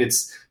and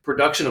its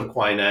production of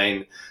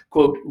quinine,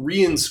 quote,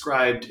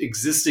 reinscribed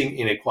existing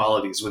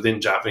inequalities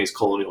within Japanese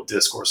colonial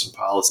discourse and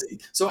policy.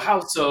 So how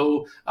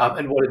so?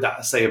 And what did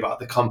that say about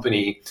the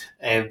company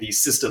and the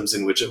systems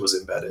in which it was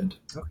embedded?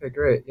 Okay,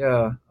 great.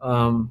 Yeah.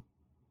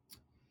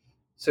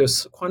 So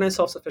quinine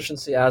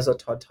self-sufficiency as a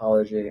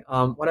tautology.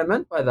 What I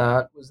meant by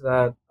that was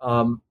that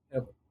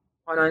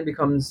quinine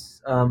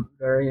becomes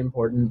very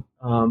important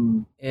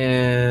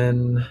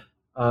in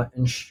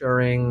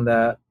ensuring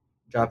that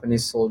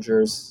Japanese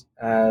soldiers,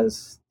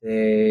 as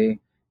they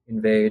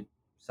invade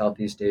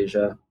Southeast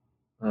Asia,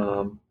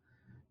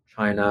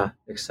 China,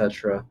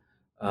 etc.,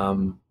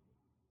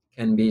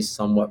 can be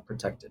somewhat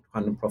protected.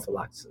 Quinine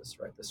prophylaxis,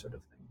 right? This sort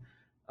of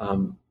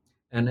thing.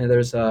 And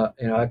there's I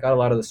got a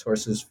lot of the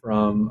sources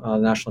from the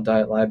National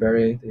Diet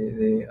Library,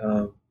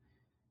 the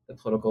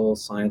political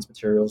science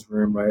materials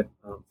room, right,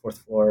 4th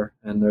floor,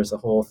 and there's a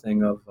whole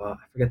thing of I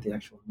forget the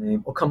actual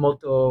name,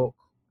 Okamoto.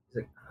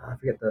 I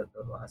forget the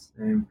last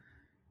name.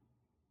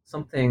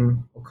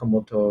 Something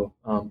Okamoto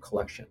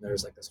collection.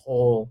 There's like this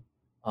whole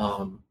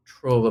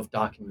trove of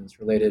documents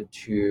related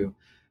to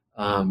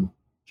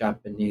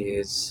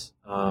Japanese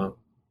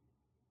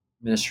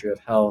Ministry of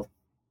Health,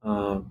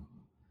 sort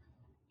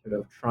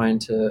of trying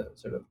to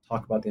sort of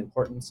talk about the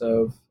importance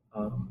of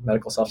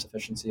medical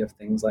self-sufficiency of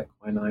things like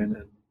quinine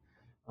and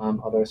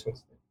other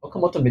sorts of things.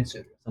 Okamoto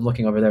Mitsuru. I'm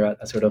looking over there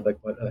at sort of like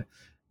what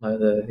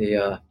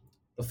the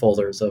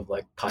folders of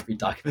like copy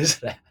documents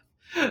that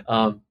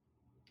I have.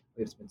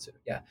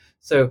 Yeah.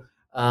 So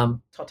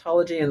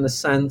tautology in the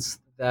sense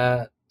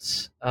that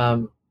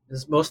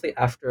is mostly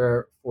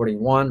after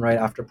 41, right?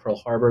 After Pearl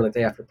Harbor, like the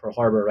day after Pearl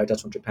Harbor, right?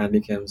 That's when Japan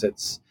begins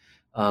its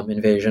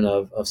invasion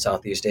of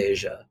Southeast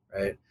Asia,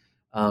 right?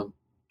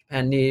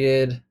 Japan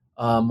needed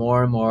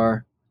more and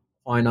more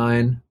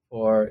quinine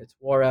for its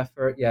war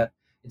effort, yet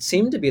it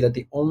seemed to be that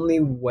the only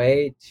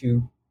way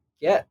to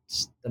get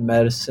the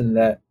medicine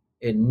that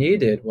it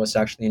needed was to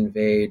actually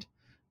invade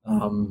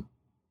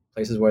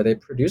places where they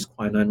produced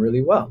quinine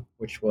really well,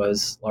 which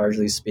was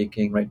largely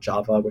speaking, right,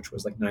 Java, which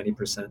was like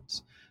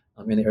 90%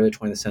 in the early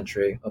 20th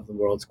century of the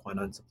world's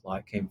quinine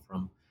supply came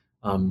from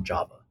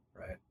Java,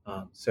 right?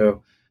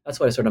 So that's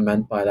what I sort of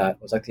meant by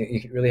that, was like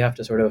you really have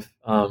to sort of,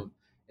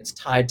 it's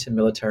tied to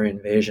military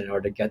invasion in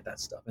order to get that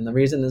stuff. And the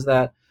reason is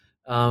that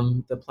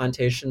the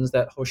plantations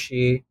that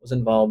Hoshi was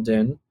involved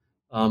in,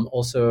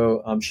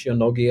 also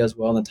Shionogi as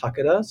well, and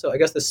Takeda. So I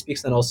guess this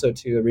speaks then also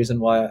to a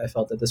reason why I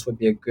felt that this would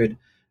be a good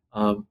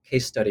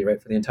case study,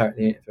 right, for the entire,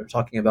 if we're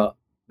talking about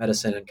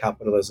medicine and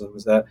capitalism,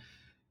 is that,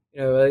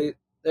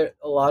 there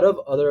a lot of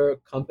other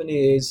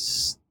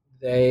companies,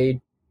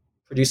 they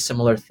produce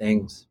similar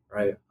things,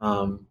 right,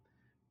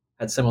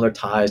 had similar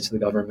ties to the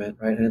government,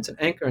 right, and it's an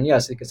anchor, and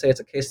yes, you could say it's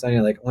a case study,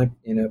 like,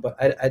 but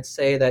I'd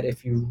say that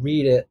if you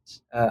read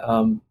it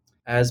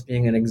as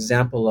being an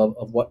example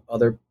of what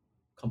other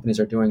companies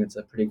are doing, it's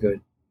a pretty good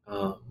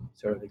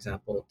sort of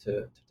example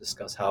to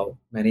discuss how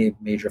many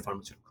major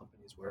pharmaceutical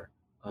companies were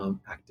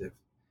active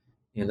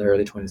in the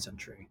early 20th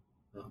century.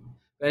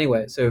 But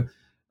anyway, so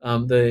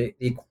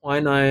the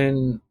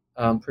quinine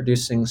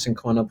producing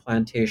cinchona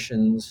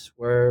plantations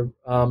were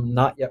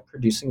not yet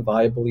producing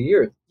viable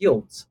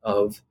yields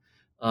of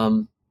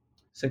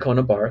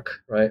cinchona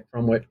bark, right,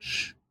 from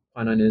which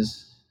quinine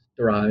is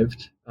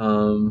derived,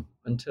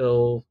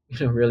 until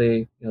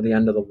really the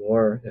end of the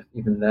war. If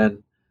even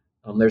then,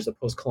 there's a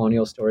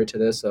post-colonial story to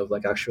this of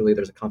like actually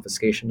there's a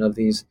confiscation of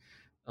these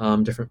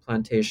different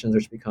plantations,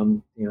 which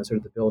become sort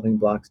of the building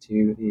blocks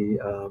to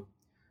the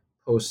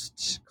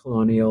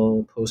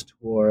post-colonial,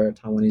 post-war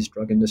Taiwanese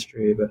drug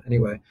industry. But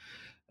anyway,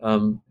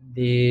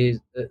 the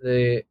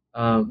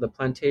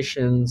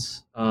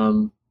plantations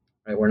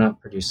were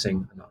not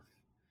producing enough,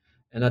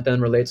 and that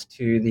then relates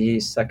to the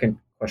second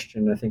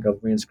question, I think,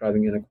 of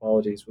reinscribing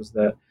inequalities, was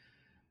that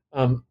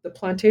the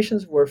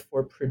plantations were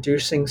for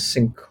producing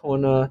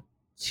cinchona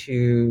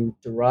to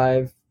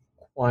derive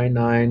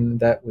quinine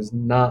that was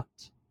not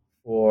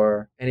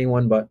for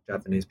anyone but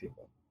Japanese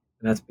people.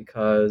 And that's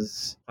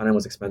because quinine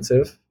was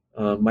expensive.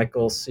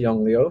 Michael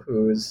Seong Leo,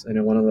 who is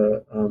one of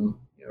the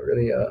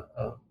really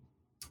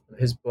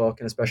his book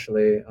and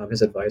especially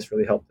his advice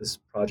really helped this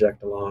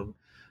project along,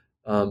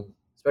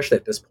 especially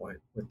at this point.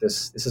 With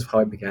this is how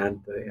it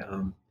began.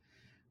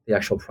 The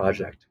actual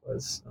project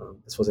was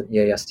this was an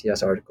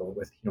EASTS article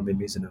with Hinomi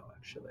Mizuno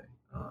actually,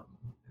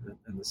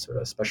 and this sort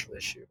of special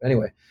issue.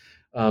 Anyway,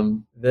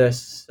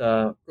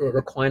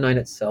 the quinine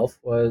itself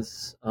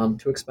was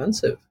too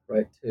expensive,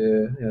 right?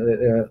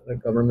 The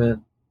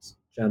government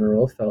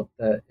general felt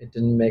that it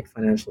didn't make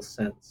financial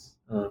sense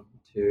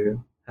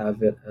to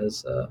have it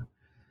as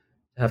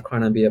have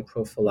quinine be a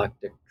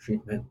prophylactic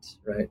treatment,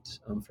 right,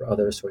 for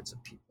other sorts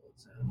of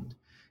peoples. And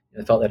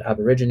it felt that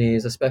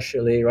Aborigines,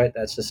 especially, right,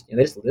 that's just, they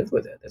just live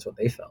with it. That's what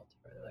they felt,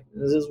 right? Like,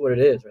 this is what it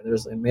is, right?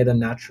 It made them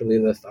naturally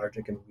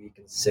lethargic and weak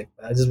and sick.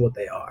 But this is what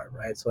they are,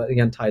 right? So it,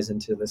 again, ties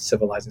into the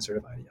civilizing sort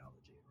of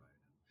ideology,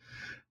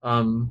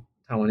 right?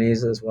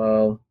 Taiwanese as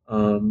well,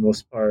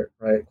 most part,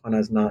 right?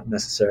 Quinine is not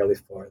necessarily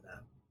for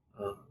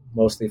them,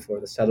 mostly for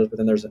the settlers, but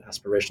then there's an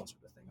aspirational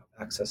sort of thing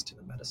of access to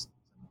the medicine.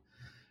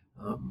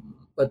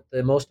 But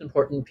the most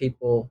important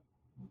people,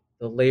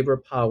 the labor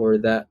power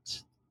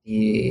that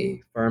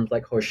the firms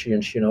like Hoshi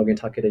and Shionogi and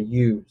Takeda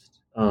used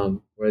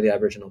were the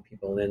Aboriginal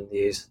people in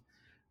these,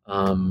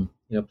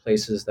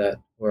 places that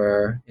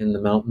were in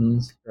the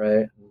mountains,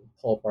 right? And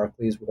Paul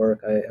Barkley's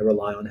work I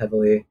rely on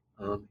heavily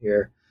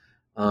here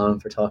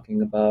for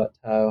talking about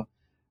how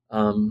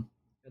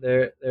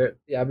the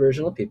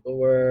Aboriginal people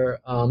were,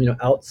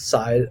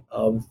 outside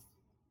of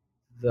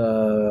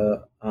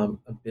the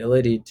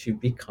ability to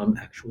become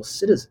actual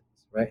citizens,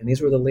 right? And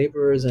these were the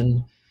laborers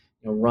and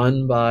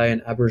run by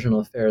an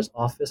Aboriginal Affairs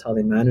office, how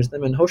they manage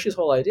them. And Hoshi's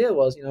whole idea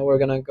was, we're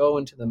going to go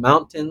into the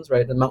mountains,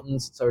 right? The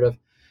mountains sort of,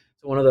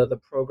 so one of the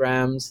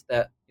programs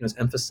that is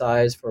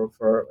emphasized for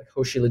like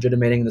Hoshi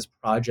legitimating this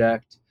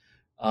project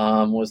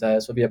was that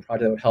this would be a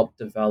project that would help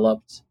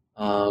develop,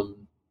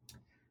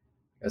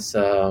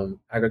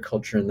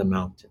 agriculture in the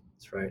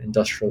mountains, right?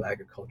 Industrial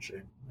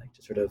agriculture, like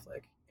to sort of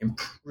like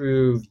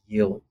improve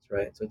yields,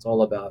 right? So it's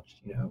all about,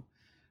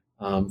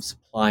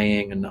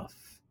 supplying enough,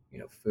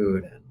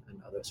 food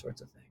and other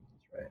sorts of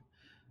things,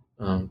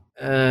 right?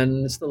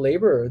 And it's the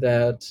labor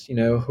that,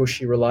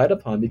 Hoshi relied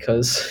upon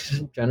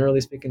because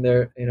generally speaking,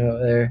 they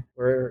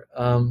were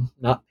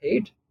not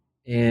paid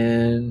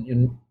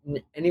in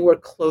anywhere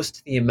close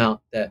to the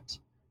amount that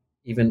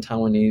even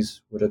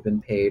Taiwanese would have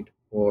been paid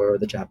or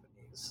the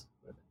Japanese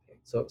would have been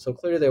paid. So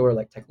clearly there were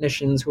like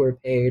technicians who were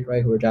paid,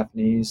 right, who were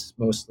Japanese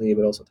mostly,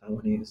 but also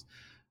Taiwanese.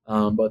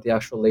 But the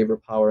actual labor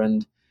power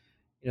and,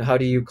 how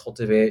do you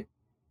cultivate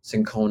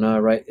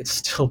cinchona, right? It's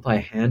still by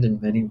hand in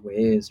many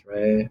ways,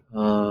 right?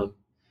 And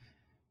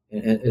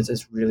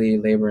it's really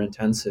labor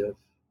intensive.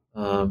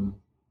 So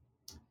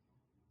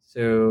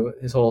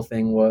his whole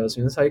thing was,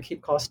 that's how you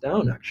keep costs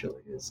down,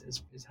 actually,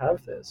 is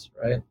have this,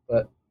 right?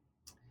 But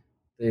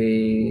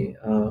the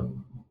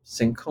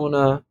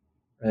cinchona,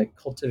 right,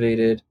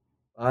 cultivated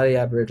by the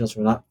Aboriginals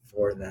were not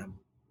for them.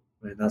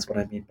 Right? That's what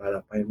I mean by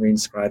that, by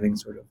reinscribing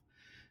sort of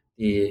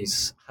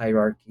these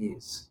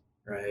hierarchies,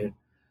 right?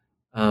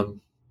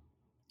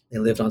 They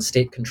lived on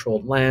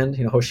state-controlled land.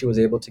 Hoshi was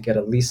able to get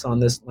a lease on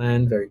this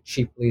land very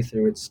cheaply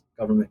through its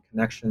government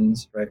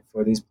connections, right,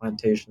 for these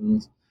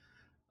plantations.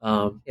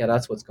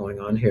 That's what's going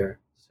on here.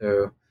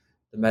 So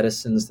the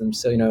medicines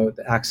themselves,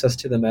 the access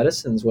to the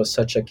medicines was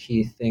such a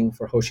key thing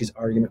for Hoshi's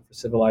argument for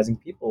civilizing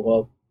people.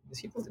 Well,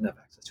 these people didn't have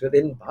access to it.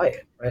 They didn't buy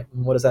it, right?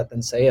 And what does that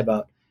then say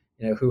about,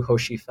 who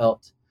Hoshi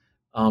felt,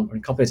 or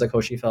companies like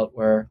Hoshi felt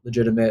were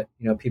legitimate,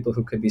 people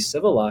who could be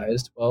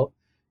civilized? Well,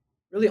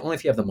 really only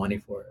if you have the money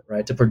for it,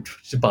 right,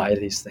 to buy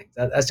these things.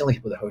 That's the only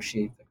people that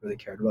Hoshi really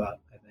cared about,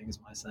 I think, is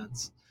my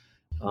sense,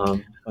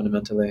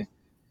 fundamentally.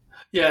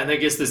 Yeah, and I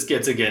guess this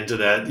gets again to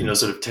that,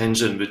 sort of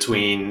tension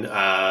between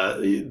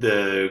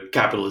the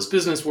capitalist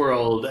business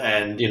world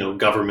and,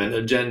 government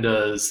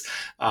agendas,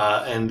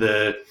 and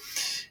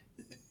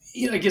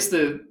I guess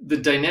the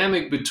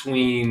dynamic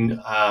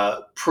between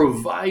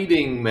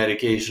providing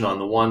medication on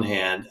the one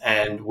hand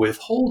and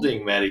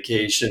withholding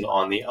medication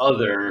on the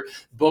other,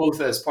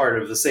 both as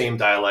part of the same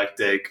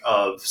dialectic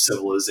of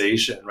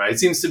civilization, right? It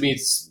seems to me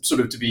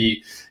sort of to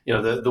be,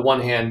 the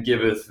one hand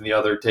giveth and the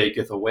other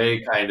taketh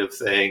away kind of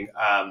thing,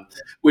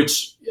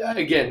 which,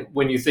 again,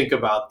 when you think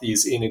about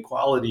these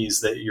inequalities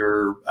that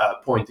you're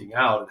pointing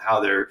out and how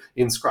they're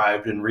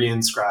inscribed and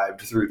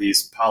reinscribed through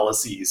these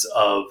policies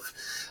of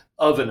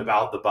and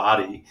about the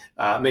body,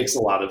 makes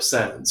a lot of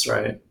sense,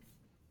 right?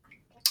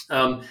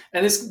 And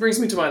this brings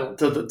me to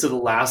the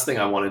last thing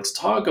I wanted to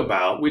talk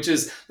about, which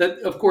is that,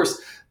 of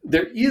course,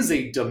 there is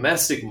a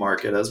domestic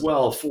market as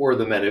well for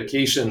the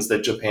medications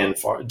that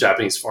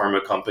Japanese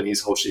pharma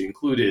companies, Hoshi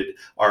included,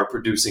 are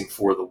producing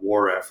for the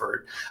war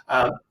effort.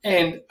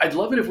 And I'd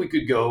love it if we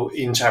could go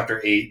in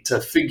Chapter 8 to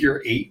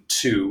Figure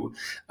 8.2.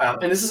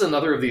 And this is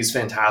another of these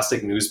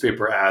fantastic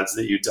newspaper ads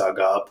that you dug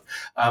up.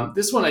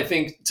 This one, I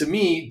think, to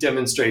me,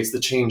 demonstrates the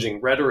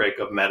changing rhetoric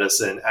of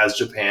medicine as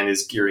Japan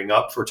is gearing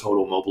up for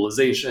total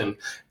mobilization,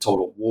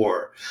 total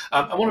war.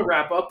 I want to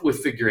wrap up with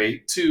Figure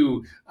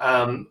 8.2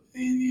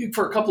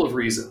 for a couple of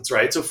reasons,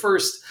 right? So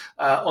first,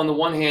 on the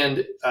one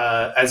hand,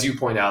 as you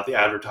point out, the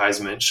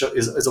advertisement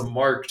is a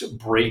marked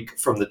break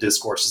from the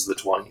discourses of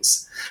the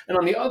 20s. And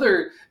on the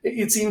other,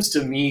 it seems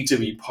to me to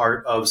be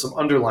part of some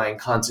underlying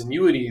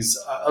continuities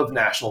of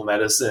national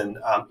medicine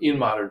in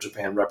modern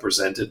Japan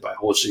represented by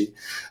Hoshi.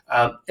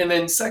 And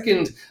then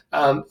second,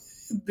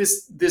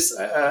 this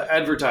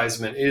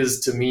advertisement is,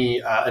 to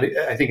me,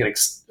 I think, a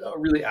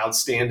really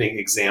outstanding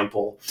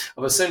example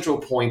of a central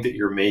point that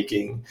you're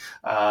making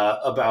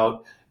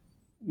about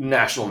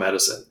national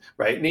medicine,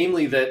 right?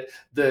 Namely, that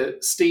the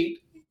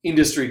state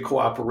industry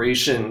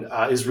cooperation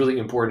is really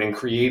important in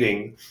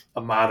creating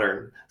a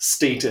modern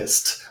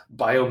statist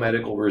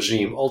biomedical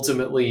regime,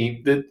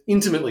 ultimately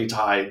intimately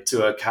tied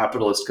to a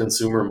capitalist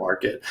consumer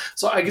market.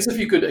 So I guess if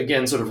you could,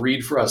 again, sort of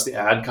read for us the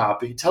ad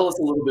copy, tell us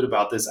a little bit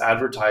about this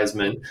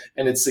advertisement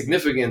and its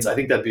significance. I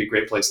think that'd be a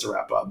great place to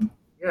wrap up.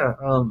 Yeah,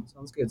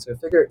 sounds good. So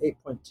Figure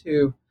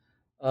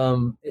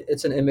 8.2,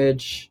 it's an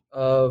image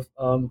of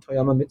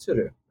Toyama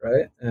Mitsuru,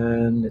 right?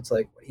 And it's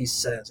like what he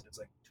says, and it's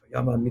like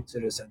Toyama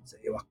Mitsuru sensei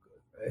iwaku,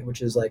 right?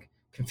 Which is like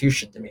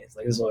Confucian to me. It's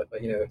like, it's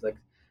like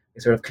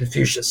sort of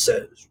Confucius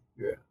says,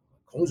 yeah,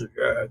 Kongzu,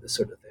 yeah, this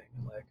sort of thing.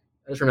 And like,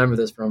 I just remember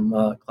this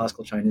from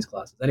classical Chinese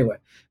classes. Anyway,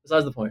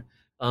 besides the point.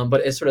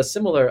 But it's sort of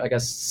similar, I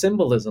guess,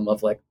 symbolism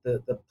of like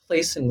the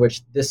place in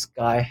which this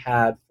guy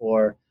had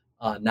for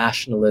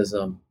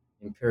nationalism,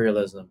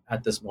 imperialism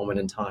at this moment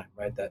in time,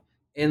 right? That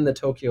in the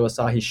Tokyo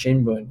Asahi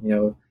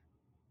Shimbun,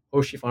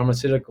 Hoshi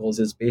Pharmaceuticals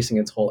is basing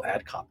its whole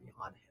ad copy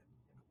on him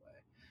in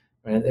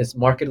a way. Right? It's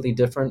markedly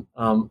different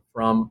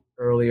from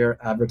earlier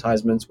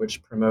advertisements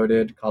which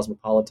promoted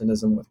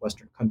cosmopolitanism with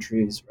Western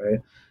countries, right?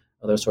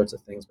 Other sorts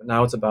of things. But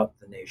now it's about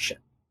the nation.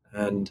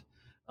 And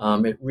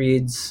it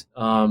reads,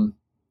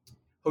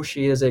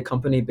 Hoshi is a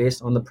company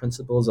based on the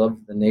principles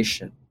of the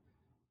nation.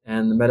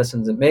 And the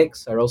medicines it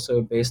makes are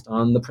also based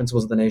on the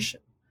principles of the nation.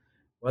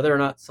 Whether or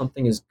not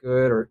something is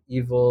good or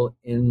evil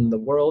in the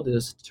world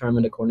is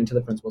determined according to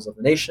the principles of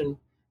the nation.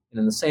 And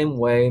in the same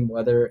way,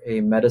 whether a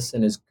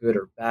medicine is good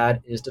or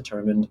bad is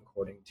determined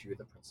according to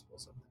the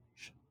principles of the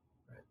nation.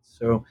 Right?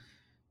 So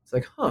it's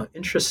like,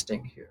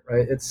 interesting here,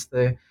 right? It's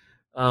the,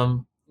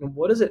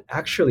 what is it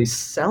actually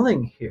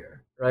selling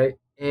here, right?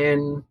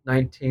 In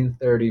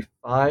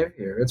 1935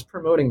 here, it's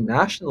promoting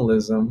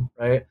nationalism,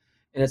 right?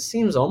 And it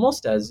seems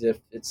almost as if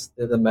it's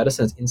the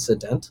medicine is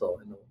incidental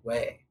in a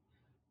way.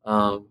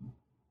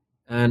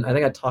 And I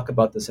think I talk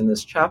about this in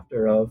this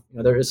chapter of,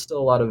 there is still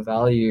a lot of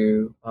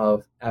value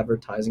of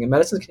advertising. And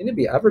medicines continue to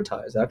be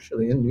advertised,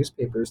 actually, in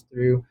newspapers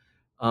through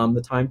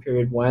the time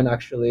period when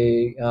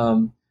actually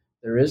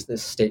there is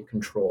this state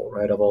control,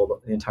 right, of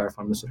all the entire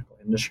pharmaceutical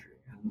industry.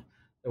 And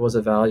there was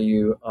a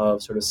value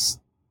of sort of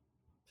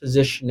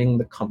positioning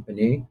the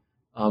company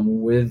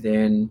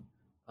within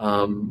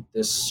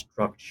this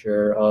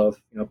structure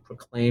of,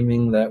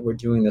 proclaiming that we're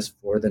doing this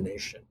for the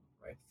nation,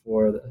 right,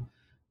 for the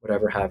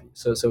whatever have you.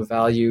 So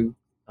value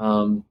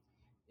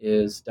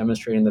is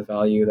demonstrating the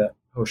value that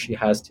Hoshi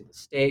has to the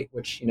state,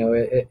 which,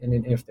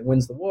 and if it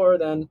wins the war,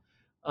 then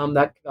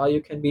that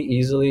value can be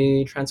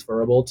easily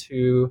transferable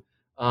to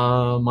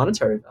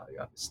monetary value,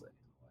 obviously.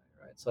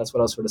 Right? So that's what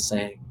I was sort of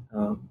saying.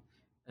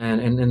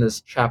 And in this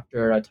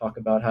chapter, I talk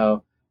about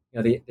how,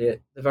 the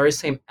very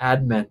same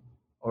ad men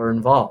are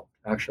involved.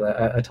 Actually,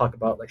 I talk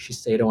about like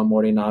Shiseido and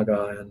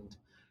Morinaga, and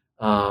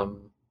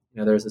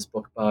there's this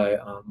book by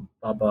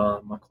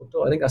Baba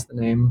Makoto, I think that's the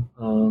name,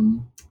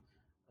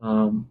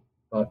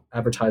 about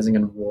advertising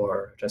and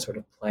war, which I sort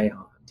of play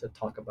on to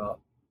talk about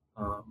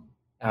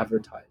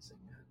advertising.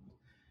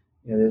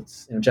 And,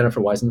 it's Jennifer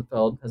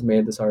Weisenfeld has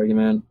made this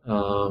argument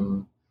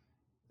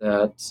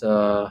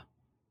that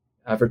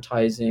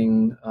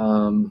advertising,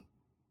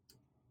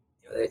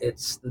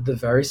 it's the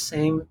very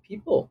same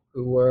people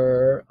who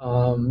were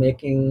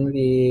making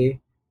the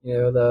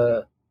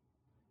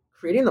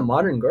creating the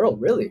modern girl,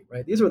 really,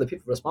 right? These were the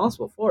people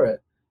responsible for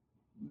it.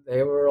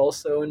 They were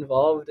also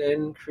involved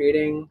in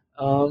creating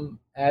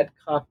ad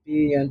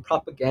copy and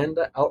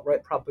propaganda,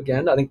 outright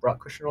propaganda. I think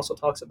Brock Kushner also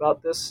talks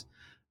about this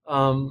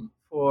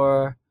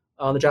for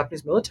the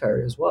Japanese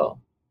military as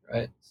well,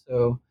 right?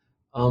 So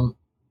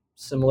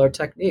similar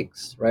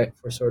techniques, right,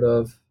 for sort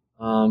of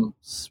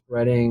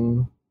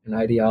spreading an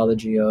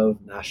ideology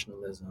of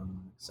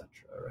nationalism, etc.,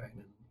 right?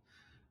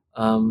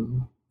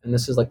 And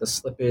this is like the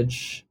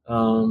slippage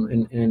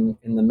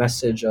in the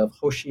message of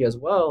Hoshi as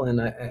well.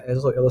 And I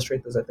also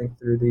illustrate this, I think,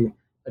 through the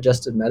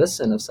adjusted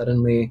medicine of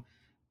suddenly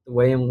the the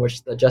way in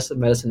which the digestive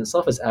medicine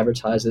itself is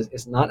advertised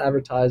is not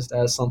advertised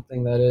as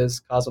something that is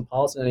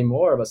cosmopolitan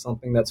anymore, but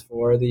something that's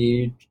for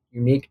the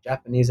unique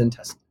Japanese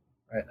intestine,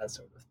 right? That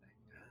sort of thing.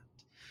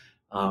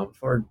 And,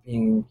 for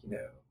being,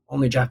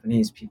 only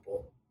Japanese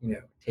people,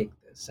 take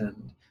this,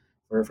 and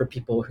for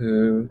people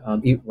who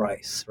eat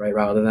rice, right,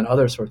 rather than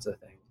other sorts of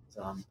things.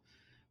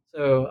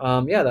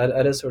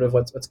 That is sort of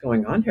what's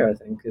going on here. I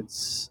think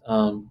it's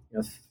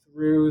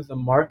through the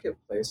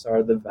marketplace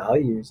are the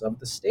values of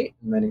the state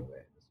in many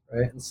ways,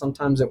 right? And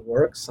sometimes it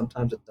works,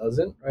 sometimes it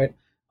doesn't, right?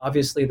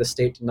 Obviously, the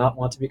state did not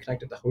want to be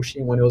connected to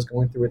Hoshi when it was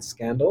going through its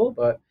scandal,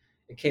 but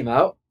it came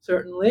out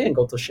certainly, and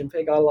Goto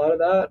Shinpei got a lot of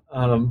that.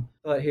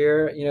 But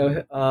here,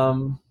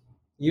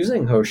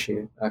 using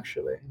Hoshi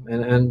actually,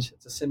 and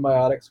it's a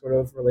symbiotic sort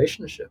of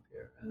relationship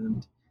here,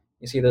 and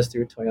you see this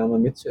through Toyama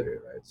Mitsuru,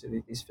 right? So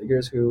these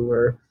figures who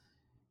were,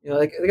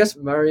 like I guess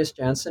Marius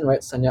Jansen,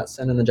 right? Sun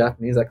Yat-sen in the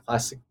Japanese, that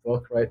classic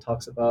book, right,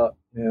 talks about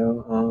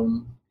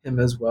him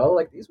as well.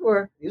 Like these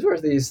were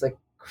these like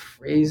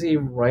crazy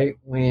right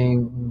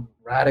wing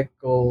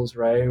radicals,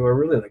 right, who are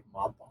really like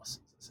mob bosses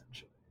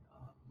essentially.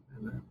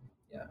 And then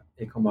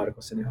Eiko Mariko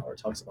Senihara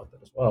talks about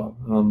that as well.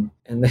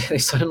 And they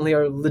suddenly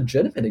are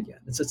legitimate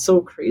again. It's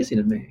so crazy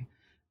to me.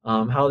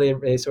 How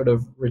they sort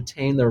of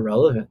retain their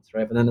relevance,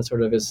 right? But then it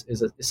sort of is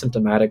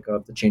symptomatic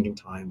of the changing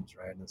times,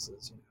 right? And this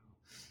is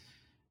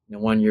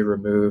 1 year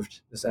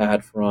removed, this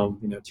ad from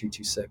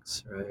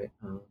 226, right?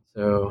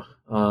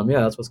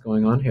 That's what's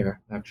going on here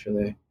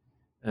actually.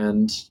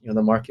 And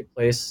the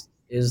marketplace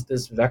is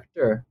this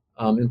vector,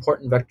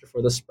 important vector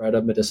for the spread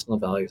of medicinal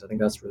values. I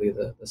think that's really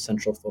the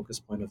central focus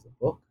point of the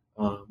book,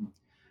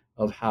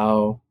 of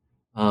how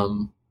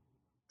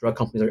drug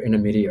companies are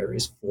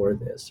intermediaries for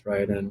this,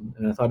 right? And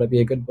I thought it'd be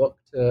a good book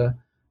to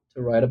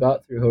write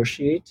about through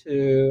Hoshi,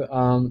 to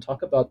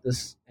talk about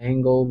this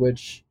angle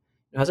which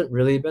hasn't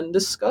really been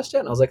discussed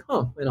yet. And I was like,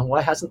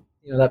 why hasn't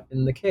that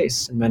been the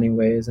case in many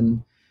ways?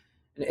 And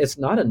it's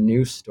not a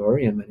new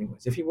story in many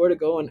ways. If you were to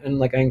go and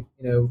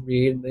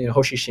read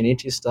Hoshi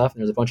Shinichi stuff, and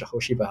there's a bunch of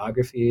Hoshi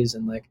biographies,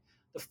 and like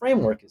the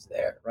framework is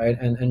there, right?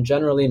 And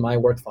generally my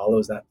work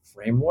follows that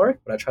framework,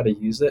 but I try to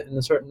use it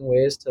in certain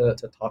ways to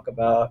talk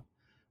about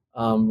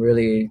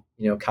really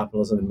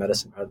capitalism and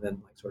medicine, rather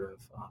than like sort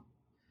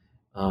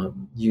of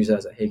use it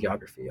as a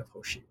hagiography of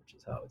Hoshi, which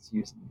is how it's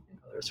used in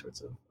other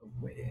sorts of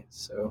ways.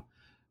 So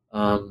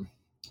and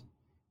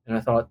I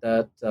thought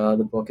that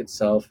the book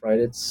itself, right,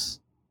 it's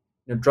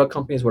drug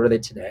companies, what are they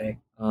today?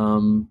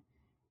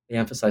 They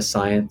emphasize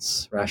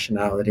science,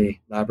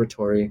 rationality,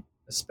 laboratory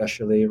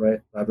especially, right?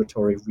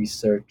 Laboratory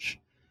research.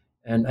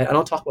 And I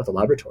don't talk about the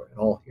laboratory at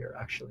all here,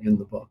 actually, in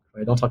the book,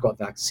 right? I don't talk about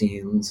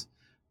vaccines.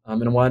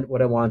 And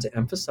what I wanted to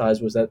emphasize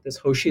was that this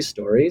Hoshi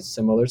story is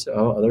similar to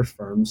how other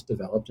firms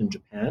developed in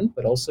Japan,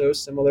 but also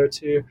similar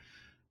to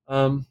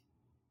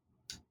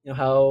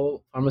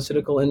how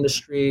pharmaceutical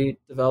industry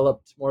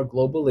developed more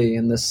globally,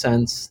 in the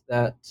sense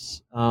that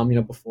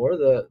before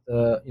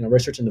the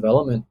research and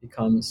development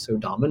becomes so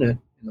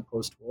dominant in the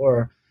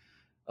post-war,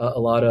 a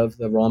lot of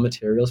the raw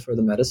materials for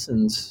the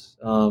medicines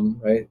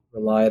right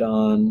relied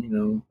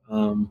on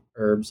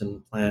herbs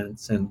and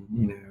plants and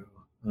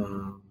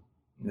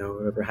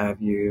whatever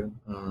have you,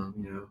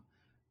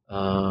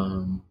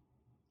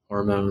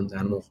 hormones,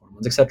 animal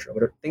hormones, etc.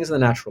 What are things in the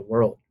natural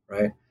world,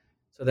 right?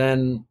 So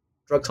then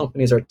drug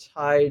companies are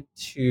tied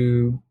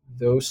to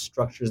those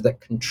structures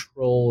that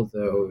control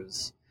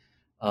those,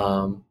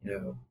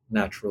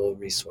 natural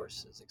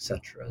resources,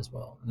 etc. as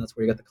well. And that's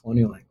where you get the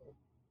colonial angle,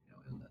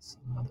 in this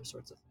and other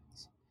sorts of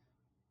things.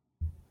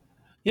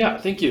 Yeah,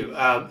 thank you.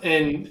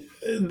 And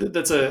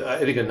that's I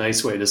think a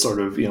nice way to sort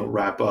of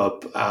wrap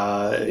up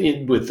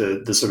with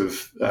the sort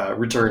of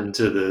return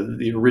to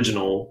the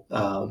original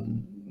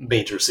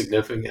major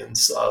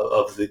significance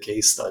of the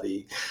case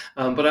study.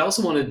 But I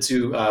also wanted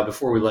to,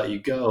 before we let you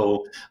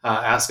go,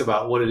 ask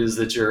about what it is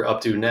that you're up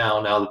to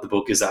now that the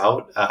book is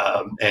out,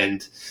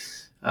 and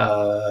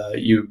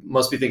you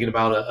must be thinking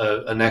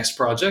about a next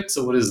project.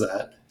 So what is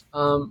that?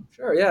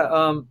 Sure.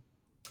 Yeah.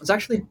 It's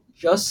actually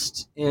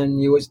just in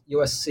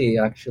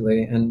USC,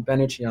 actually, and Ben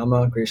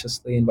Uchiyama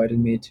graciously invited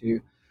me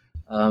to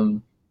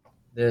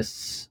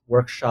this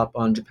workshop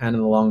on Japan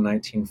in the long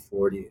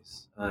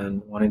 1940s,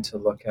 and wanting to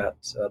look at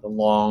the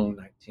long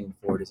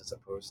 1940s as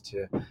opposed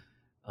to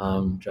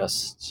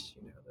just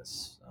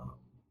this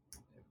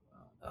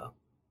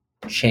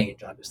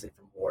change, obviously,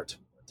 from war to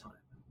wartime,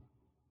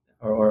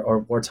 or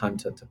wartime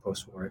to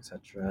post-war,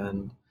 etc.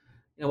 And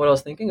what I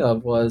was thinking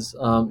of was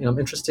I'm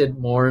interested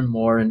more and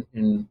more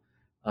in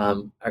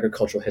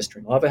agricultural history.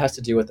 And a lot of it has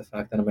to do with the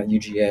fact that I'm at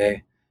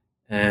UGA,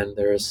 and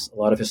there's a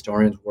lot of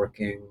historians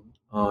working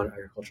on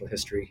agricultural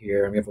history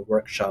here, and we have a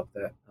workshop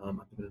that I've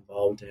been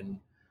involved in.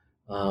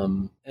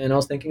 And I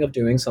was thinking of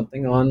doing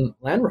something on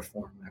land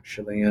reform,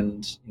 actually.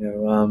 And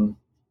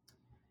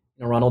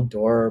Ronald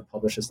Doerr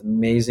published this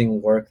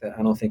amazing work that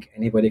I don't think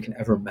anybody can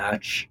ever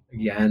match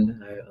again.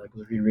 And I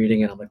was rereading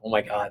it, and I'm like, oh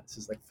my God, this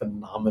is like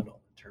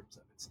phenomenal in terms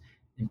of its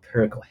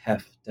empirical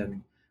heft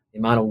and the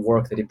amount of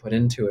work that he put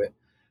into it.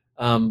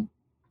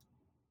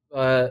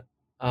 But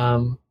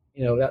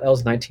that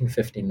was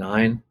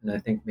 1959, and I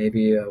think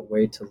maybe a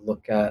way to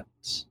look at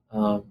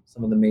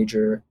some of the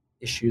major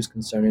issues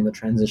concerning the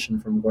transition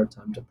from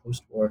wartime to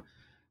post-war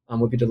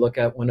would be to look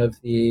at one of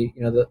the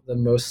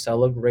most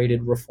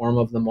celebrated reform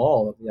of them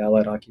all, of the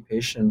Allied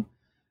occupation.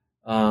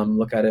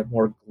 Look at it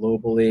more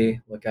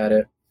globally. Look at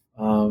it,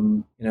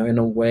 in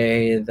a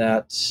way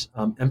that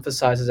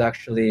emphasizes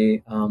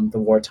actually the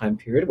wartime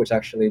period, which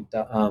actually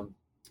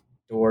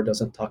Doerr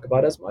doesn't talk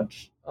about as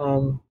much.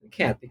 We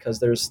can't,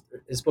 because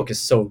his book is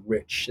so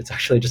rich. It's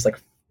actually just like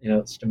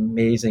such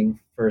amazing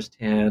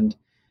firsthand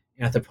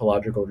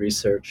anthropological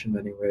research in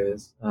many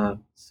ways. The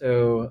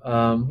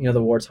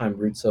wartime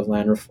roots of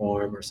land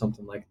reform or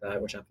something like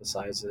that, which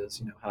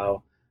emphasizes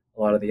how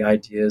a lot of the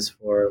ideas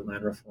for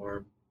land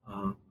reform.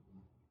 And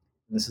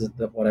this is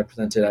what I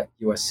presented at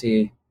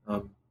USC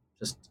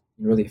just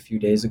really a few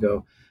days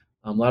ago.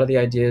 A lot of the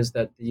ideas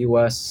that the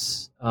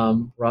U.S.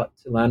 Brought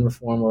to land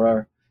reform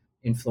were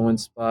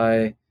influenced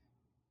by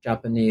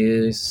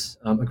Japanese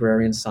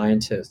agrarian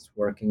scientists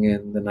working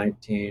in the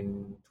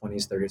 1920s,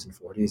 30s, and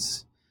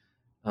 40s.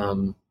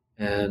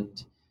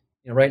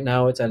 Right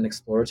now it's at an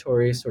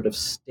exploratory sort of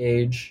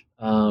stage.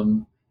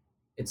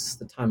 It's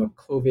the time of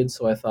COVID,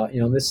 so I thought,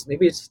 this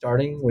maybe it's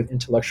starting with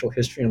intellectual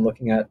history and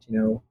looking at,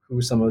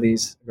 who some of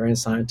these agrarian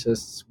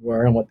scientists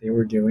were and what they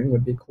were doing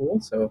would be cool.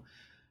 So,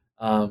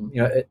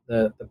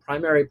 the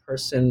primary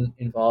person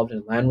involved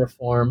in land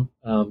reform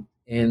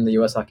in the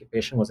U.S.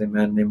 occupation was a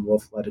man named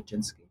Wolf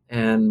Ledyczynski,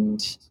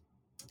 and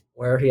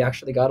where he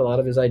actually got a lot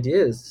of his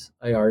ideas,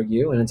 I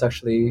argue, and it's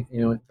actually,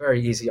 a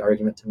very easy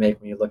argument to make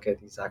when you look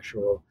at these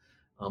actual,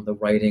 the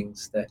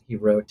writings that he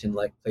wrote in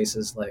like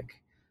places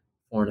like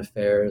Foreign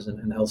Affairs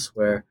and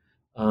elsewhere,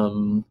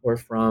 were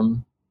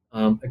from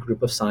a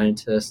group of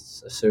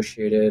scientists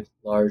associated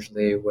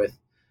largely with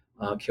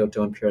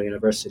Kyoto Imperial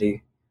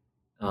University.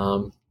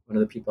 One of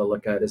the people I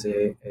look at is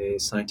a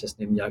scientist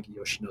named Yagi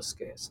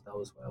Yoshinosuke. So that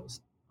was what I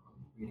was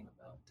reading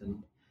about.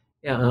 And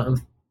yeah,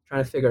 I'm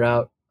trying to figure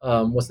out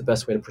what's the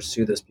best way to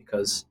pursue this,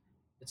 because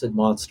it's a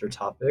monster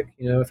topic.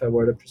 If I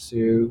were to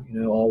pursue,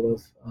 all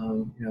of,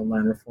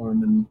 land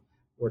reform and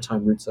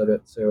wartime roots of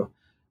it. So,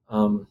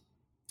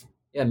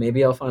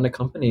 maybe I'll find a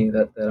company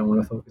that I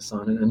want to focus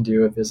on and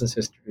do a business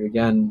history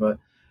again. But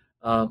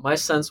my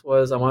sense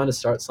was I wanted to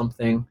start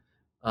something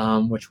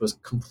which was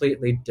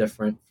completely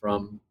different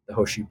from the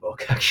Hoshi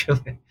book,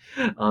 actually,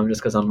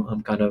 just because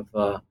I'm kind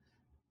of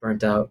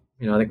burnt out.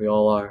 I think we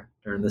all are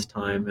during this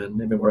time, and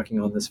I've been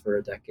working on this for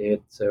a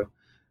decade. So,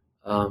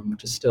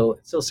 which is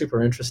it's still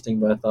super interesting.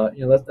 But I thought,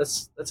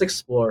 let's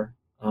explore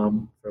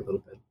for a little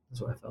bit.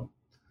 Is what I felt.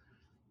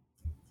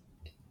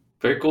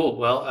 Very cool.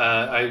 Well,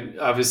 I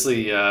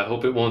obviously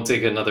hope it won't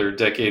take another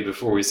decade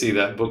before we see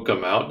that book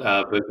come out.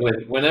 But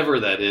whenever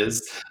that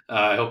is,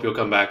 I hope you'll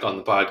come back on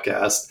the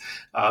podcast.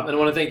 And I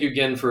want to thank you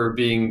again for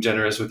being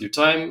generous with your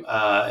time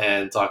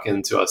and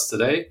talking to us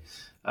today.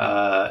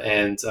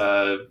 And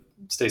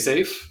stay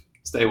safe,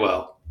 stay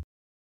well.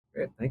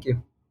 Great. Thank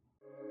you.